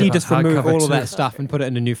D- tell And us then you about just remove hardcover all of that 2. stuff and put it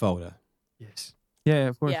in a new folder. Yes. yeah,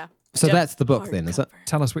 of course. Yeah. So Yep. that's the book then, is it? Hardcover.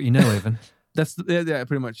 Tell us what you know, Evan. That's yeah,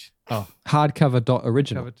 pretty much.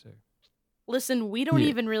 Hardcover.original. Cover 2. Listen, we don't Yeah.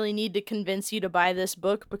 even really need to convince you to buy this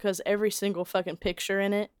book because every single fucking picture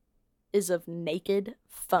in it is of naked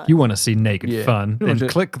fun. You want to see naked Yeah, fun? pretty Then much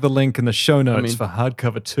it. click the link in the show notes mean- for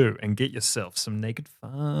hardcover 2 and get yourself some naked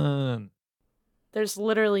fun. There's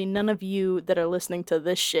literally none of you that are listening to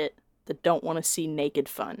this shit that don't want to see naked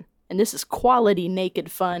fun. And this is quality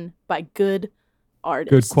naked fun by good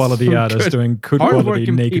artists. Good quality Good. artists doing good quality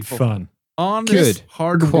Hardworking naked people. fun. Honest, Good.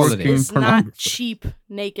 hard Quality. working It's not pornographer. cheap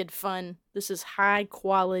naked fun. This is high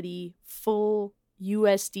quality, full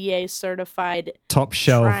USDA certified Top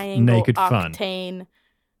shelf triangle naked fun. octane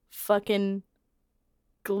fucking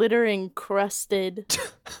glitter encrusted.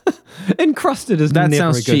 Encrusted is That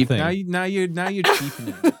never sounds a good cheap. thing. Now you're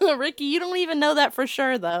cheaping it. Ricky, you don't even know that for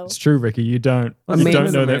sure, though. It's true, Ricky. You don't. I You mean-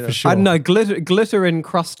 don't know that for sure. I don't know. Glitter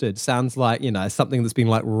encrusted sounds like, something that's been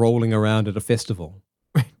like rolling around at a festival.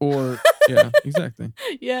 Or yeah, exactly.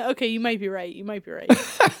 Yeah, okay, you might be right.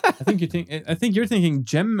 I think you're thinking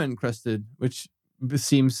gem encrusted, which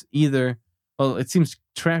seems it seems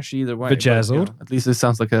trashy either way. but, Bejazzled. at least it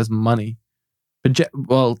sounds like it has money.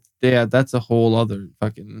 Well, yeah, that's a whole other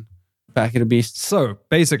fucking pack of the beast. So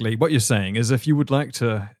basically, what you're saying is if you would like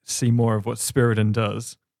to see more of what Spiridon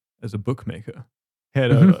does as a bookmaker,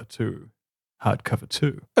 head over to Hardcover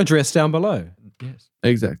 2. Address down below. Yes.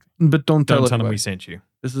 Exactly. But don't Don't tell them anybody. we sent you.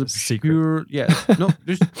 This is a It's a secret. pure. Yeah. No.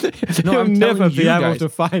 No. You'll I'm never telling be you able guys, to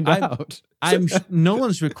find out. No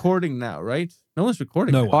one's recording now, right? No one's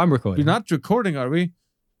recording. No now. one. I'm recording. We're not recording, are we?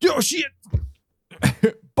 Oh, shit.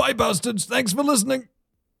 Bye, bastards. Thanks for listening.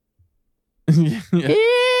 Yeah.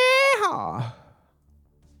 Yeehaw.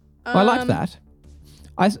 I like that.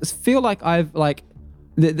 I feel like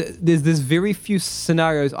there's very few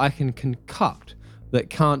scenarios I can concoct that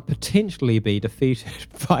can't potentially be defeated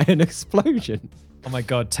by an explosion. Oh my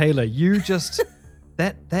God, Taylor, you just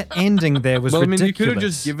that ending there was Well, I mean, ridiculous. you could have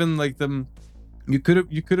just given them. You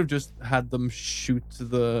could have just had them shoot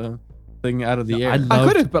the thing out of the air. I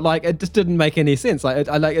could have, but it just didn't make any sense. It's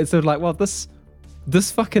sort of like, well, this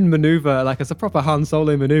fucking maneuver, it's a proper Han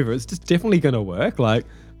Solo maneuver. It's just definitely gonna work.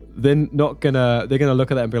 They're gonna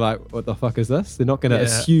look at that and be like, what the fuck is this? They're not gonna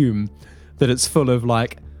assume that it's full of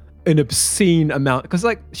an obscene amount, because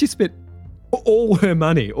she spent all her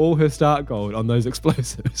money, all her start gold on those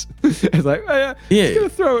explosives. It's like, oh yeah, just gonna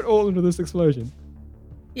throw it all into this explosion.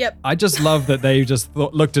 Yep. I just love that they just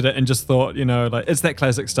looked at it and just thought, it's that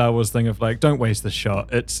classic Star Wars thing of don't waste the shot.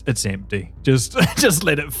 It's empty. Just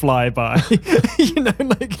let it fly by.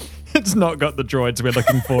 It's not got the droids we're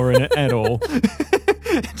looking for in it at all.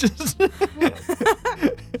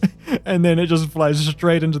 And then it just flies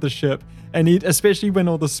straight into the ship. And especially when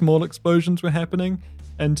all the small explosions were happening.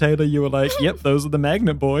 And Taylor, you were like, yep, those are the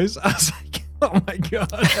magnet boys. I was like, oh my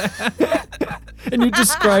God. And you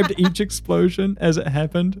described each explosion as it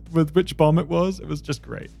happened with which bomb it was. It was just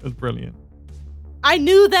great. It was brilliant. I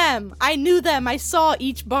knew them. I saw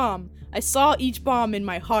each bomb. I saw each bomb in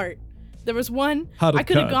my heart. There was one, I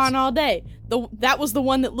could have gone all day. That was the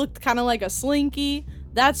one that looked kind of like a slinky.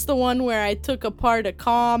 That's the one where I took apart a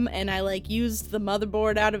comm and I used the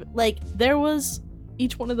motherboard out of it. There was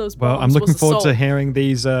each one of those bombs. Well, I'm looking was a forward soul. to hearing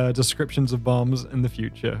these descriptions of bombs in the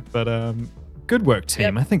future. But good work,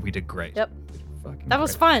 team. Yep. I think we did great. Yep. Fucking That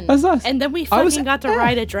was great. fun. That's nice. And then we I was- fucking got to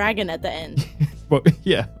ride a dragon at the end. Well,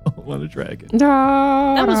 yeah, all on a dragon.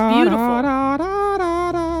 That was beautiful.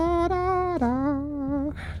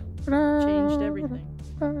 Changed everything.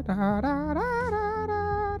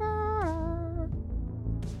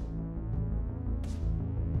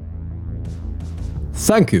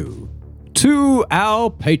 Thank you to our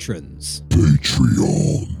patrons.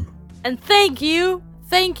 And thank you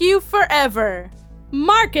forever,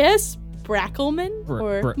 Marcus Brackelman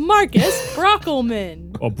or Marcus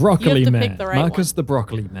Brockelman. Or Broccoli You have to Man. pick the right Marcus one. the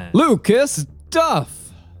Broccoli Man. Lucas Duff.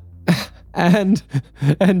 and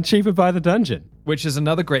Cheaper by the Dungeon. Which is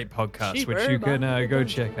another great podcast, Cheaper which you by can the go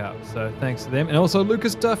dungeon. check out. So thanks to them. And also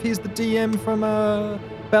Lucas Duff, he's the DM from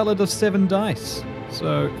Ballad of Seven Dice.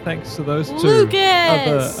 So thanks to those two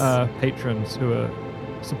Lucas! other patrons who are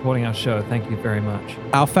supporting our show. Thank you very much.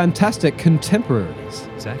 Our fantastic contemporaries.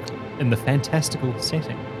 Exactly. In the fantastical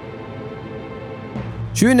setting.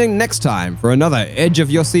 Tune in next time for another edge of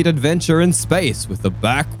your seat adventure in space with the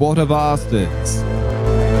Backwater Bastards.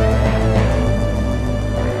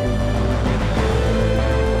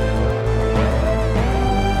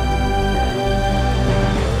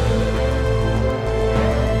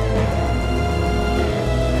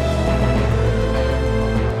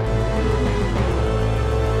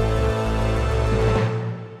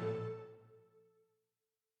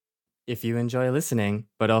 If you enjoy listening,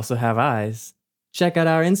 but also have eyes, check out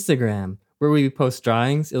our Instagram, where we post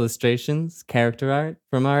drawings, illustrations, character art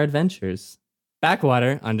from our adventures.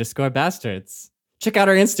 Backwater_bastards. Check out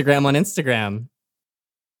our Instagram on Instagram.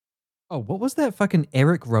 Oh, what was that fucking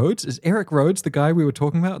Eric Rhodes? Is Eric Rhodes the guy we were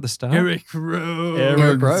talking about at the start? Eric Rhodes.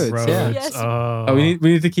 Eric Rhodes, yeah. Yes. Oh, we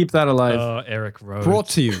need to keep that alive. Eric Rhodes. Brought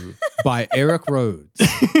to you by Eric Rhodes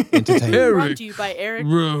Entertainment. Brought to you by Eric.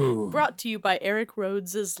 Rhodes. Brought to you by Eric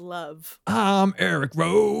Rhodes' love. I'm Eric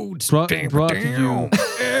Rhodes. Brought to you.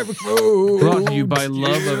 Eric Rhodes. Brought to you by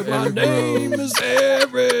love of My Eric name Rhodes. is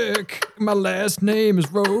Eric. My last name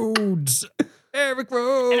is Rhodes. Eric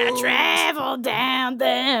Rhodes. And I travel down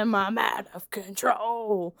them. I'm out of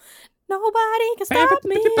control. Nobody can stop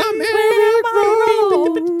me.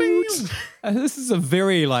 This is a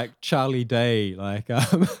very like Charlie Day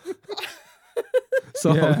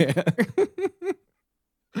song. Yeah.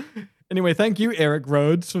 Anyway, thank you, Eric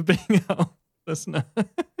Rhodes, for being our listener.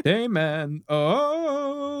 Hey, man.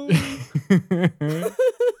 Oh.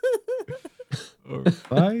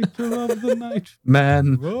 Fighter of the night.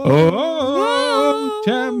 Man. Oh.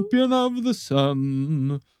 Champion of the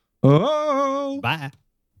sun. Oh. Bye.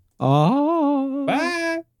 Oh.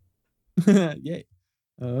 Bye. Yay.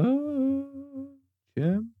 Oh.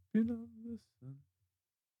 Champion of